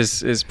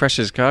precious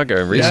cargo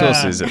and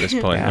resources at this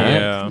point.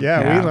 Yeah. right? Yeah,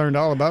 Yeah. we learned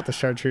all about the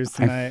chartreuse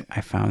tonight. I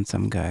found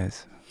some,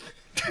 guys.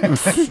 I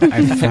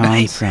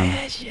found some.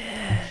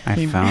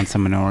 I found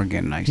some in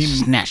Oregon. I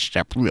snatched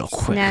up real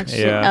quick. Snatched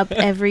Yeah. up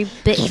every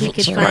bit he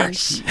could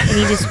find. And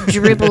he just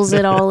dribbles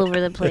it all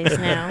over the place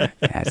now.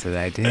 That's what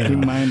I You do.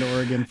 mind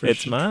Oregon for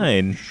It's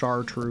mine.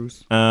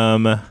 chartreuse.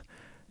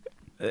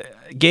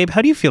 Gabe,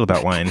 how do you feel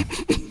about wine?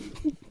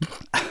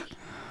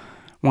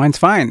 Wine's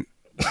fine.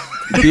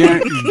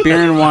 Beer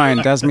and wine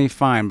does me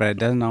fine, but it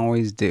doesn't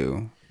always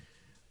do,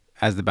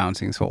 as the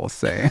Bouncing Souls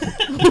say.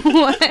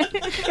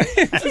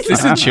 Is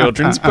this a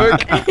children's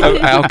book of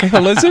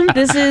alcoholism?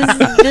 This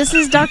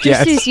is Dr.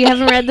 Yes. Seuss. You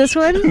haven't read this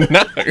one?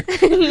 No.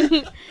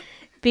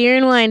 Beer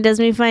and wine does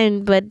me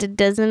fine, but it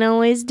doesn't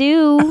always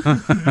do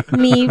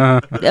me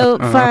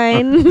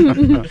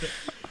fine.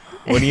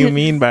 What do you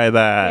mean by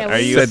that? Yeah, Are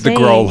what you do Said the saying?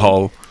 growl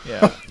hole.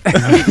 Yeah.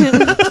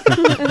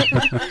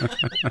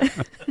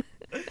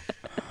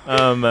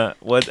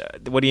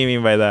 What do you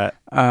mean by that?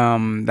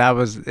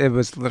 It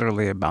was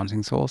literally a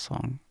Bouncing Soul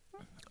song.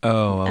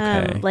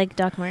 Oh, Like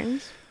Doc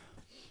Martens?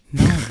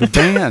 No, the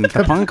band,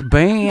 the punk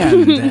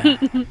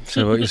band.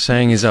 So what you're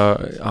saying is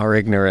our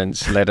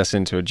ignorance led us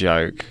into a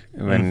joke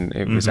when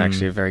it was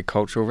actually a very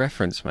cultural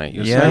reference, mate.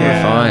 You're so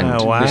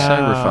refined. Wow. You're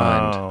so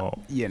refined.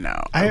 You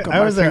know, I I've got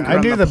my was there. finger I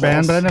on knew the band,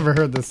 pulse. but I never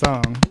heard the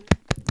song.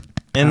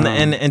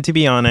 And to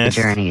be The honest,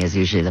 journey is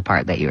usually the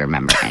part that you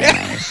remember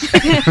anyways.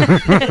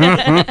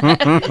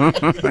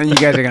 You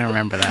guys are gonna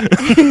remember that.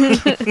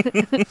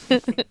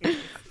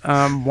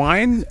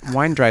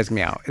 Wine dries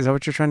me out. Is that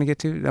what you're trying to get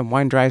to?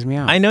 Wine dries me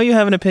out. I know you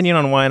have an opinion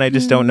on wine. I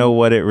just don't know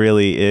what it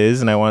really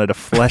is, and I wanted to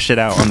flesh it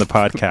out on the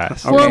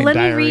podcast. Okay. Well, let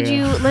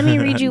Diarrhea. me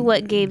read you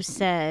what Gabe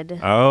said.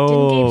 Oh.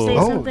 Didn't Gabe say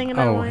Oh. something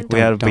about wine? We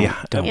had to be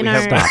don't. In we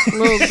our have- Stop.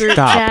 little group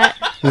Stop. chat.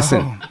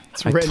 Listen,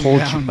 It's I written told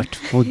down.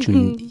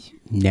 you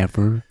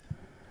never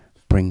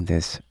bring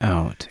this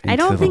out into I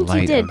don't the think he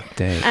light did. of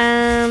day.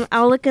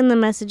 I'll look in the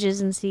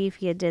messages and see if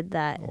he did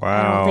that. I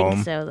Wow. don't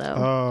think so though.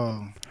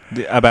 Oh.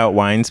 about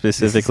wine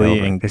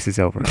specifically. This is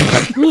over.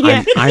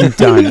 I'm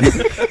done.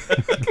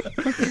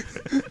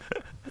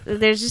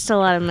 There's just a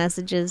lot of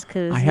messages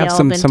because I have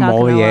some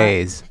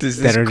sommeliers Does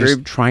that this are just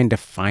group- trying to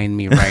find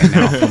me right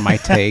now for my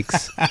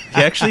takes.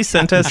 He actually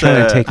sent us Trying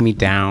to a take me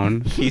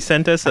down. he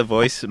sent us a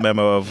voice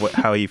memo of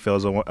how he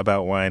feels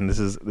about wine. This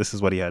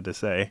is what he had to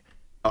say.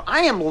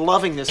 I am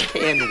loving this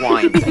canned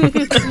wine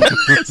thing.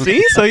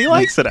 See, so he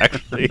likes it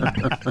actually.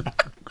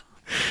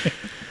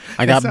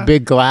 I got a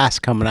big glass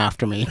coming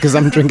after me because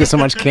I'm drinking so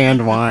much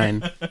canned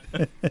wine.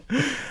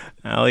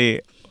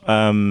 Allie,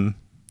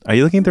 are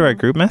you looking through our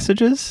group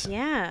messages?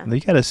 Yeah. You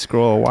gotta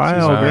scroll a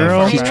while, Sorry.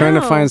 girl. She's I trying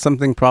to know. find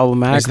something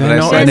problematic Is there that I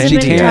not said, an and she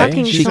NDA? can't.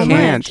 She's She so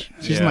can't. much.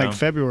 She's in Yeah. like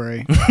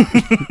February.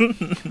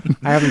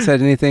 I haven't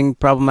said anything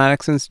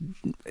problematic since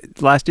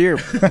last year.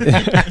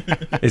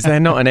 Is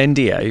there not an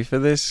NDA for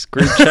this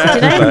group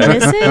chat? Did I Like-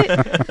 miss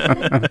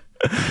it?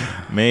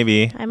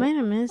 Maybe. I might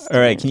have missed. All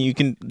right, it. you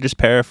can just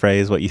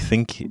paraphrase what you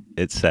think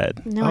it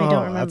said? No, I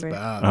don't That's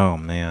remember. bad. Oh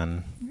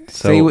man.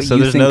 Say what you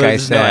there's think I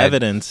there's no said.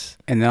 evidence.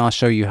 And then I'll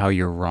show you how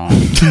you're wrong.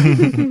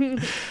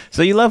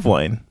 So you love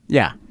wine.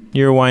 Yeah.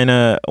 You're a wine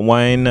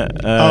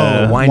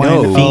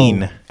wino.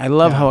 fiend. I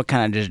love how it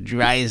kind of just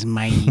dries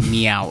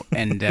me out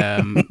and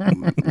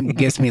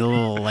gets me a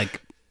little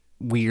like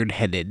weird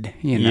headed,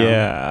 you know?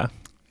 Yeah.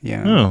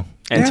 Yeah. Oh.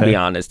 And to Okay. be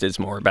honest, it's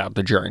more about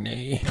the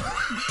journey.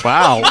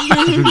 Wow.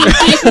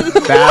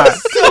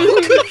 That,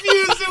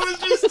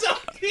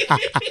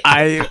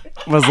 I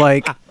was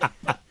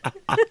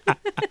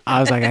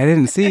like, I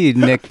didn't see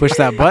Nick push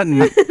that button,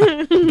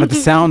 but the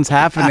sound's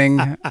happening.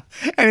 And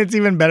it's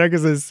even better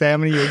because it's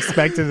Sam and you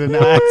expected an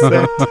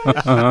accent.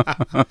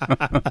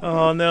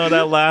 Oh no,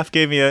 that laugh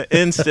gave me an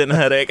instant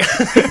headache.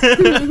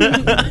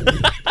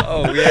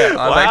 Oh yeah,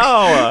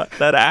 Wow,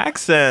 that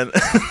accent.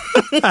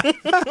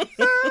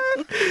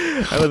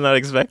 I was not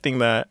expecting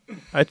that.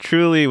 I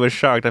truly was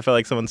shocked. I felt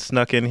like someone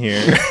snuck in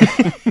here.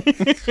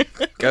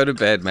 Go to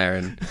bed,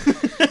 Marin.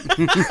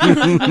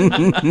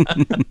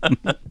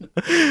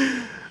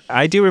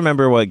 I do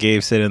remember what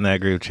Gabe said in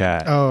that group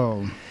chat.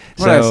 Oh.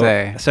 What'd I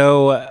say?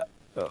 So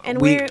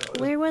And we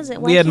where was it?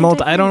 Why we had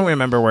can't I don't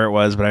remember where it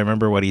was, but I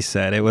remember what he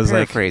said. It was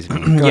like Paraphrase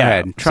me. Go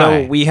ahead.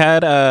 Try. So we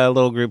had a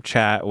little group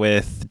chat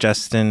with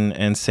Justin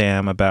and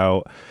Sam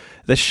about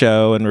the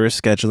show, and we were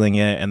scheduling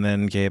it. And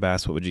then Gabe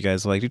asked, "What would you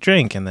guys like to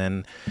drink?" And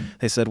then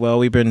they said, "Well,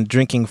 we've been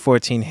drinking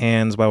 14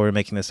 hands while we were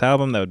making this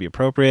album. That would be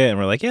appropriate." And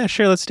we're like, "Yeah,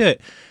 sure, let's do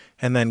it."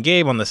 And then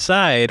Gabe on the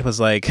side was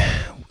like,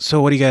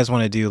 "So what do you guys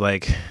want to do,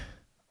 like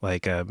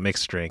a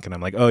mixed drink?" And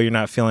I'm like, "Oh, you're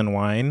not feeling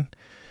wine?"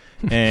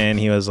 And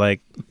he was like,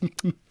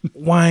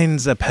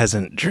 "Wine's a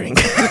peasant drink."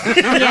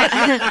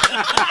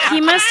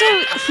 He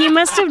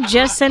must have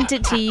just sent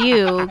it to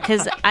you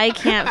because I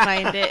can't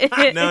find it.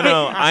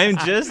 No, I'm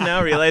just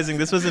now realizing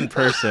this was in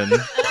person.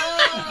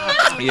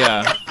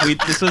 Yeah,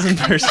 this was in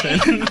person.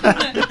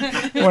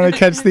 Want to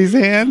catch these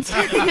hands?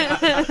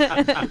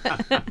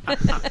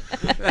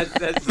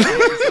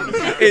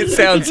 It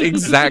sounds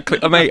exactly.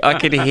 I mean, I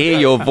could hear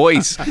your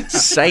voice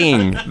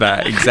saying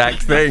that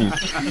exact thing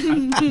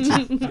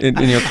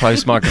in your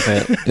close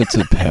microphone. It's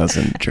a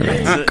peasant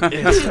drink.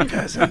 It's a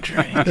peasant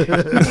drink.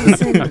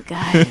 Listen,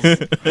 guys,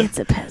 it's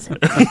a peasant.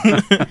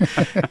 And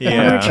we're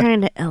Yeah,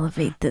 trying to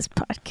elevate this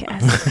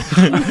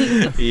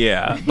podcast.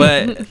 yeah,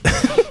 but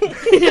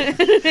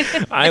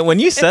when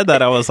you said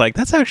that, I was like,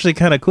 "That's actually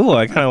kind of cool."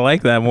 I kind of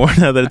like that more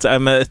now that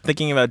I'm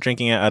thinking about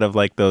drinking it out of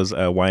like those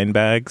wine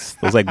bags,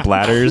 those like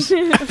bladders.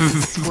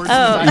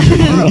 Oh,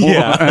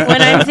 Yeah,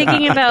 when I'm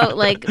thinking about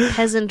like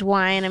peasant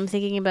wine, I'm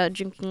thinking about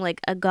drinking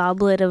like a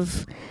goblet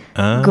of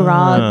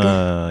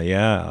grog.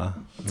 Yeah,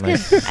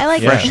 I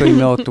like Yeah. Freshly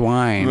milked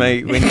wine.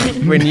 Mate,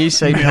 when you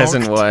say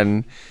peasant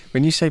wine,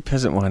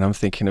 I'm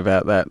thinking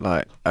about that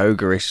like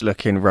ogreish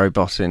looking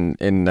robot in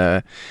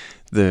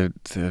the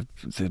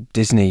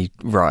Disney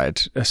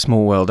ride, A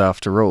Small World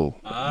After All.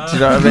 Do you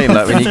know what I mean?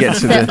 Like when you get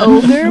to the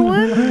ogre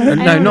one. I no,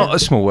 don't not know. A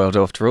Small World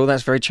After All.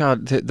 That's very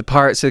child. The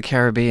Pirates of the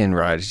Caribbean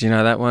ride. Do you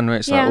know that one where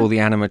it's like Yeah. all the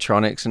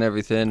animatronics and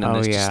everything, and Oh,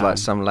 there's just yeah. like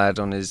some lad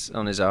on his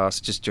ass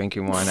just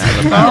drinking wine out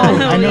of the Oh,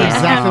 barrel. I know yeah.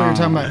 exactly what you're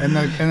talking about.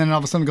 And then all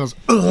of a sudden it goes,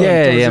 ugh,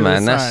 Yeah, goes yeah, to the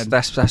man. side.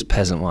 That's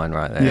peasant wine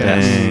right there. Yeah.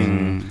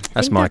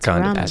 That's think my that's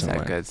kind rum. of That's peasant that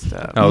wine. good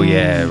stuff. Oh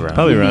yeah, right.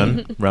 probably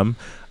rum.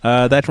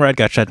 That ride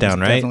got shut down,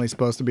 It's right? definitely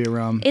supposed to be a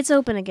rum. It's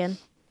open again.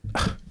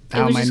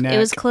 Ow, my It neck.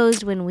 was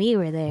closed when we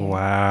were there.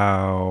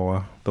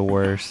 Wow, the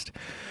worst.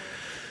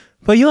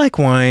 But you like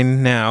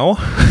wine now.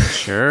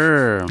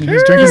 Sure. He's He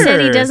drinking.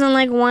 said he doesn't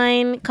like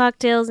wine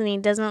cocktails and he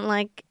doesn't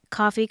like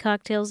coffee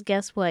cocktails.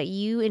 Guess what?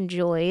 You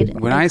enjoyed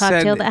When a I said-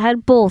 cocktail that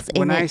had both in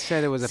When it. I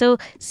said it was a So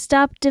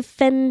stop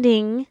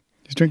defending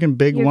He's drinking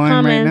big your wine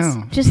comments. right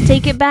now. Just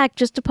take it back.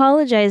 Just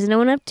apologize and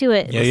own up to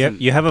it. Yeah,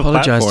 you have a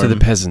Apologize to platform.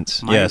 the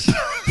peasants. Yes.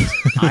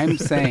 I'm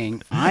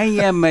saying I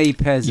am a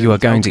peasant. You are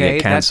going to okay?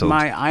 get cancelled.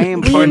 I am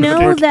We part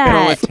know of the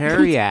that.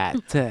 proletariat.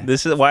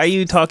 This is why are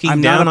you talking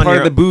I'm down not a on part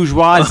your of the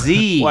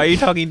bourgeoisie. Why are you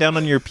talking down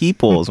on your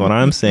people? Is what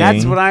I'm saying.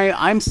 That's what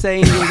I'm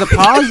saying. It was a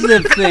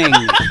positive thing.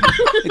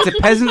 It's a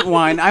peasant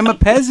wine. I'm a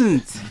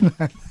peasant.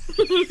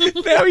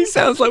 Now he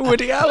sounds like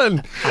Woody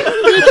Allen.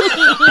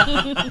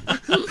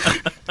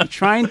 You're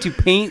trying to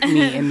paint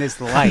me in this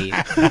light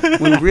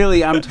when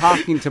really I'm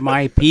talking to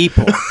my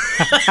people.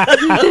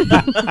 And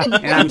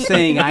I'm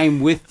saying I'm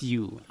with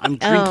you. I'm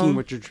drinking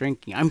what you're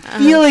drinking. I'm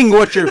feeling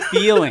what you're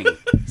feeling.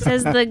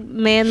 Says the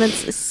man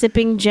that's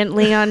sipping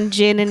gently on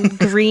gin and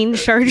green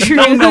chartreuse.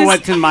 Don't know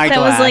what's in my that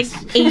glass. was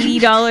like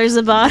 $80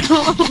 a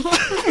bottle.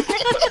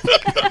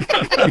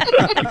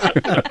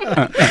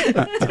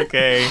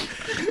 Okay.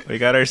 We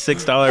got our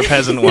 $6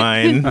 peasant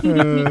wine.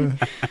 And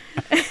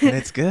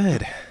it's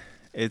good.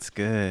 It's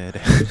good.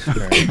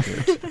 Very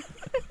good.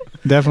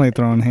 Definitely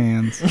throwing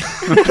hands. I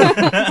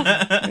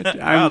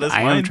this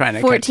am wine- trying to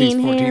catch 14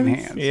 these 14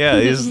 hands. hands. Yeah,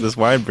 this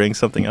wine brings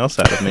something else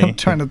out of me. I'm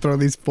trying to throw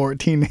these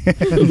 14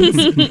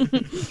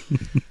 hands.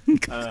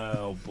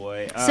 Oh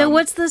boy. So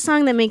what's the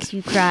song that makes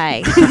you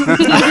cry?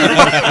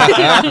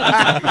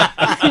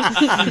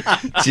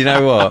 Do you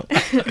know what?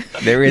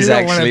 There is You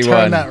don't wanna actually turn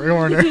one. that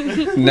corner.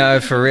 No,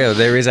 for real.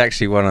 There is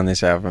actually one on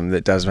this album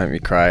that does make me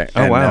cry.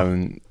 Oh, wow.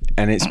 And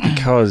it's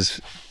because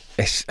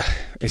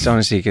it's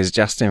honestly because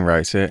Justin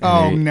wrote it.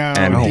 Oh and no,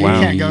 and Oh, you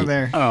wow. can't go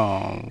there.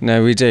 Oh.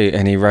 No, we do,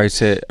 and he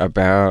wrote it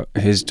about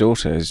his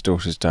daughter. His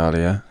daughter's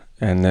Dahlia,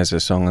 and there's a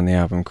song on the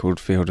album called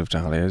 "Field of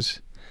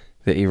Dahlias"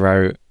 that he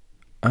wrote,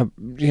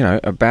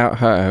 about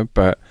her.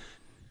 But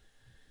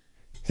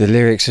the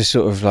lyrics are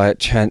sort of like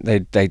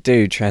they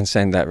do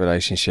transcend that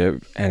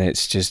relationship, and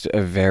it's just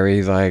a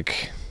very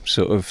like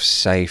sort of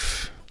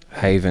safe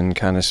haven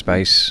kind of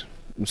space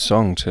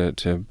song to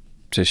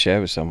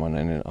share with someone,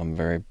 and I'm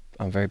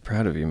very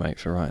proud of you, mate,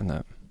 for writing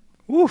that.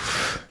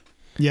 Oof.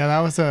 Yeah, that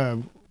was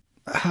I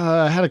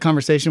had a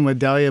conversation with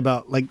Delia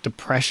about like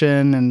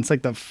depression, and it's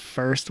like the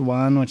first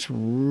one, which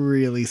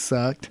really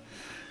sucked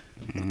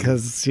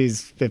because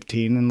she's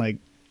 15 and like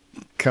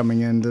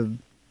coming into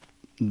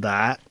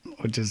that,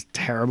 which is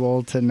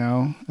terrible to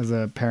know as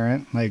a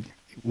parent. Like,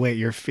 wait,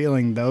 you're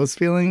feeling those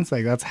feelings?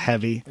 Like, that's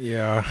heavy.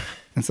 Yeah.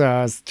 And so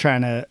I was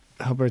trying to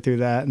help her through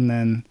that, and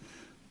then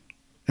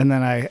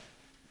I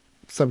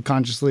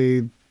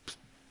subconsciously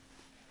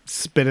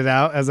spit it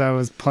out as I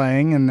was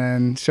playing, and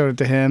then showed it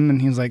to him,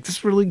 and he was like, "This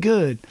is really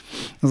good."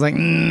 I was like,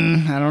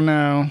 "I don't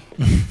know,"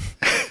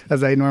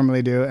 as I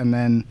normally do, and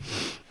then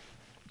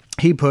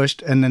he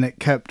pushed, and then it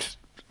kept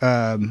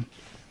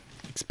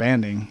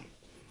expanding,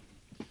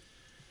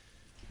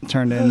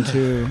 turned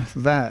into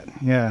that.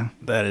 Yeah,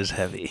 That is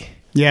heavy.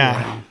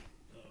 yeah.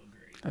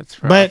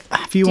 That's right. But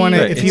if you want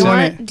to, if you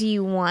want to. Do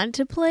you want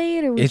to play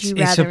it, or would It's- you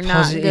it's a rather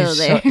not posi- go it's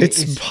there?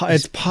 so-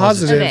 It's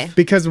positive Okay.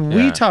 because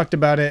we Yeah. talked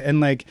about it,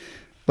 and like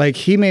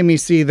he made me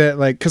see that,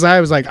 like, because I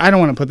was like, I don't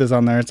want to put this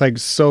on there. It's like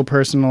so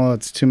personal.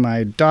 It's to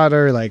my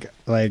daughter. Like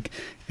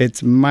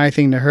it's my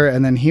thing to her.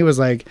 And then he was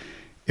like,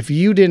 if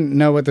you didn't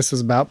know what this was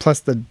about,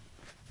 plus the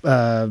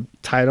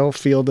title,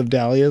 Field of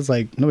Dahlias,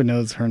 like nobody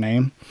knows her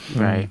name.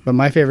 Right. But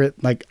my favorite,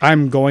 like,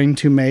 I'm going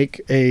to make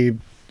a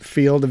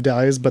field of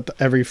dahlias, but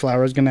every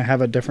flower is going to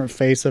have a different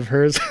face of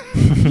hers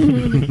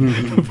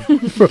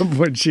from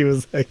when she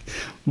was like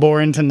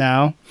born to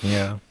now.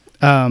 Yeah.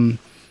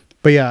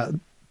 But yeah,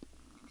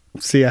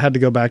 see, I had to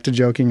go back to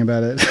joking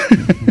about it.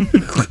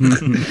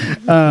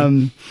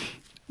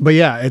 But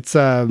yeah, it's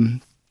I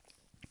don't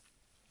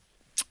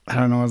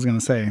know what I was gonna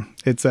say.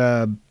 It's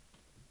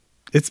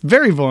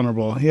very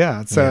vulnerable.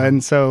 Yeah. So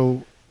and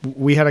so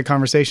we had a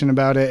conversation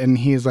about it, and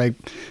he's like,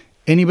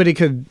 anybody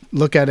could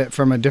look at it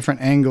from a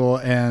different angle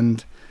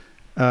and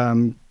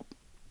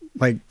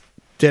like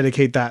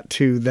dedicate that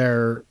to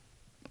their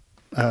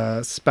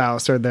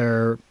spouse or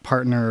their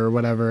partner or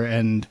whatever,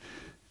 and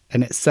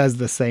it says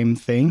the same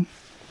thing.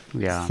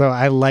 Yeah. So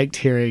I liked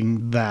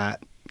hearing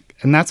that.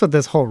 And that's what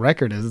this whole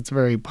record is. It's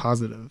very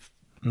positive.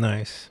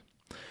 Nice.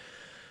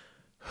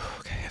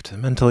 Okay, I have to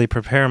mentally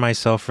prepare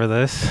myself for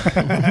this.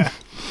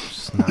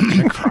 Just not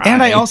gonna cry.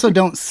 And I also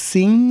don't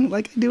sing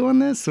like I do on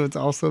this, so it's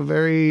also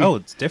very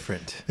it's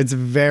different. it's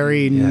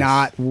very Yes.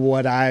 not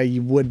what I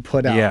would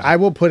put out. Yeah. I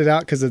will put it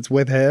out because it's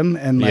with him,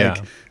 and like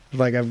Yeah.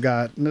 like I've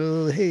got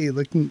hey,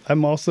 look,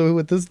 I'm also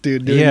with this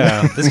dude doing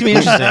Yeah, that. this can be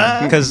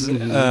interesting because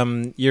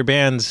your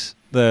band's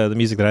the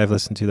music that I've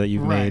listened to that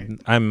you've Right. made.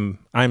 I'm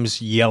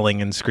just yelling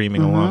and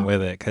screaming along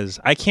with it because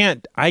I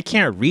can't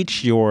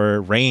reach your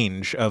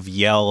range of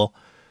yelling.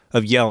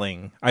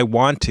 I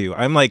want to.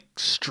 I'm like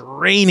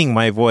straining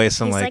my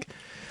voice. I'm He's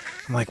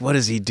like, what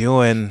is he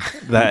doing?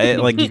 That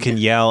like you can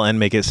yell and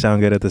make it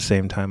sound good at the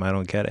same time. I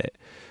don't get it.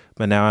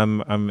 But now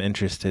I'm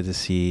interested to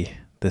see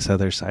this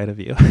other side of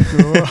you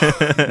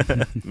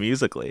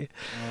musically.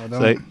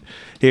 So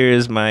here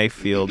is my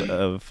field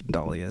of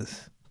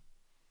dahlias.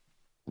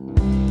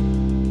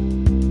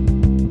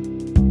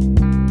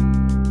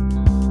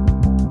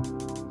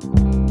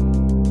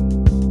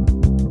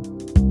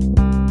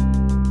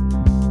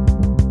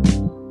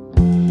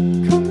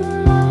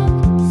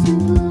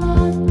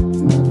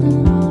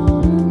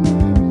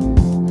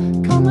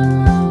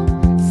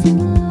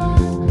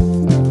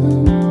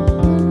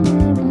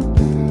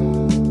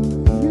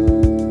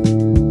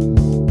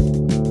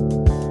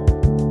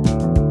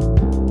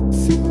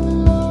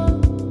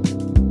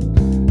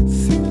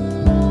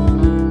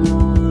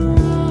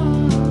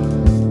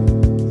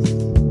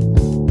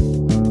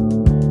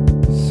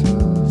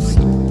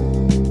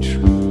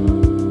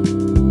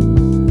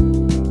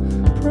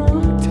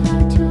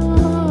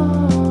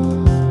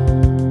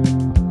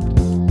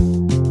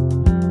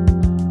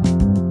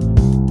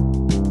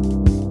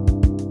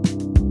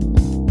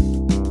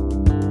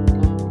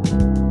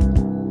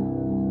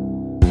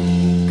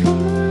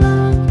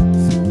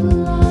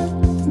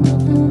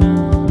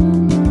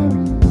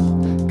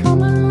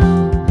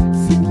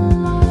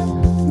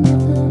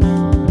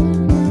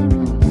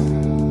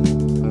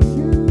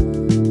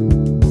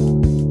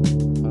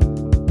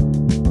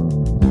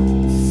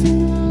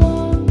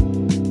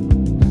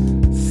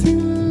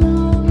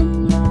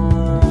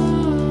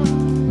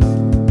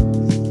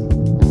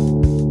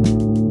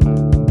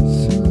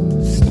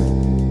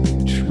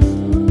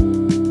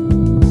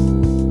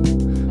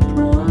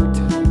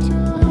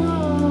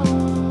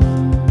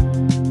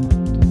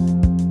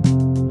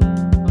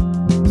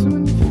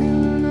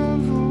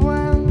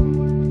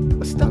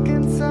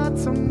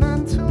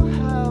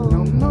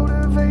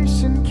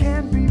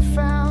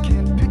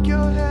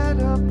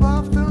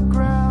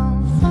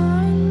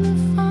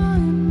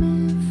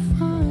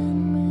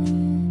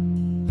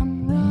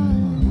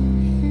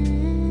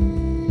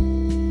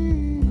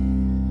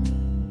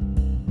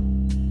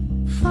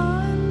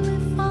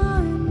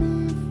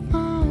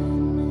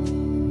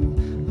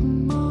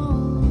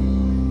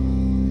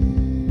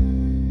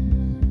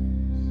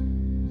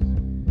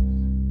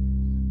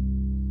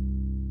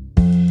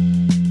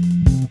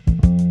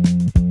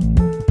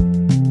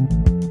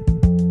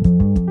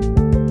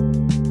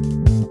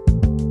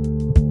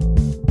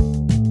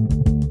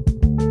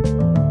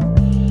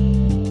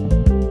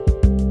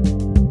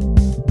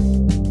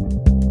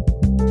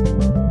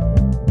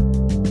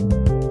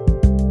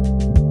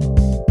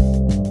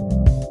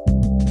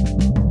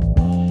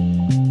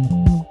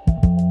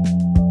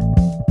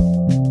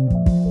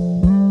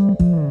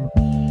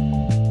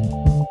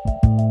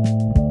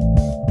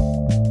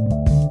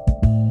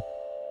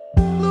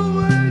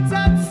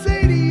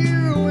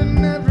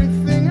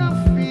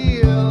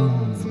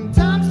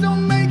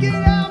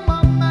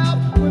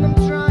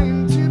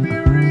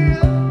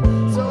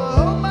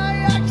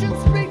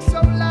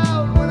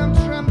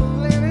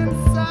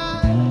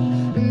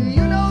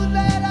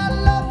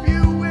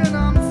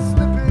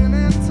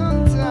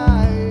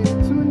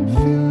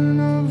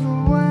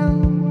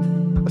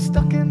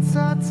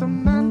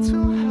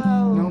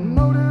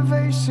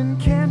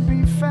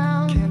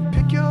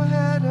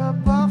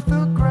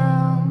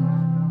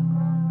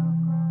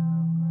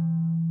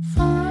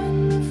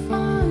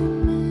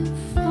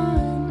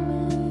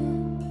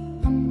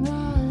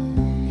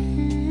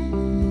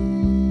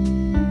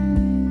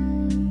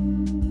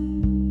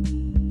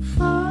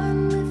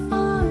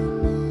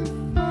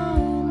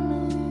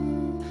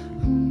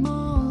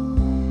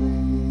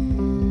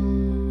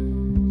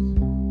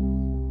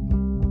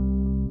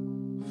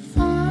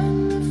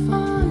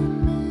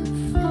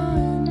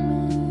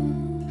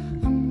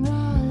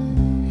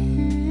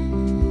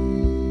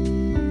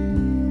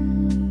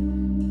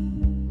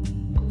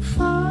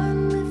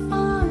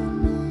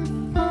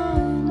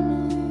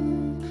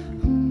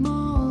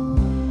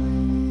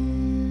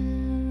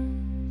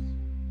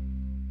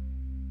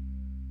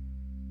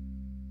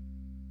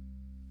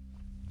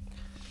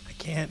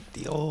 Can't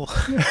deal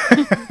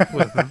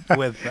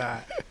with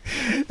that.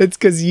 It's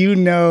because you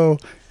know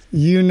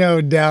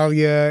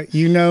Dahlia,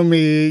 you know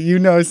me, you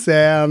know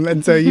Sam,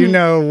 and so you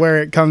know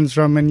where it comes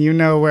from, and you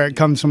know where it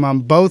comes from on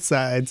both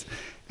sides,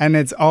 and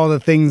it's all the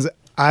things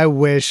I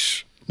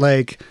wish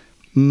like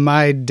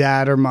my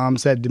dad or mom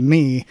said to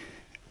me,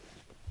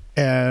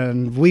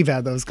 and we've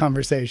had those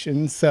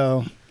conversations.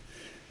 So,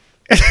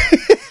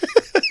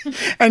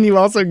 and you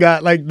also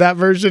got like that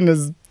version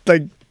is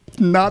like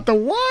not the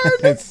one.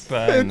 It's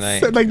fine,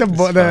 mate. Like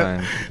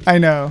fine. I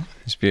know.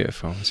 It's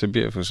beautiful. It's a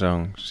beautiful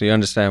song. So you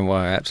understand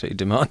why I absolutely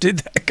demanded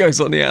that it goes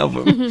on the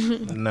album.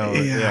 No,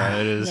 yeah,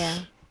 it is. Yeah.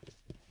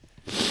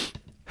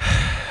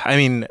 I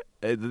mean,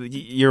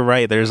 you're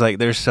right.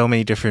 There's so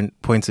many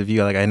different points of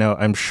view. Like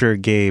I'm sure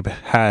Gabe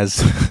has.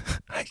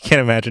 I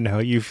can't imagine how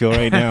you feel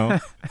right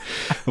now,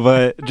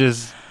 but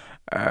just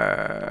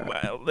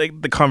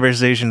like the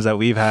conversations that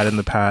we've had in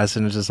the past,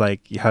 and it's just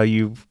like how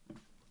you.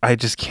 I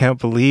just can't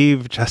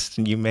believe,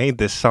 Justin, you made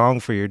this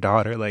song for your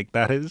daughter. Like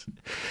that is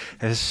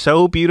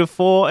so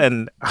beautiful,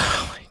 and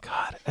oh my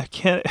God, I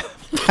can't.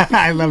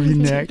 I love you,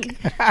 Nick.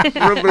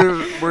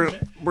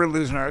 We're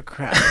losing our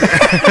crap.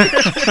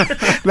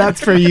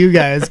 That's for you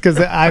guys, because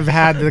I've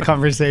had the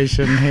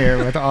conversation here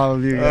with all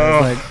of you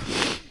guys.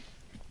 Like,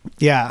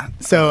 yeah.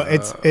 So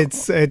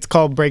it's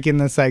called Breaking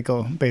the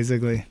Cycle,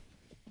 basically.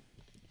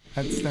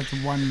 That's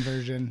one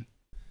version.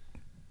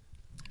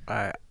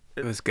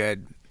 It was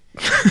good.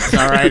 It's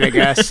all right, I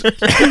guess.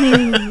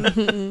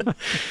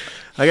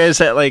 Like I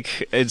said,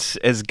 like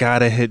it's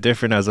gotta hit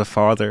different as a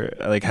father.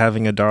 Like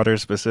having a daughter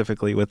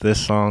specifically with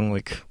this song,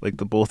 like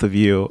the both of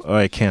you. Oh,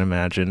 I can't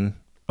imagine.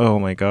 Oh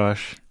my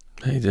gosh.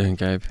 How you doing,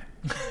 Gabe?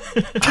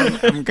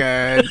 I'm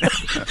good.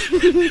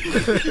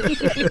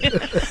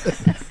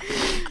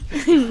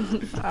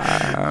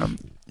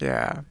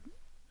 Yeah.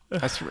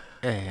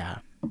 Yeah.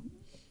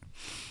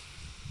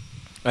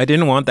 I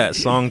didn't want that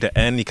song to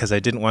end because I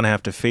didn't want to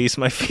have to face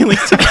my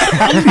feelings.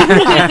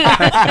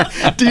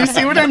 Do you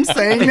see what I'm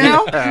saying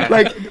now?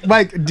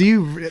 Like, do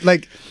you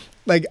like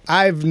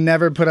I've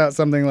never put out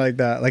something like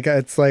that. Like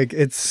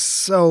it's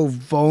so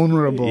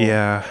vulnerable.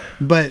 Yeah.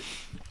 But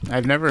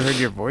I've never heard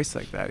your voice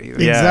like that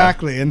either. Yeah.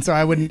 exactly. And so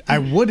I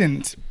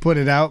wouldn't put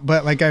it out,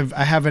 but like I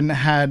haven't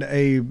had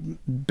a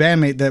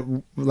bandmate that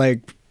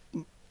like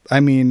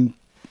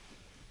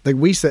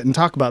we sit and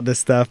talk about this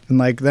stuff, and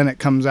like then it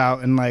comes out,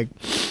 and like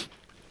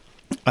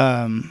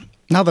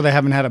not that I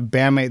haven't had a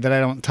bandmate that I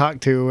don't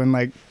talk to and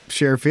like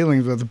share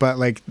feelings with, but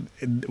like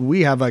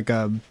we have like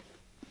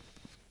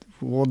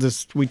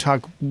we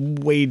talk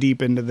way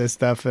deep into this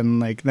stuff, and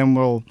like then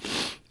we'll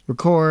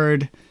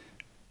record,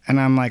 and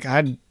I'm like,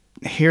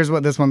 here's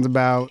what this one's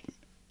about,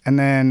 and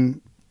then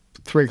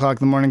 3:00 in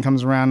the morning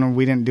comes around and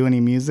we didn't do any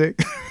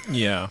music.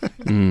 Yeah.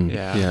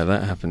 Yeah,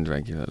 that happened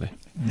regularly.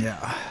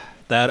 Yeah.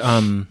 That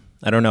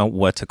I don't know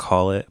what to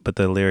call it, but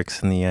the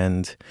lyrics in the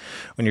end,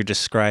 when you're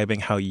describing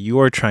how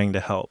you're trying to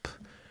help,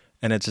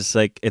 and it's just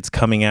like it's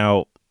coming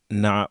out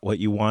not what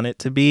you want it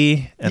to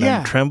be, and Yeah.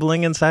 I'm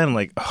trembling inside. I'm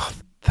like, oh,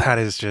 that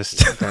is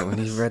just. That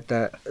when you read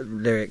that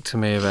lyric to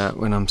me about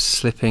when I'm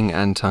slipping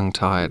and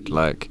tongue-tied,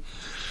 like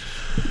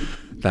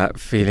that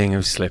feeling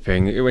of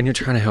slipping when you're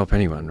trying to help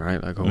anyone,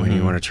 right? Like, or when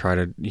you want to try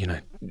to,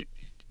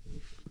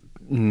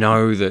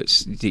 know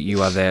that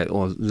you are there,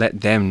 or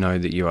let them know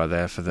that you are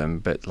there for them,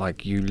 but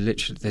like you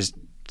literally, there's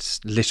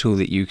little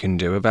that you can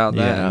do about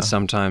that, Yeah. and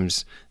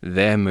sometimes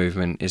their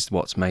movement is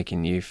what's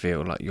making you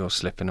feel like you're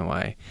slipping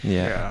away.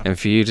 Yeah. And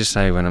for you to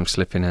say when I'm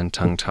slipping and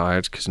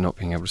tongue-tied because not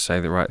being able to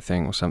say the right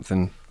thing or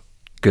something,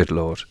 good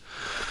Lord.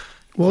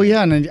 Well,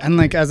 yeah, and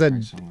like as a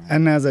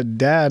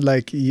dad,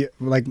 like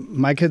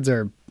my kids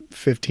are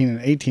 15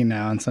 and 18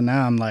 now, and so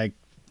now I'm like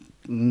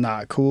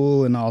not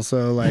cool, and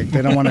also like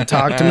they don't want to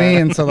talk to me,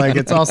 and so like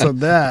it's also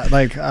that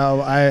like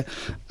I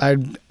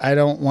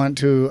don't want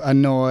to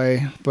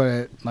annoy,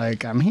 but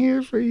like I'm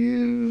here for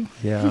you.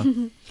 Yeah.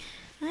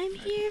 I'm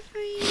here for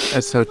you.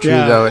 That's so true,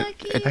 Yeah. though.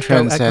 Echo, It echo,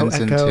 transcends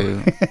echo.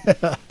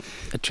 into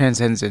it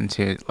transcends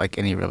into like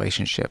any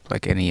relationship,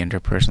 like any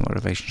interpersonal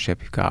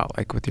relationship you've got,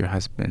 like with your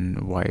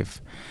husband,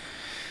 wife,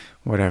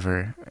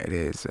 whatever it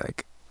is.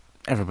 Like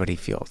everybody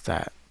feels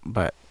that,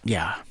 but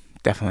yeah,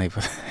 definitely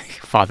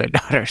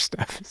father-daughter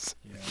stuff is.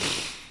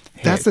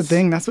 That's the hits.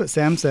 thing. That's what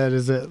Sam said.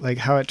 Is it like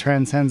how it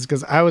transcends?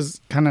 Because I was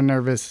kind of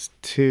nervous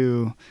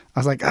too. I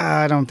was like,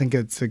 I don't think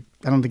it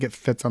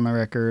fits on the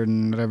record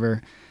and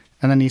whatever.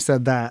 And then he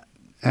said that,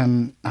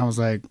 and I was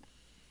like,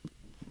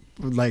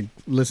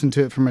 listen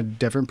to it from a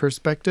different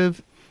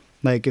perspective.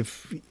 Like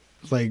if,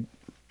 like,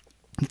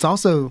 it's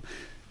also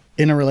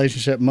in a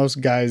relationship.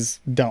 Most guys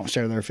don't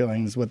share their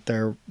feelings with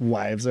their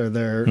wives or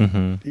their,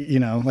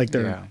 like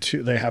they're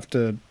they have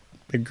to.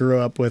 They grew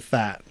up with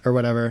that or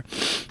whatever,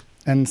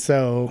 and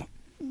so.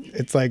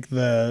 It's like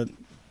this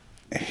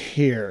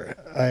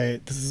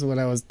is what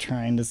I was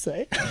trying to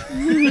say.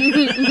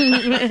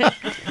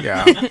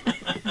 Yeah.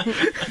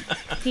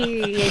 Here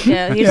you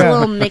go. Here's a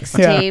little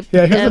mixtape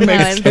Yeah, here's of a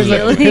how I'm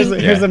feeling.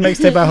 here's a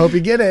mixtape. I hope you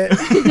get it. I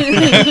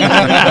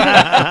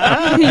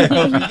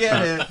hope you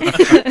get it.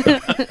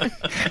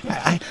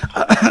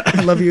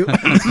 I love you.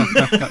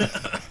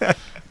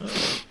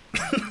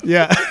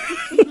 Yeah.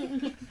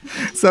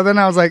 So then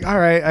I was like, all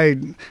right,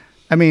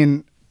 I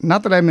mean,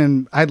 not that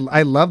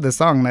I love this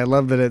song, and I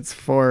love that it's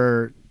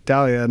for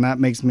Dahlia, and that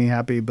makes me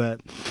happy,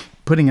 but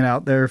putting it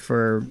out there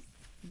for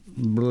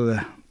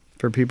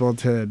people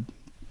to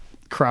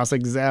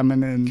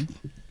cross-examine, and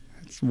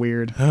it's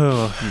weird.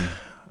 Oh,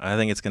 I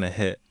think it's going to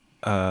hit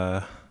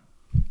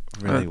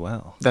really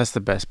well. That's the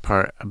best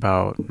part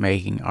about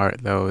making art,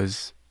 though,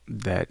 is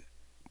that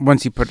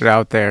once you put it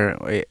out there,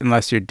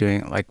 unless you're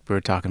doing it like we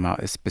were talking about,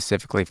 it's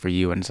specifically for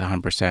you and it's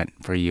 100%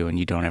 for you, and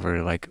you don't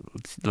ever like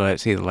let it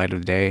see the light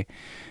of day.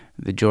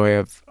 The joy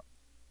of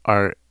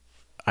art,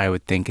 I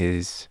would think,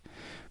 is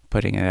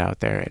putting it out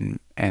there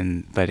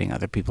and letting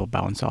other people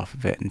bounce off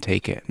of it and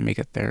take it and make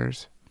it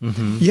theirs.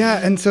 Mm-hmm.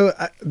 Yeah, and so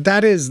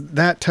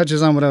that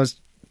touches on what I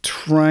was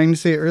trying to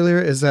say earlier,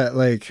 is that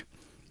like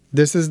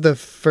this is the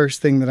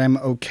first thing that I'm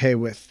okay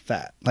with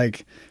that,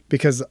 like,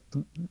 because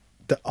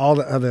all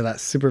the other, that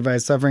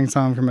Supervised Suffering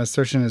song from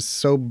Assertion is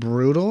so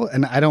brutal,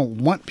 and I don't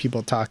want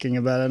people talking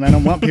about it, and I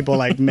don't want people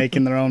like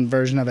making their own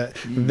version of it.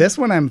 This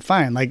one I'm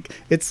fine. Like,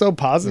 it's so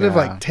positive.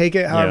 Yeah. Like, take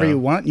it however Yeah. you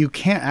want. You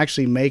can't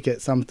actually make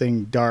it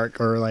something dark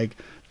or like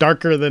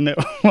darker than it,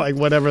 like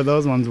whatever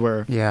those ones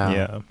were. Yeah.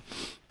 Yeah.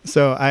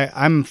 So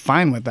I'm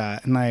fine with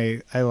that, and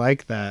I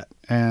like that,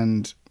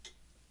 and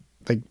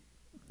like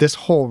this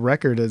whole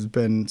record has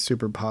been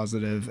super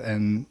positive,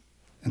 and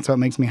so it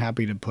makes me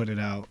happy to put it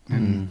out.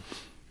 And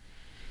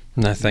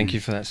No, thank you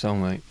for that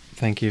song, mate.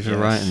 Thank you for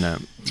writing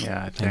that.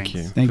 Yeah. Thank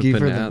you. thank you for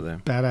putting it the out there.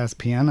 badass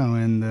piano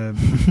and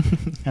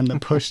the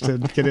push to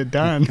get it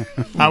done.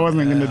 I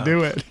wasn't gonna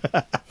do it.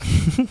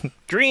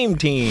 Dream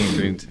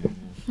Team,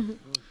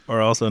 or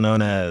also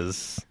known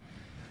as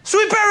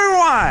Sweet berry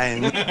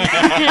wine.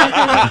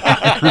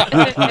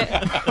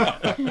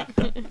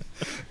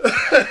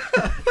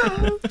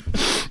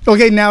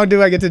 Okay, now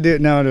do I get to do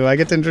it? No, do I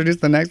get to introduce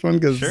the next one?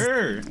 Because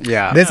Sure.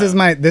 Yeah. this is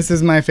my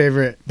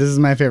favorite. This is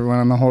my favorite one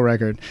on the whole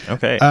record.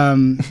 Okay.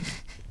 And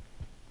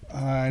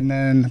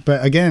then,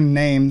 but again,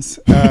 names.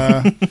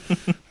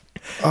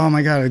 Oh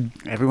my god!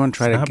 Everyone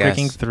try It's to not guess.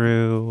 breaking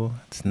through.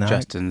 It's not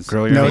Justin's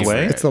Grow Your No, Own it's,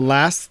 Way. it's the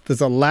last.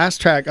 There's a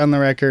last track on the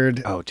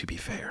record. Oh, to be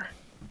fair.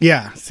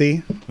 Yeah,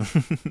 see,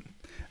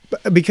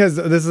 because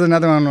this is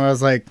another one where I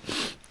was like,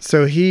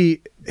 so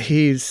he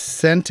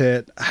sent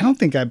it. I don't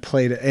think I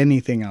played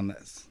anything on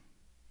this.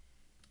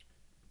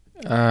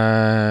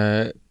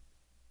 I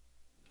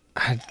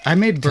I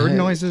made bird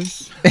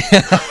noises.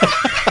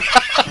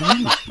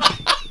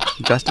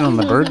 Justin on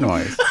the bird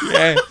noise.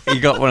 Yeah, you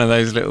got one of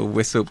those little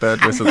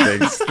bird whistle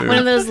things. One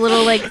of those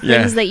little like things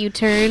Yeah. that you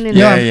turn and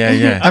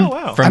Yeah. Oh,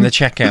 wow. From the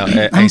checkout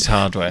at Ace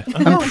Hardware.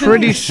 I'm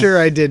pretty sure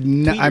I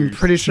did. I'm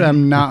pretty sure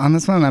I'm not on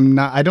this one. I'm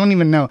not. I don't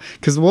even know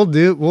because we'll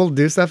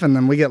do stuff and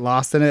then we get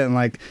lost in it and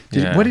like,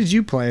 Yeah. what did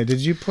you play? Did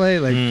you play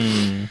like?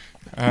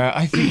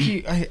 I think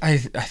you. I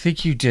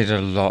think you did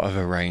a lot of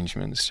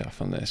arrangement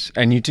stuff on this,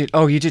 and you did.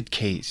 Oh, you did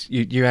keys.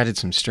 You added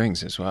some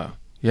strings as well.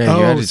 Yeah,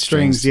 you Oh, added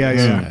strings. Yeah, to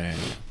this. yeah.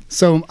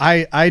 So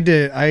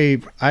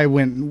I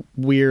went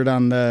weird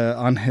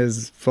on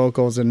his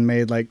vocals and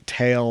made like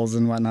tails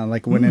and whatnot.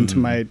 Like went into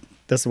my.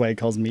 This way he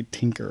calls me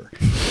Tinker.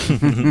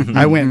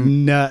 I went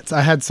nuts.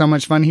 I had so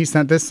much fun. He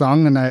sent this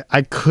song and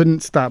I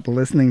couldn't stop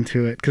listening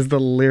to it because the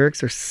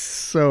lyrics are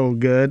so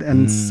good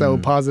and so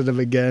positive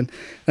again.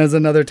 There's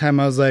another time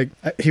I was like,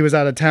 he was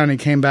out of town. He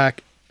came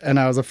back and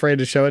I was afraid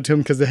to show it to him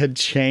because it had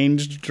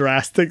changed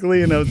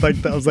drastically. And I was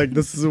like,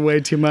 this is way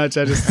too much.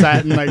 I just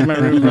sat in like my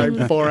room for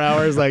like 4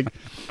 hours, like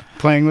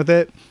playing with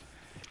it.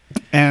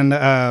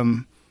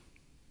 And,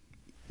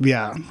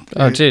 yeah.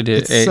 Oh, dude,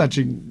 it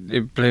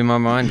it blew my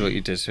mind what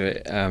you did to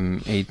it.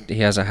 He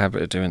has a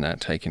habit of doing that,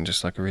 taking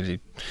just like a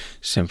really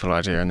simple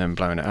idea and then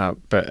blowing it up,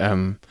 but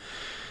in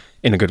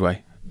a good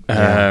way.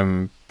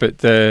 Yeah. But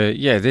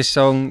this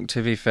song,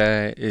 to be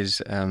fair,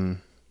 is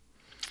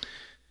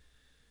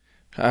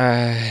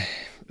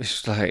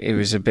it's like it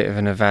was a bit of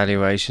an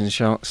evaluation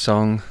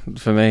song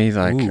for me.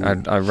 Like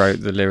I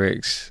wrote the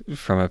lyrics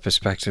from a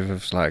perspective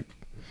of like,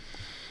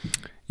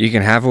 you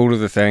can have all of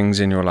the things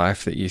in your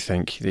life that you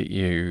think that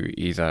you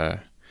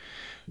either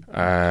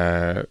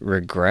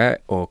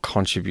regret or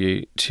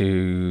contribute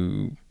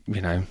to,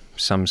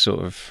 some sort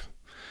of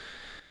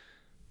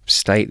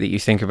state that you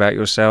think about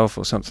yourself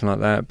or something like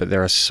that. But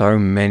there are so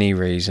many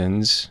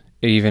reasons,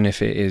 even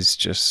if it is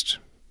just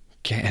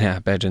getting out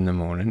of bed in the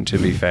morning, to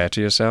be fair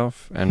to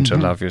yourself and to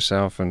love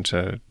yourself and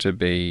to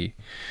be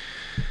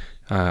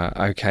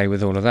okay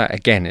with all of that.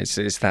 Again, it's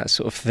that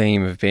sort of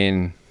theme of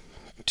being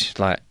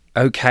like,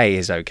 okay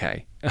is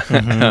okay.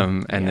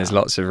 And there's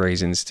lots of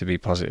reasons to be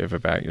positive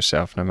about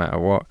yourself no matter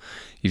what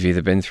you've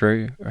either been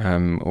through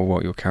or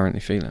what you're currently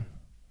feeling.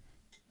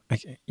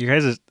 You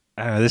guys,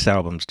 this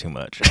album's too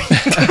much.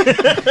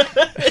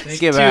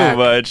 Take it back. Too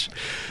much.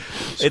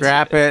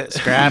 Scrap it.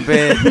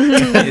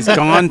 It's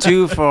gone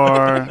too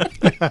far.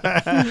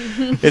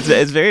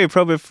 It's very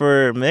appropriate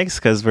for mix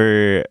because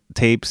we're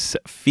tapes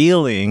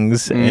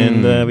feelings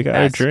and we got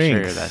our That's true,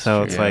 drinks. that's So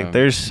true. it's like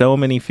there's so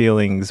many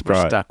feelings We're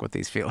brought stuck with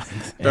these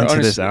feelings. But into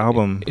this honestly,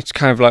 album. It's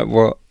kind of like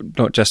what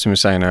Justin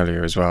was saying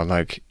earlier as well.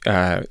 Like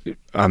a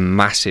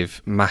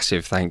massive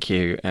thank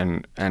you,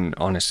 and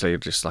honestly,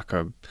 just like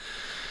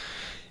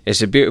it's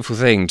a beautiful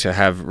thing to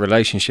have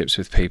relationships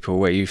with people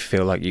where you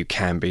feel like you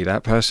can be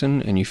that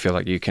person and you feel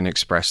like you can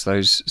express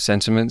those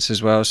sentiments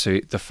as well. So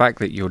the fact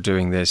that you're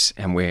doing this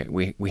and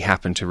we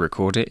happen to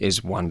record it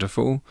is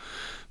wonderful.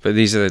 But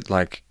these are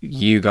like,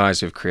 you guys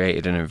have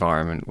created an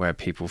environment where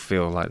people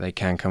feel like they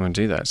can come and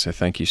do that. So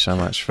thank you so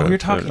much for. You're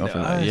talking to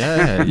offering us. that.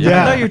 Yeah.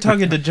 Yeah. I thought you were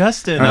talking to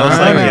Justin. I No, was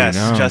like, no, yes,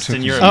 no, I'm Justin,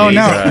 talking you're to Oh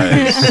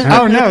amazing.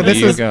 no! Oh no! This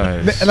You is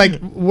guys.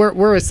 like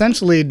we're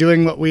essentially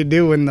doing what we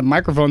do when the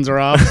microphones are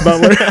off,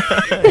 but we're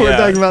Yeah,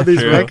 talking about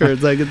these true.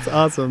 records. Like it's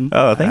awesome.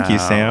 Oh, thank you,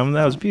 Wow. Sam.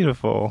 That was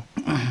beautiful.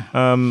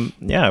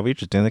 Yeah, we're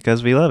just doing it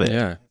because we love it.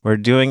 Yeah. We're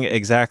doing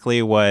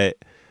exactly what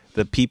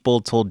the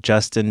people told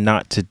Justin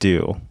not to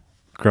do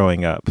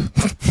growing up.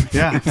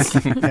 Yeah.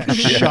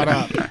 Shut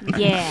up.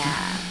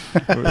 yeah.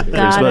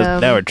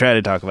 Now we're trying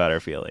to talk about our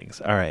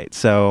feelings. All right,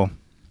 so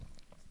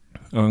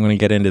I'm going to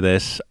get into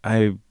this.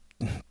 I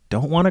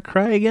don't want to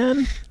cry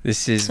again.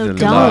 This is So the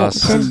don't.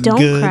 last. Then don't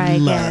Good cry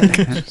luck.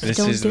 again. This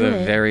Don't is do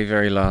the it. very,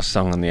 very last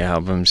song on the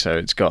album, so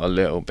it's got a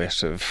little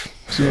bit of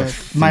sort Yeah, of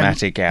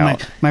thematic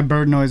out. My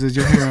bird noises,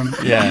 you'll hear them.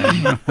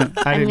 Yeah.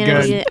 I did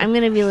good. I'm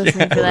gonna be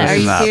listening for that. Are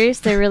you Listen up. serious?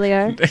 There really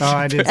are. Oh,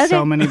 I did Okay.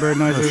 so many bird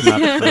noises.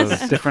 Those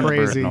different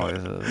Crazy.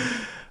 bird noises.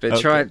 But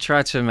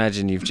try to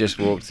imagine you've just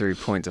walked through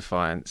Point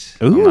Defiance.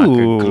 Ooh. On like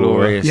a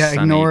glorious Yeah,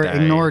 sunny ignore, day.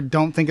 ignore.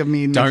 Don't think of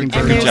me Don't making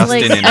think And bird of there's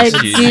noises. Justin like in the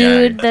a studio.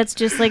 dude that's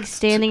just like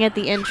standing at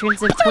the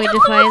entrance of Point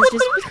Defiance.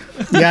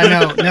 Just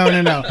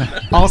Yeah, no.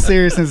 All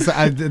seriousness,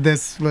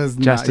 this was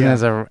Justin not,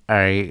 is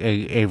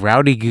a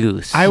rowdy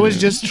goose. I was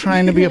just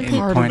trying to be a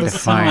part of Point the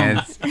song.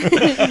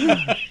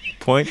 Defiance.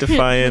 Point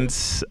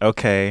Defiance.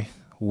 Okay.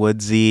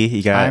 Woodsy.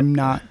 You got I'm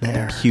not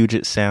there.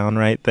 Puget Sound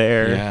right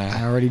there. I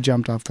Yeah. already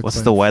jumped off the What's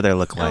cliff. the weather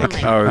look like?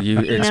 my Oh,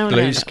 it's No,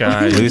 blue no.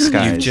 skies. Blue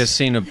skies. You've just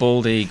seen a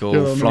bald eagle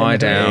Oh, fly man.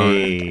 down,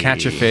 Hey.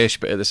 catch a fish,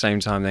 but at the same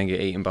time then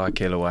get eaten by a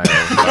killer whale.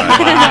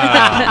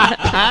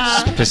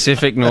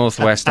 Pacific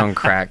Northwest on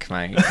crack,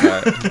 mate.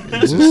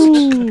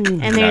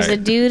 and there's No. a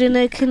dude in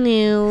a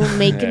canoe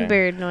making Yeah.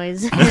 bird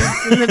noises.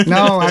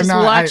 No, I'm just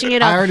not. watching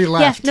it all. I already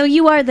left. Yeah, no,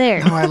 you are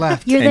there. No, I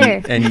left. You're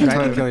there. And You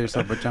tried to kill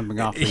yourself by jumping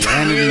off. You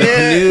landed in the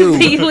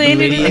canoe. You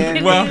landed in the idiot.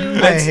 canoe. well,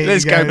 let's, hate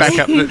let's you go guys. back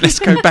up. Let's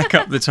go back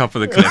up the top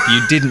of the cliff.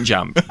 You didn't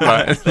jump.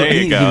 Right? There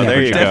you He go. never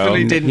There you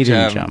Definitely go. didn't, He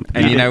didn't jump. jump.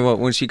 And No. you know what?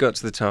 Once you got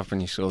to the top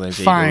and you saw those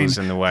Fine. eagles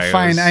and the whales,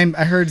 Fine.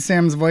 I heard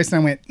Sam's voice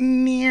and I went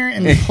near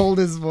and pulled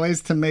his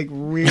voice to make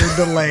weird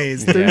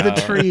delays through the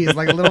Yeah. trees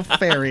like a little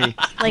fairy.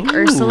 Like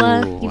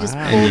Ursula, you just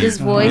wow. pulled his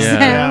voice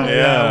Yeah. out.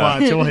 Yeah.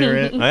 Watch, you'll hear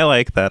it. I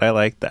like that.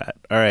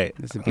 All right.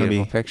 It's a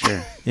beautiful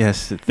picture.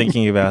 Yes,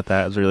 thinking about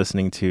that as we're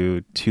listening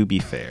to Be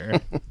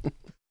Fair.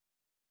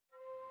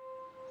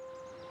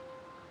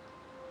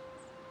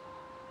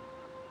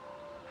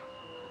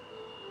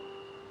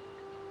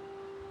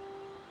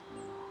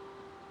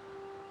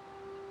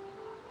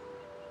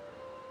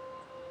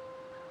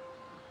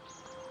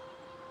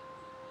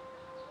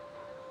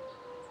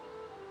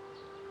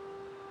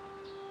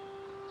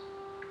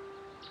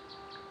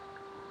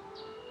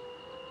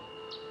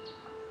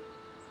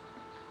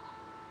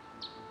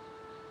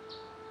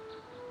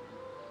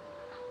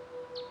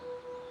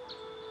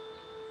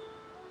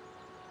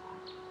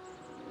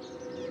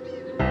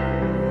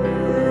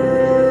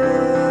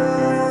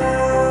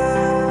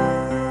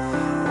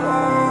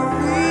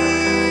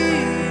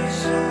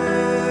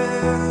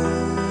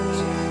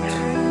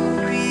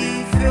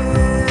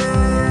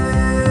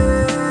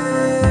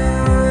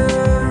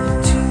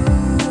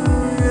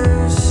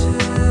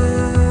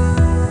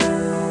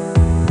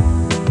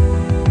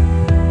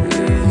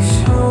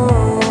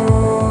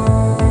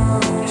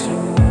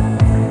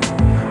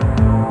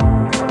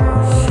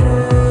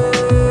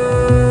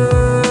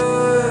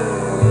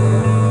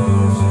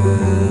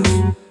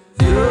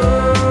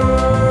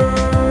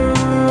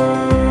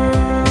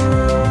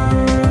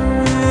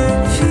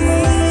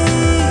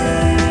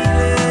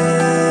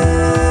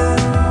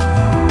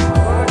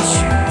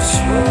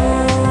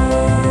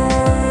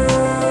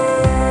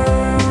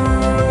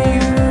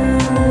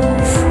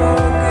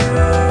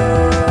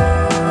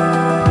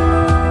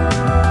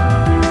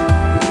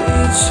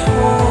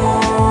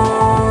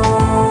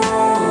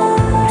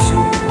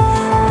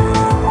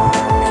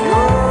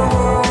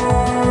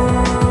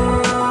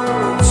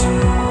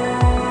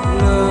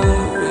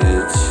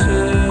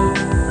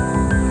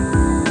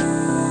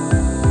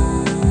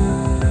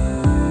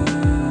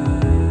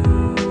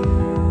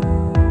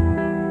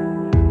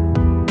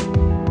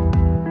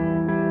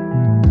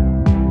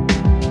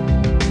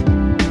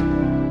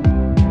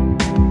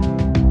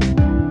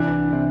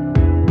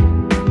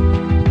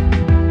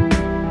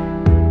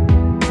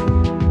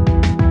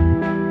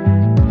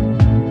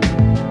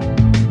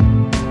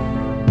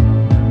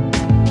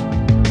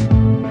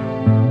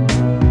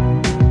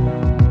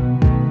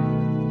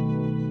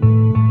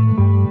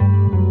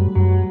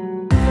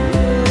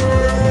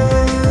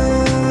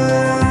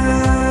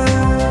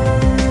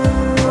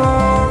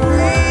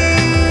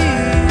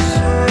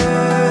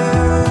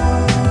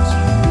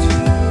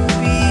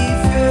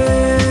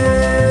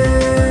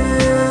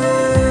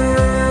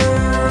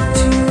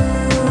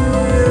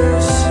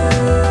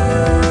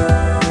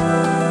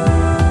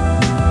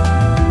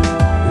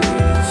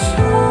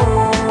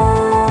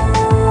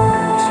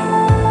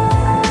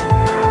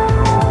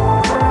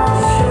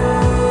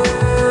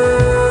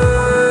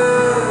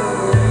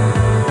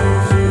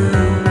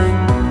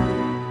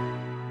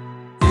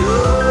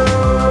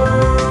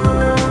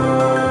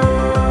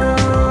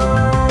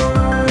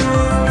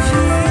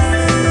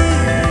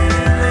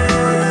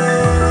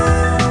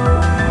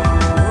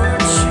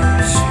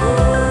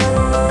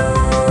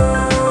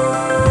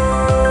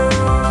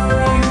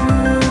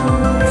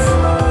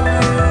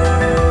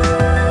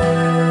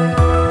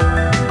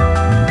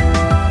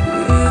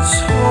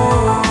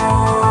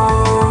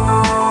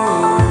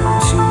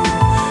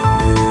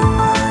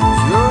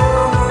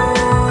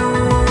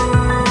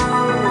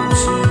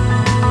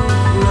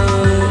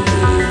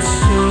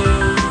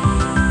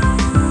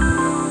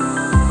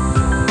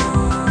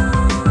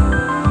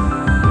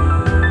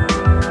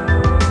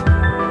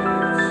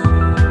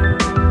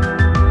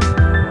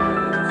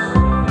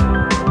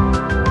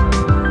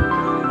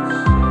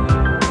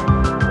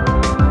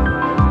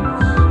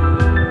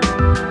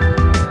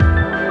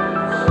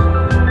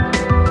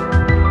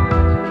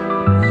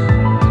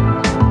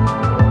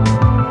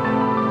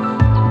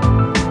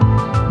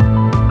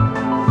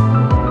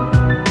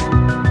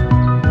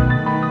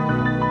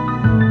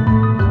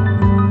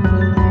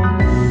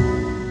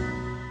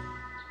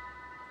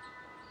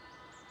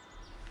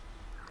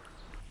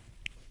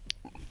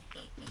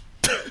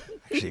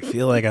 actually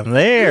feel like I'm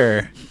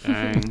there.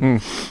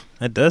 Dang.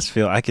 It does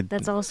feel. I could.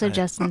 That's also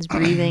Justin's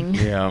breathing.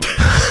 Yeah.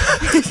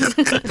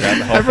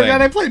 I forgot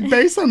I played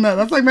bass on that.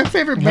 That's like my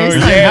favorite bass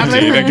line. yeah, How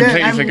did dude, I I forget?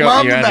 completely I forgot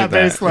loved you that added that.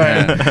 bass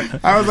line.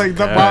 I was like,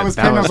 while I was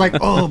that playing, I was- was like,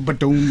 oh,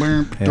 ba-doom,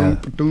 ba-doom,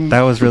 ba-doom.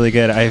 That was really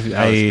good. That was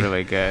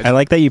really good. I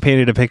like that you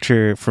painted a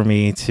picture for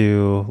me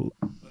to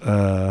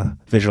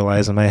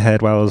visualize in my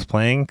head while I was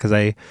playing, because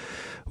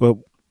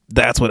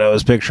that's what I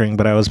was picturing,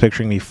 but I was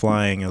picturing me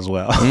flying as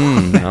well.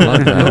 I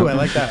like that. Ooh, I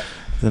like that.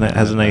 And it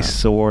has a nice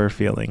soar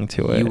feeling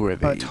to it. You were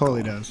the Oh, it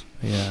totally eagle. does.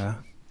 Yeah.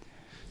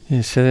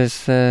 Yeah, so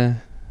there's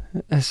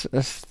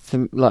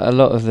like a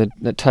lot of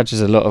that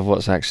touches a lot of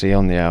what's actually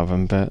on the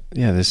album, but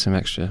yeah, there's some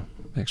extra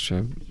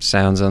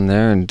sounds on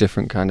there and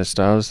different kind of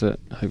styles that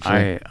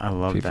hopefully I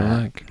love people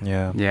that. like.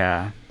 Yeah.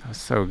 Yeah, that was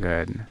so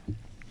good.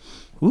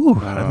 Ooh,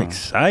 Oh. I'm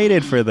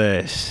excited for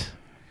this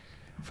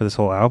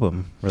whole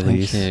album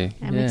release. Thank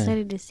you. I'm Yeah.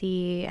 excited to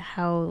see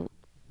how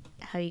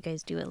you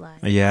guys do it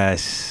live.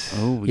 Yes.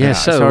 Oh Yeah,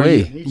 so are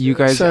we. You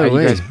guys, So are you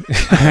are guys,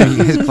 are you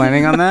guys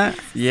planning on that?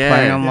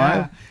 Planning on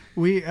live?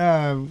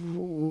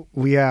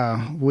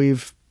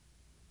 We've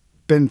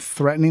been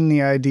threatening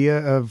the idea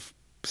of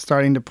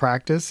starting to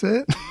practice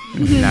it.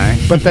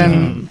 Nice.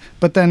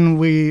 But then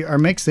we are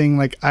mixing.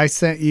 Like I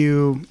sent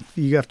you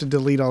have to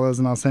delete all those,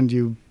 and I'll send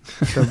you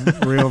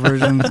the real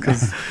versions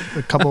because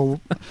a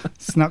couple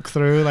snuck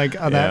through. Like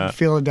Yeah. that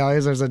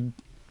Philadelphia's, there's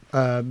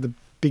the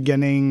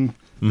beginning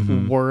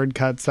word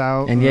cuts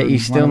out, And yet or you one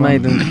still of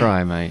made them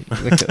cry, mate.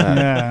 Look at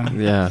that.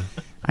 Yeah. Yeah.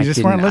 You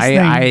just weren't listening.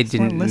 I You just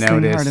weren't didn't listening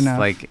hard notice enough.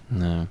 like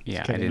No.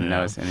 yeah, I kidding. didn't Yeah.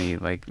 notice any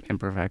like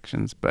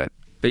imperfections, but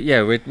But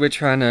yeah, we're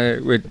trying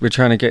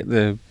to get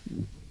the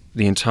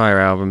entire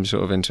album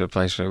sort of into a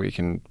place where we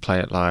can play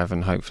it live,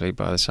 and hopefully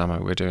by the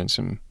summer we're doing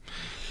some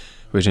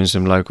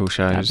local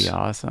that'd shows. be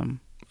awesome.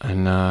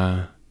 And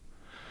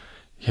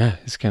yeah,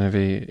 it's gonna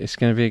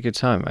be a good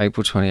time.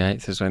 April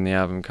 28th is when the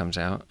album comes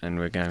out, and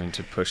we're going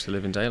to push the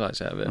living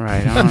daylights out of it.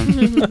 Right on.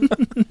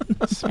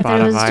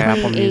 Spotify,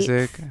 Apple 28th.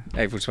 Music.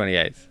 April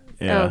 28th.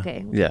 Yeah. Oh,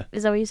 okay. Yeah,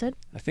 Is that what you said?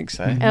 I think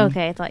so. Oh,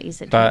 okay, I thought you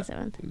said But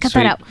 27th. Cut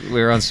that out.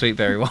 We're on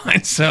Sweetberry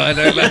Wine, so I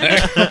don't know.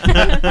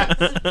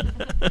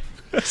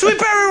 Sweet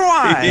berry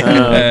wine.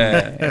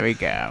 There we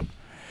go.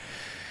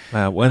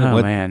 When? Oh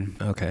what? man.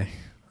 Okay.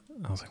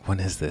 I was like, when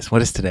is this?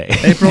 What is today?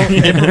 April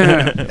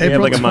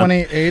like a month.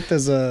 28th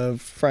is a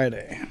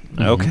Friday.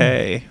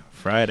 Okay.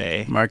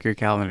 Friday. Mark your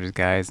calendars,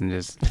 guys, and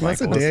just Well,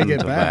 that's like, a day I listen get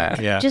to back.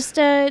 that. Yeah. Just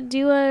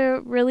do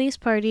a release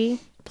party,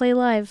 play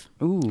live.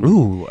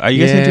 Ooh, are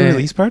you guys gonna do a Yeah.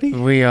 release party?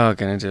 We are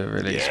going to do a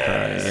release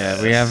party.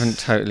 Yeah, we haven't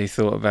totally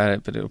thought about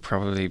it, but it'll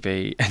probably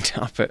be end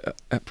up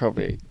at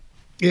probably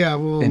Yeah,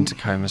 we'll in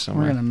Tacoma we're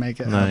somewhere. gonna make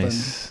it happen.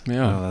 Nice.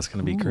 Yeah. Oh, that's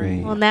gonna be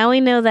great. Well, now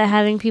we know that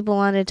having people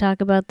on to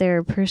talk about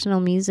their personal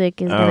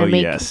music is going Oh to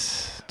make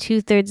yes.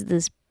 2/3 of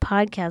this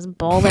podcast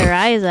bawl their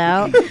eyes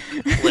out.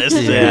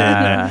 Listen.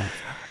 Yeah.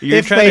 You're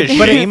If trying to they-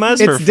 but shame us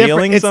it's for different.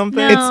 feeling It's-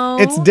 something? No.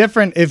 It's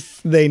different if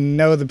they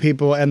know the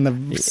people and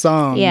the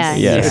songs. Yeah.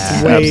 Yes,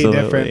 it's way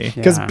absolutely. different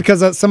Yeah.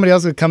 because somebody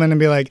else would come in and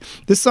be like,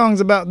 "This song's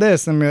about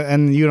this,"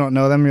 and you don't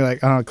know them. You're like,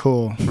 "Oh,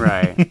 cool."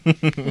 Right.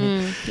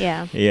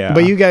 Yeah. Yeah.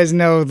 But you guys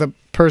know the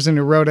person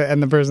who wrote it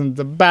and the person's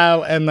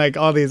about and like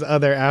all these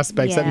other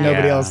aspects that Yeah.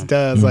 nobody Yeah. else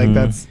does. Like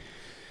that's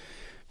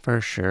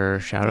For sure.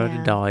 Shout out Yeah.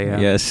 to Dahlia.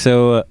 Yeah,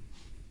 so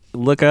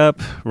look up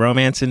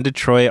Romance in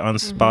Detroit on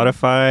Mm-hmm.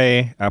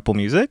 Spotify, Apple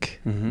Music,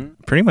 Mm-hmm.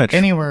 pretty much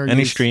anywhere. any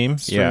you stream.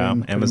 Yeah,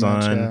 pretty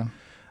Amazon,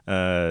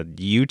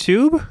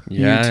 YouTube.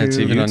 Yeah, it's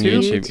YouTube. even on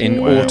YouTube. In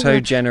YouTube. Wow.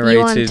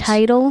 auto-generated. You on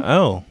Tidal?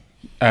 Oh,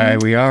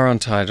 We are on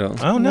Tidal.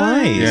 oh,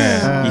 nice.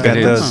 Yeah. You got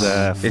But those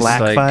it's FLAC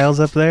like- files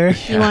up there.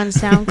 You on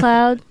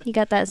SoundCloud? You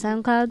got that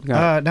SoundCloud?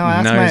 No,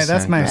 No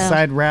that's my sound.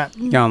 side rap.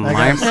 You on I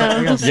live? got-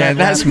 I got Yeah, side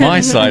that's rap.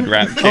 my side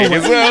rap gig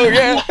as well.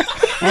 Yeah.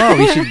 Oh,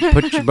 we should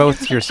put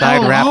both your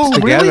side raps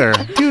together.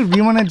 Really? Dude,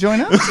 you want to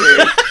join us?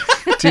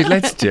 Dude,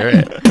 let's do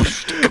it.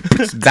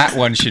 That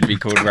one should be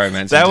called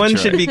Romance. That in one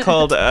Detroit. should be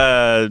called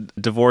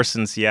Divorce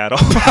in Seattle.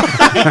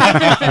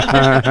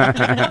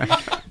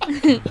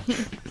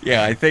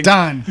 Yeah, I think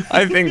Done.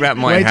 that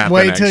might happen.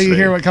 Wait till you actually.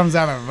 hear what comes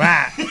out of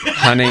that.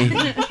 Honey,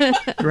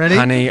 Ready?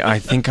 honey, I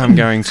think I'm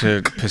going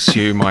to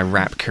pursue my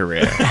rap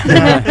career.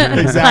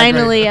 Exactly.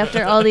 Finally,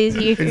 after all these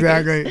years.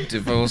 Exactly.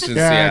 Divorce in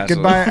Yeah. Seattle.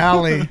 Goodbye,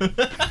 Allie.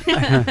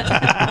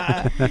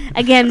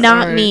 Again,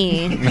 not Sorry.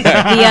 me.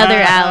 The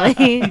other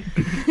Allie.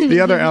 The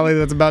other Allie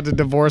that's about to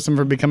divorce him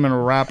for becoming a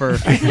rapper, a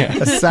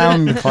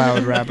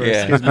SoundCloud rapper.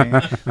 Yeah. Excuse me.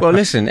 Well,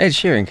 listen, Ed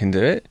Sheeran can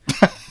do it.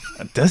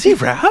 Does he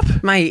rap?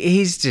 Mate,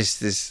 he's just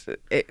this.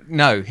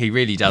 No, he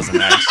really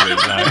doesn't actually.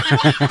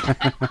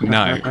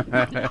 No.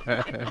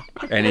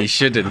 And he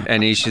shouldn't,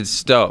 and he should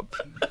stop.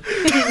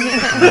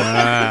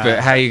 But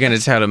how are you going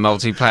to tell a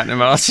multi-platinum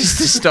artist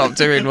to stop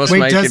doing what's Wait,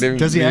 making him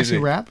does he music? actually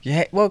rap?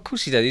 Yeah, well, of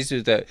course he does. He's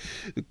just that,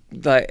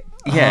 like,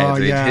 yeah. Oh,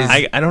 yeah.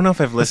 his- I don't know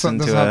if I've listened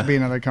This to will have a. to be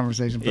another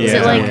conversation. For Is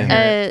Yeah. it like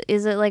Yeah.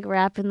 is it like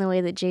rap in the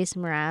way that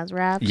Jason Mraz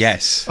raps?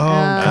 yes. Oh,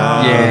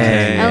 God.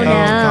 Yeah. Oh, Oh, no.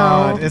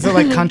 God. Is it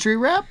like country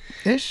rap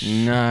ish?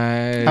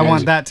 No. I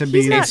want that to be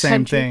He's the not same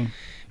country. thing.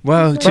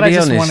 Well, to But I be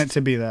just honest, want it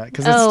to be that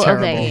because Oh, it's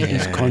terrible. okay.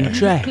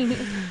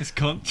 It's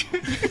country.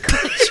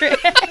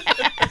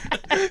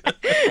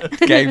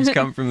 it's Games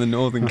come from the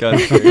northern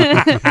country.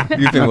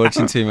 You've been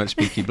watching too much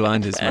Peaky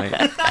Blinders, mate.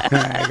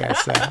 I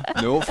guess so.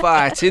 No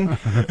fighting.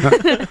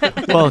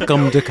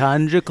 Welcome to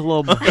Conjure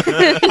Club. Watching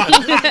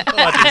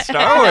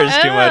Star Wars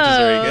too much is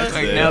where he gets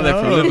Like, it. now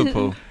they're from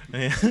Liverpool.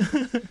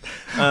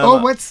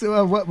 What's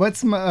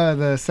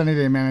the Sunny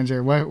Day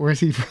Manager? Where's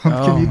he from?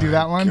 Can you do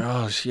that one?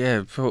 Gosh,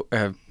 yeah.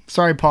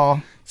 Sorry,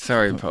 Paul,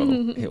 Sorry, Paul.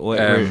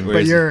 Where but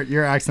is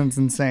your accent's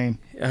insane.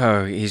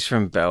 Oh, he's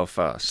from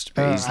Belfast,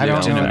 but he's I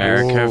lived don't in know.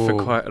 America for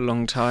Oh. quite a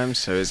long time,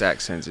 so his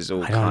accent is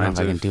all I don't know kinds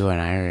if I can of. do an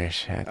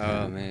Irish Oh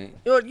accent. man!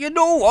 You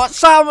know what,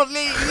 Sam?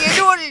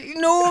 You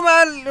know,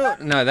 man.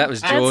 No, that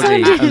was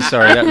Geordie. I'm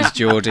sorry, that was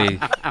Geordie.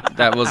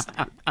 That was.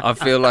 I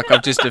feel like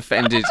I've just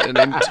offended an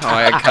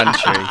entire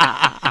country.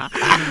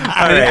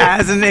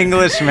 As an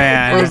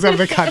Englishman. We're just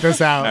gonna cut this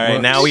out. All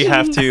right, now we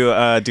have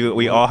to do.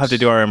 We all have to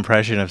do our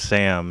impression of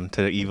Sam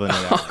to even it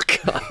out. Oh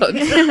God! No, Do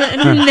you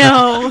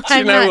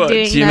I'm know not what?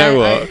 doing Do you that. know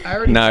what? I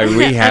already No,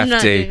 we I'm have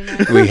not doing to.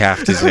 that. We have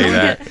to do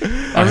that.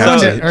 I have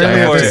ruined to, it earlier I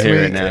have this to hear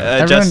it week.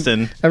 now.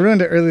 Justin. I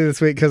ruined it earlier this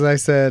week because I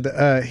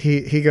said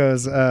he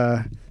goes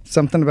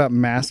something about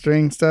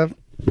mastering stuff.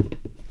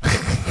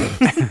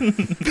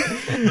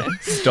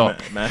 Stop.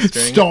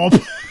 Mastering. Stop.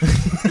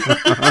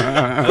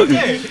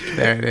 Okay.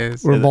 There it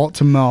is. Revolt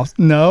to mouse.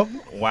 Nope.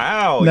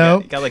 Wow. No.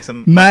 You got like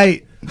some.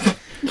 Mate.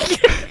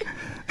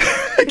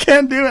 I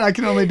can't do it. I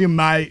can only do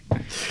mate.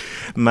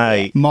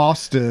 Mate.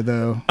 Master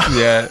though.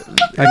 Yeah.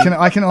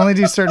 I can only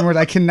do certain words.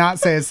 I cannot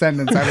say a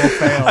sentence. I will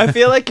fail. I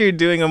feel like you're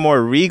doing a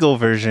more regal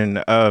version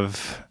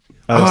of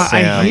I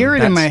Sam. hear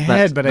it in my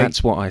head, but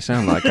that's what I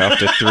sound like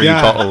after 3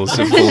 Yeah. bottles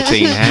of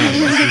 14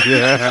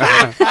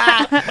 hands.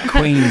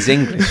 Queen's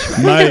English.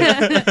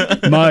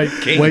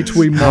 mate, wait till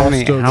we How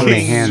master many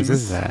this. hands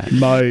is that?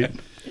 Mate,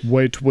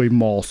 wait till we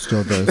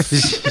master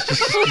this.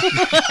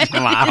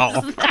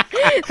 Wow.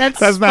 That's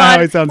That's not how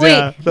fun. it sounds. Wait,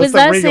 Yeah, that's was the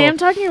that regal. Sam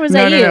talking or was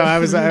no, that you? No, I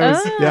was.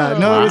 Yeah,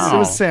 no, it Wow.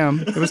 was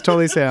Sam. It was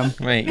totally Sam.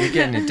 Mate, you're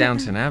getting a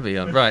Downton Abbey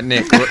on. Right,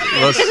 Nick,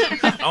 what's...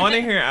 I want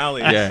to hear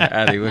Ali. Yeah,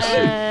 Ali, what's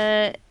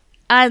your...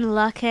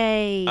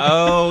 Unlucky.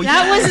 Oh,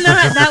 That was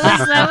not.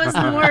 That was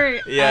more.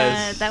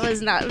 Yes. That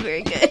was not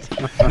very good.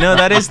 No,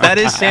 that is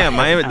Sam.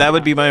 That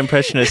would be my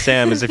impression of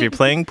Sam. Is if you're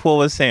playing pool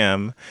with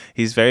Sam,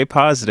 he's very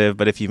positive,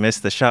 but if you miss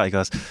the shot, he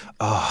goes,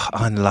 "Oh,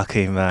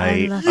 unlucky,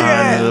 mate.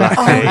 Unlucky."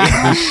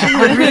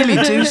 I really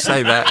do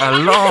say that a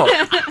lot.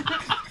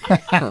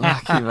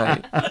 Lucky,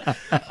 mate.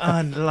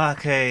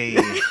 Unlucky.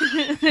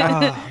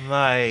 Oh,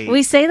 mate.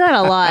 We say that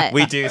a lot.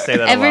 We do say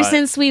that a Ever lot.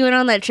 since we went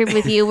on that trip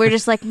with you, we're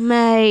just like,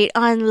 mate,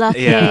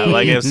 unlucky. Yeah,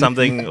 like if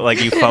something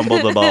like you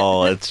fumbled the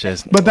ball, it's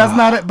just. But that's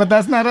not it. But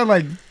that's not a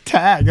like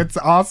tag. It's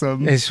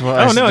awesome. It's what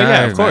Oh, I no, know,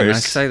 yeah, of man. I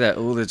course. say that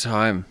all the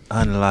time.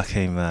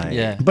 Unlucky, mate.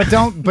 Yeah. But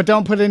don't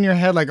put it in your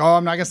head like, oh,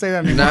 I'm not gonna say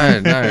that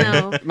anymore.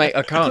 No. No. Mate,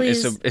 I can't.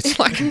 Please. It's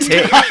like a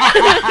tick.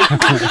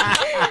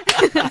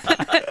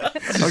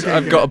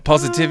 I've got a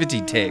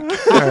positivity tick.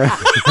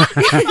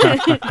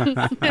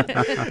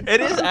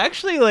 It is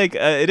actually like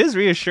it is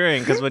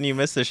reassuring because when you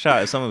miss the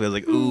shot, if someone goes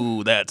like,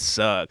 "Ooh, that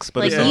sucks,"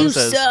 but Like, if someone you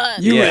says, suck.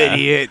 You Yeah.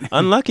 idiot.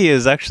 Unlucky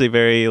is actually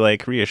very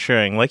like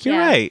reassuring. Like you're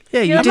Yeah. right.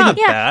 Yeah, you I'm didn't. not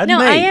Yeah, bad. no,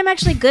 I mate. am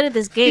actually good at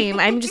this game.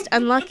 I'm just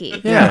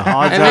unlucky. Yeah.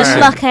 odds And are- listen,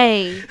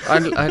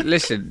 Unlucky.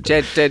 listen,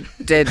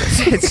 dead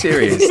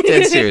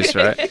serious,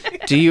 right?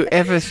 Do you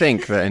ever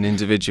think that an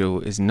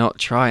individual is not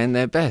trying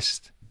their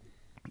best?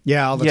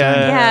 Yeah, all the Yeah.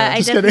 time. Yeah, I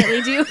Just kidding.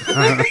 definitely do.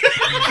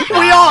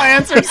 We all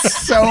answered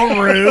so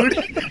rude.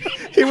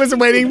 He was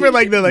waiting for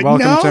like the Welcome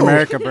no. to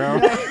America, bro.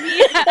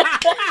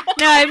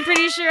 No, I'm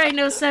pretty sure I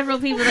know several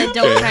people that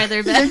don't try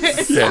their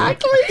best.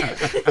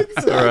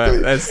 All right,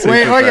 that's super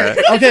Wait, fair.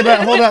 okay,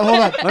 but hold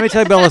up. Let me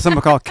tell you about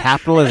something called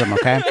capitalism,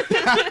 okay?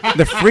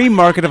 The free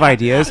market of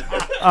ideas.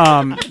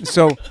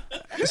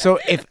 So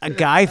if a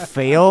guy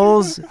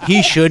fails,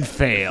 he should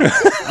fail.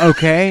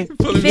 Okay?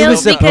 Fails was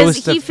because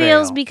supposed to he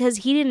fails fail. because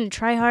he didn't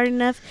try hard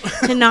enough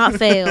to not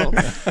fail.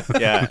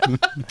 Yeah.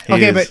 He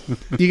Okay, is.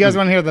 but you guys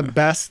want to hear the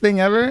best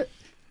thing ever?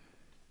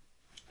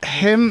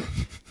 Him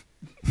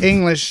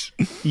English,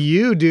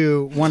 you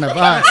do one of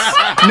us.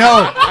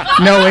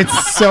 No,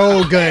 it's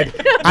so good.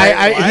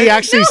 He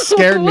actually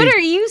scared me. What are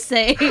you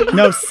saying?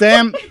 No,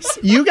 Sam,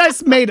 you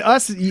guys made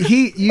us.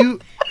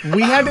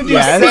 We had to do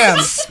Sam.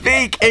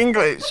 Speak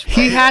English.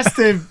 He has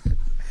to.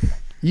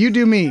 You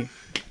do me.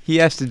 He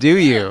has to do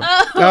you.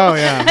 Oh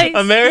yeah,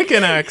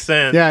 American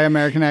accent. yeah,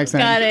 American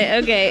accent. Got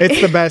it. Okay.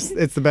 It's the best.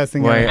 It's the best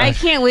thing Wait, ever. I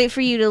can't wait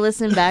for you to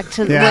listen back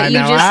to Yeah, what I you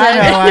know. just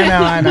said.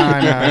 I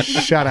know.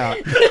 Shut up.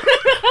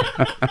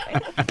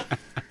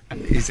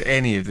 Is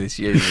any of this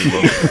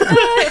usable?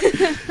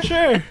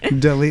 Sure.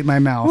 Delete my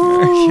mouth.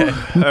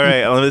 All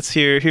right. Let's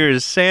hear. Here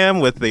is Sam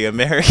with the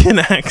American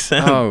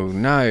accent. Oh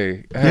no.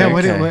 Yeah.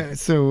 Okay. What?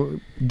 So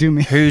do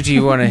me. Who do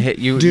you want to hit?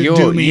 Do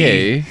You're me.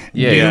 you.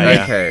 Yeah.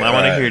 Yeah. Okay. I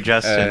want to right. hear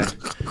Justin.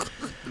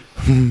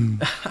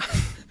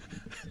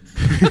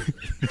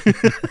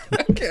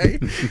 Okay.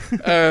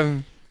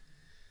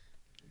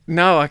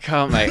 No, I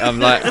can't, mate. I'm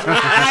like,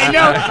 I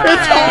know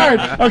it's hard.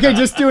 Okay,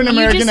 just do an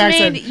American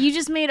accent. You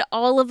just made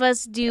all of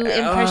us do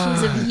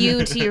impressions of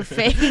you to your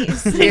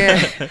face.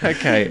 yeah,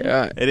 okay.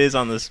 It is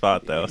on the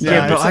spot though. So.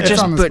 Yeah, but it's- I it's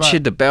just on the spot.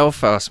 butchered the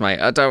Belfast, mate.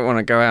 I don't want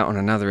to go out on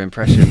another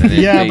impression. And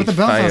Yeah, it but the be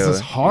Belfast fail. is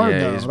hard Yeah,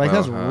 though. it's Like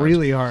well that's hard.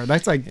 really hard.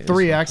 That's like It is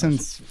 3 well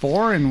accents,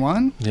 4 in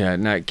 1. Yeah,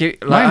 no. Like,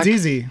 Mine's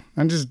easy.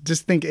 I'm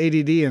just think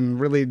ADD and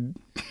really.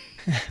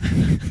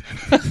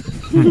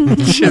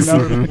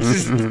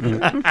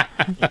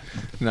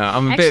 No,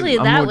 I'm a Actually, bit.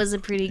 I'm that more, was a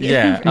pretty good.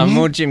 Yeah, I'm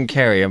more Jim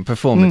Carrey. I'm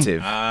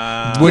performative.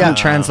 Mm. Wouldn't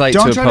translate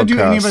Don't to a try podcast. to do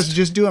any of us.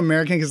 Just do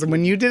American because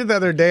when you did it the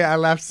other day, I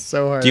laughed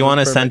so hard. Do you It want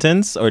a was perfect.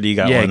 sentence or do you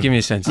got Yeah, one? give me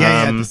a sentence.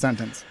 Yeah, the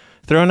sentence.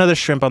 Throw another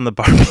shrimp on the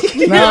barbie.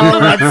 No,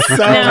 that's so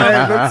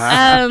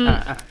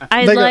hard.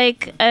 I'd Like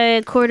like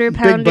a quarter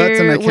butts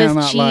and I pounder with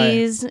cannot lie.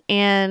 cheese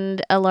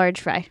and a large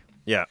fry.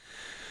 Yeah.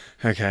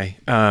 Okay.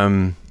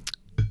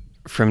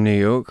 From New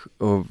York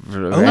or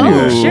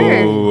Oh,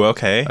 sure. Ooh,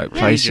 okay.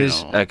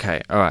 places.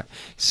 Okay. All right.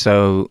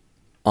 So,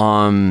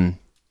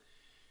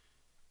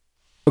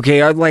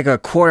 okay, I'd like a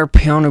quarter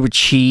pounder with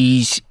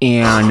cheese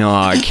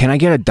and can I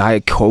get a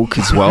Diet Coke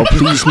as well,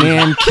 please,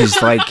 man?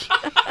 Because like.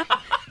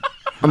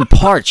 I'm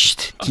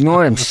parched. Do you know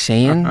what I'm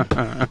saying?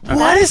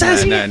 What is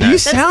that? No. You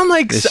sound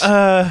like This-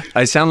 uh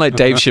I sound like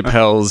Dave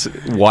Chappelle's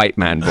white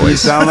man You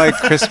voice. sound like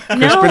Crispin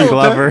No.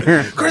 Glover.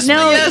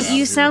 No,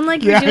 you sound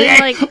like you're doing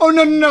like. Oh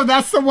no,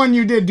 that's the one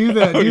you did. Do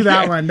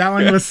that one. That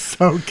one was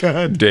so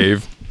good.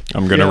 Dave,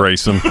 I'm gonna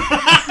race him.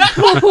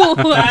 that's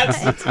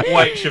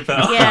White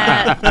Chappelle.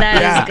 Yeah,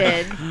 that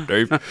is good.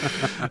 Dave.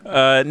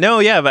 No,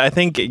 yeah, but I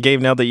think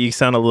Gabe, now that you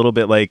sound a little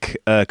bit like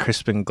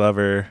Crispin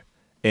Glover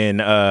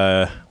in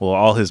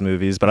all his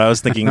movies, but I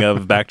was thinking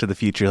of Back to the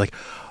Future, like,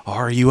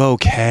 are you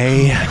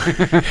okay?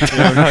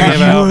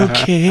 Are you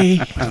okay?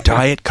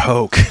 Diet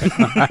Coke.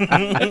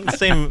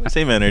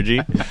 same energy.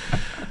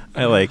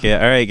 I like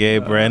it. All right,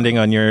 Gabe, we're ending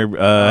on your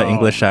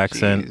English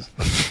accent.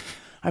 Jeez.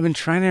 I've been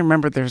trying to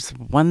remember. There's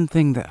one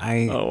thing that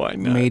I Oh, I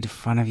know. made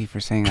fun of you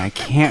for saying. I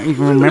can't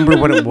even remember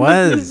what it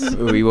was.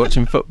 Are we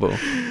watching football?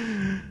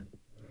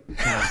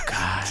 Oh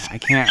God, I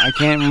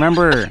can't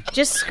remember.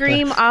 Just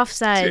scream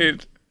offside.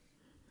 Dude.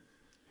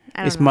 I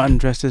don't It's know. mutton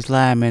dressed as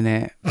lamb in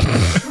it.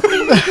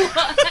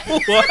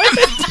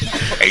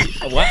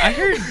 What? I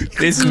heard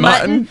This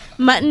mutton.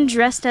 Mutton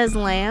dressed as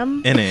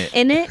lamb in it.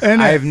 in it. In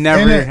it, I've in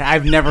never it.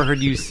 heard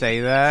you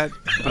say that,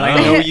 but I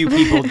know you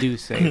people do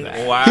say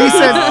that. Wow. He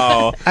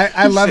said,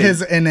 I love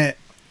his in it.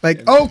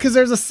 Like, oh, because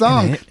there's a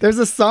song. There's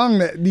a song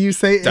that you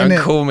say Don't in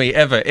it. call me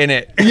ever in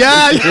it.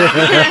 Yeah.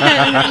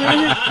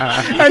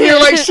 And you're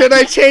like, should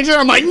I change it?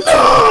 I'm like,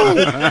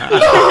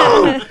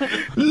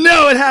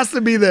 no, it has to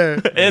be there.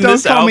 In Don't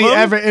this call me album?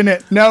 ever in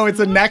it. No, it's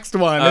the next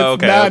one. Oh,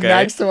 It's okay, the okay.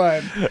 next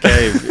one.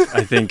 Dave,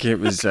 I think it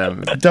was.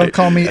 Don't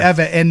call me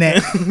ever in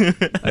it.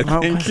 I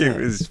What think was it it?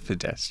 was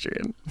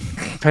pedestrian.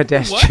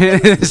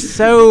 Pedestrian.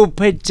 So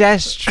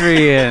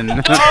pedestrian.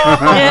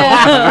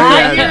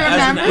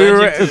 Yeah. We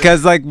were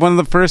because like one of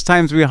the first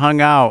times we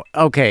hung out.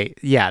 Okay,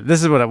 yeah,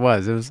 this is what it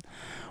was. It was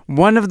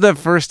one of the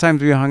first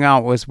times we hung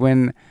out was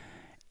when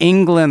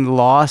England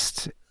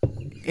lost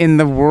in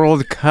the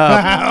World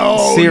Cup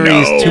Oh,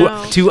 series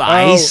no. to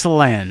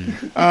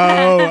Iceland.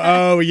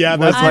 Oh, yeah,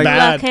 that's What's like-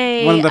 bad.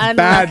 Unlucky, one of the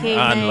bad-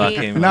 unlucky,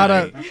 mate. Unlucky. Not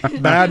a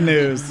bad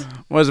news.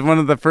 Was one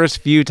of the first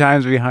few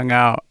times we hung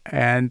out,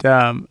 and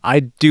I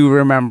do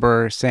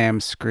remember Sam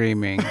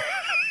screaming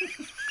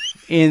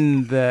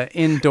in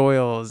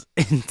Doyle's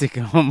in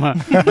Tacoma.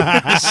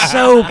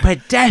 So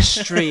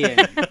pedestrian.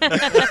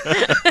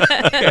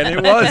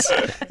 And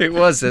it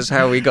was. That's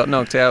how we got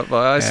knocked out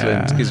by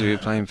Iceland Yeah. because we were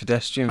playing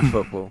pedestrian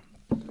football.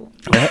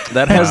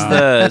 That has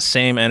the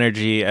same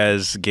energy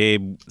as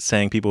Gabe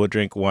saying people would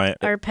drink wine.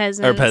 Our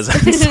peasants. Or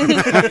peasants.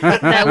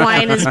 That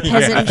wine is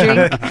peasant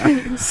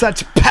drink.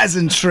 Such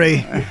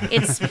peasantry.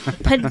 It's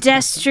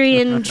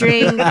pedestrian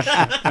drink.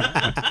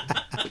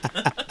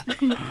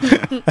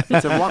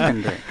 It's a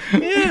walking drink.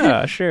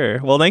 Yeah,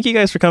 sure. Well, thank you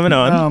guys for coming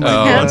on Oh,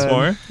 my once God.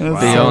 more.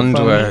 That's Beyond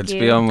so words,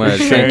 Thank you. beyond words. For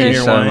Thank sharing you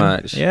your so wine.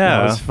 much. Yeah.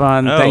 That was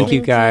fun. Oh. Thank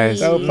you guys.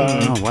 So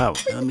fun. Oh wow.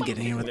 Let me get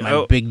in here with my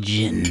Oh. big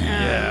gin.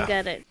 Yeah.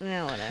 Got it.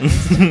 No,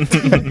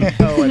 whatever.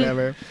 Oh,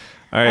 whatever.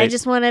 All right. I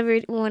just want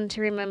everyone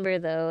to remember,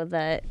 though,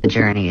 that The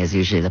journey is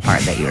usually the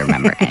part that you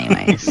remember,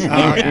 anyways. Oh,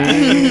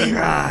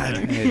 God.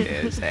 It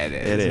is. It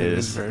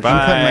is. I'm putting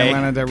my Bye.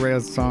 Lana Del Rey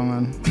song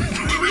on.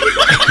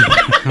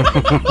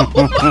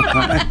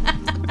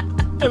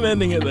 I'm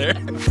ending it there.